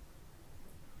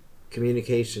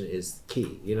communication is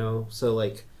key, So,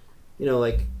 like,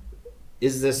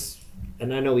 is this,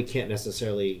 and I know we can't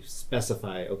necessarily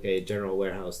specify, okay, general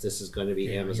warehouse, this is going to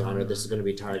be Amazon, or this is going to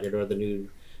be Target, or the new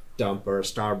dump, or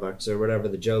Starbucks, or whatever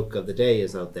the joke of the day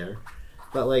is out there.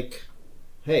 But, like,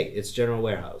 hey, it's general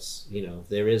warehouse.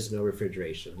 There is no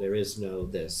refrigeration. There is no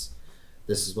this.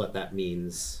 This is what that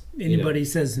means. Anybody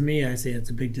says to me, I say it's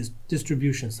a big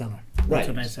distribution center. That's Right.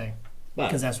 what I say. But-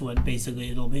 Because that's what basically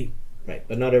it'll be. Right,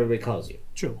 but not everybody calls you.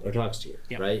 True. Or talks to you,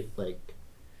 Yep. right? Like,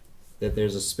 that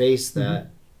there's a space that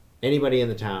anybody in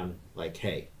the town, like,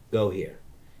 hey, go here.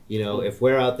 If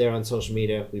we're out there on social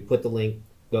media, we put the link,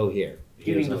 go here.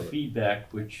 getting Here's the all of it.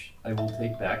 feedback, which I will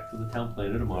take back to the town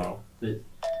planner tomorrow, that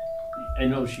I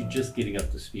know she's just getting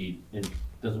up to speed and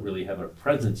doesn't really have a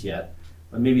presence yet,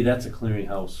 but maybe that's a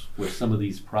clearinghouse where some of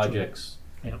these projects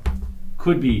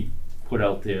could be put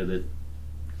out there that,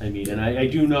 and I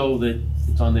do know that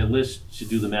it's on their list to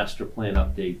do the master plan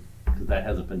update, because that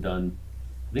hasn't been done.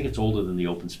 I think it's older than the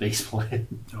open space plan.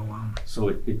 Oh, wow. So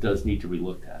it does need to be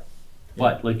looked at.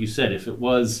 But like you said, if it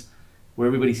was where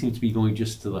everybody seems to be going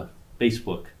just to the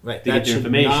Facebook Right, to that get their should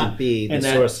information. not be the and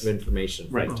source that's- of information.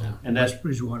 Right, Well, and that's, West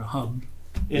Bridgewater hub.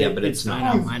 Yeah, but it's not.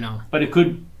 I know. but it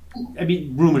could,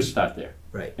 rumors start there.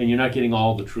 Right. And you're not getting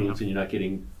all the truths, and you're not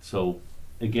getting, so,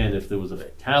 again, if there was a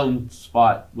town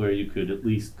spot where you could at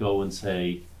least go and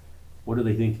say, what are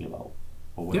they thinking about?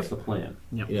 Or what's Yep. the plan?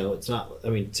 It's not,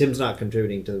 Tim's not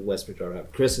contributing to the West Bridgewater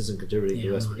Hub. Chris isn't contributing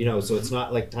to West, so it's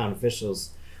not like town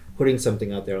officials putting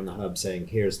something out there on the hub saying,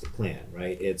 here's the plan,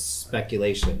 right? It's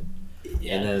speculation.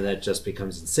 And then that just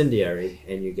becomes incendiary,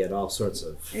 and you get all sorts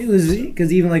of. It was,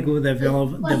 because even like with that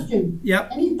fellow. Question.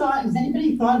 Yep. Has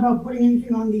anybody thought about putting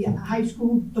anything on the high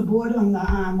school, the board on the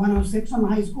 106 on the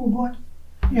high school board?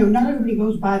 Not everybody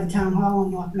goes by the town hall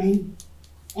on North Main.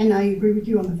 And I agree with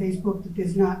you on the Facebook that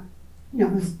there's not,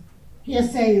 there's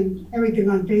PSA and everything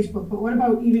on Facebook, but what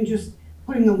about even just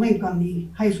putting a link on the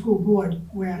high school board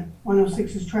where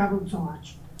 106 has traveled so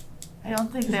much? I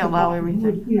don't think Just they allow about everything.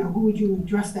 who would you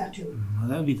address that to? Well,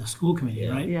 that would be the school committee,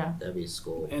 right? Yeah. That'd be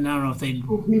school. And I don't know if they.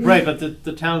 Right, but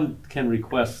the town can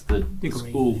request that the Agree,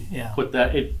 school yeah. put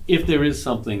that, if there is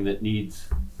something that needs.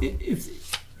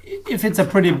 If it's a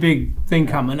pretty big thing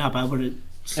coming up, I would.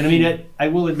 And I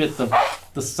will admit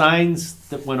the signs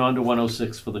that went on to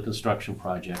 106 for the construction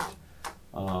project,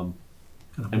 and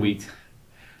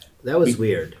That was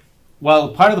weird. Well,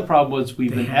 part of the problem was we've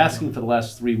They been had asking for the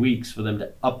last 3 weeks for them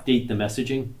to update the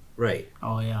messaging. Right.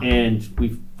 Oh, yeah. And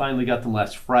we finally got them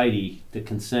last Friday to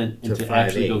consent and To to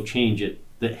actually 5/8. go change it,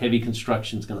 that heavy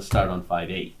construction's gonna start on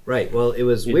 5/8. Right. Well, it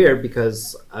was weird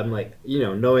because I'm like,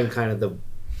 knowing kind of the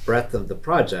breadth of the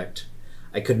project,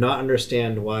 I could not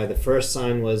understand why the first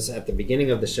sign was at the beginning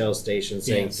of the Shell station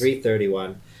saying Yes.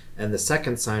 331, and the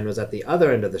second sign was at the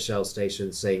other end of the Shell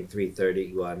station saying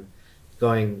 331.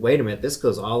 Going, wait a minute, this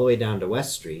goes all the way down to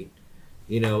West Street.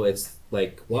 It's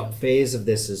like, what phase of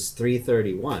this is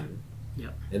 331? Yeah.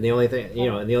 And the only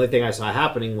thing I saw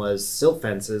happening was silt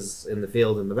fences in the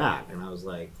field in the back, and I was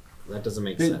like, that doesn't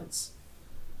make sense.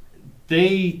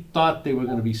 They thought they were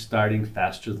gonna be starting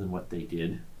faster than what they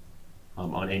did,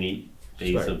 on any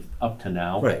phase Right. of up to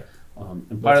now. Right.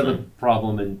 And part That's of the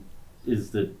problem is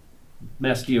that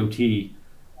Mass DOT,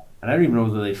 and I don't even know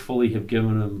whether they fully have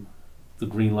given them the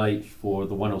green light for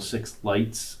the 106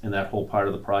 lights and that whole part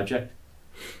of the project.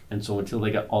 And so until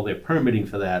they got all their permitting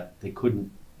for that, they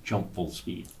couldn't jump full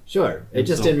speed. Sure. It And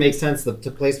just so- didn't make sense, the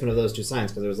placement of those two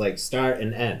signs, because it was like start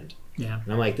and end. Yeah.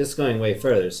 And I'm like, this is going way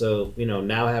further. So,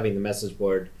 now having the message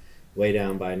board way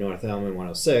down by North Elm and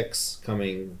 106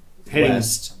 coming Heading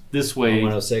west this way. on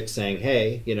 106 saying,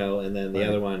 hey, and then the Right.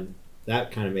 other one,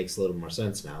 that kind of makes a little more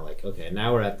sense now. Like, okay,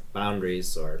 now we're at the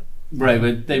boundaries, or. Right,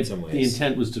 but in some the ways.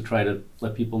 intent was to try to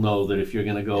let people know that if you're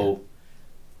gonna go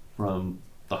from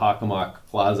the Hockomock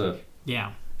Plaza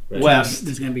Yeah. west,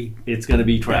 There's going to be. it's gonna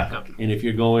be traffic. And if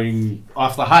you're going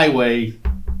off the highway,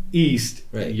 east,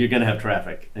 Right. you're gonna have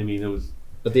traffic. I mean, it was,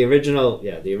 But the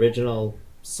original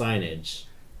signage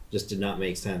just did not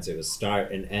make sense. It was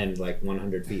start and end like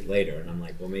 100 feet later, and I'm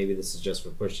like, well, maybe this is just for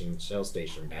pushing Shell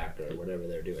Station back or whatever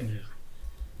they're doing.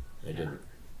 I didn't.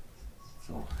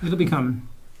 It'll be coming.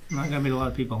 Not gonna be a lot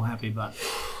of people happy, but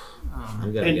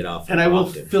I'm gonna get off. and I will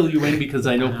often. fill you in because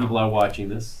I know people are watching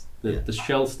this. That the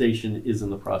Shell Station is in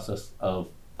the process of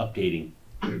updating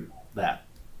that,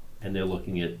 and they're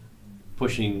looking at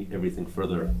pushing everything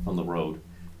further from the road,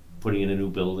 putting in a new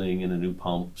building and a new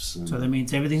pumps. And so that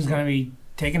means everything's gonna be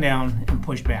taken down and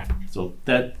pushed back. so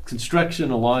that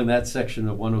construction along that section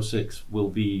of 106 will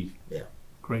be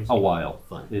Crazy. a while.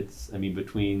 Fun. It's, I mean,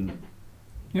 between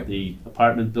Yep. the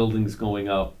apartment buildings going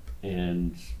up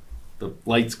and the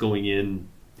lights going in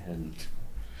and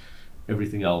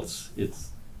everything else,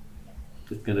 it's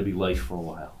gonna be life for a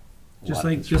while. A Just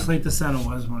lot of like the center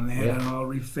was when they had it all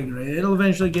refigured. It'll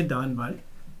eventually get done, but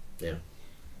Yeah.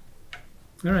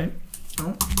 all right.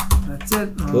 Well, that's it.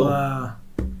 Cool. I'll,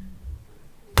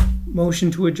 motion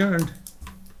to adjourn.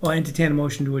 I'll entertain a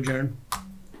motion to adjourn.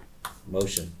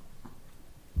 Motion.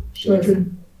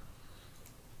 Second.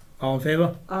 All in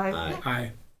favor? Aye.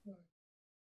 Aye.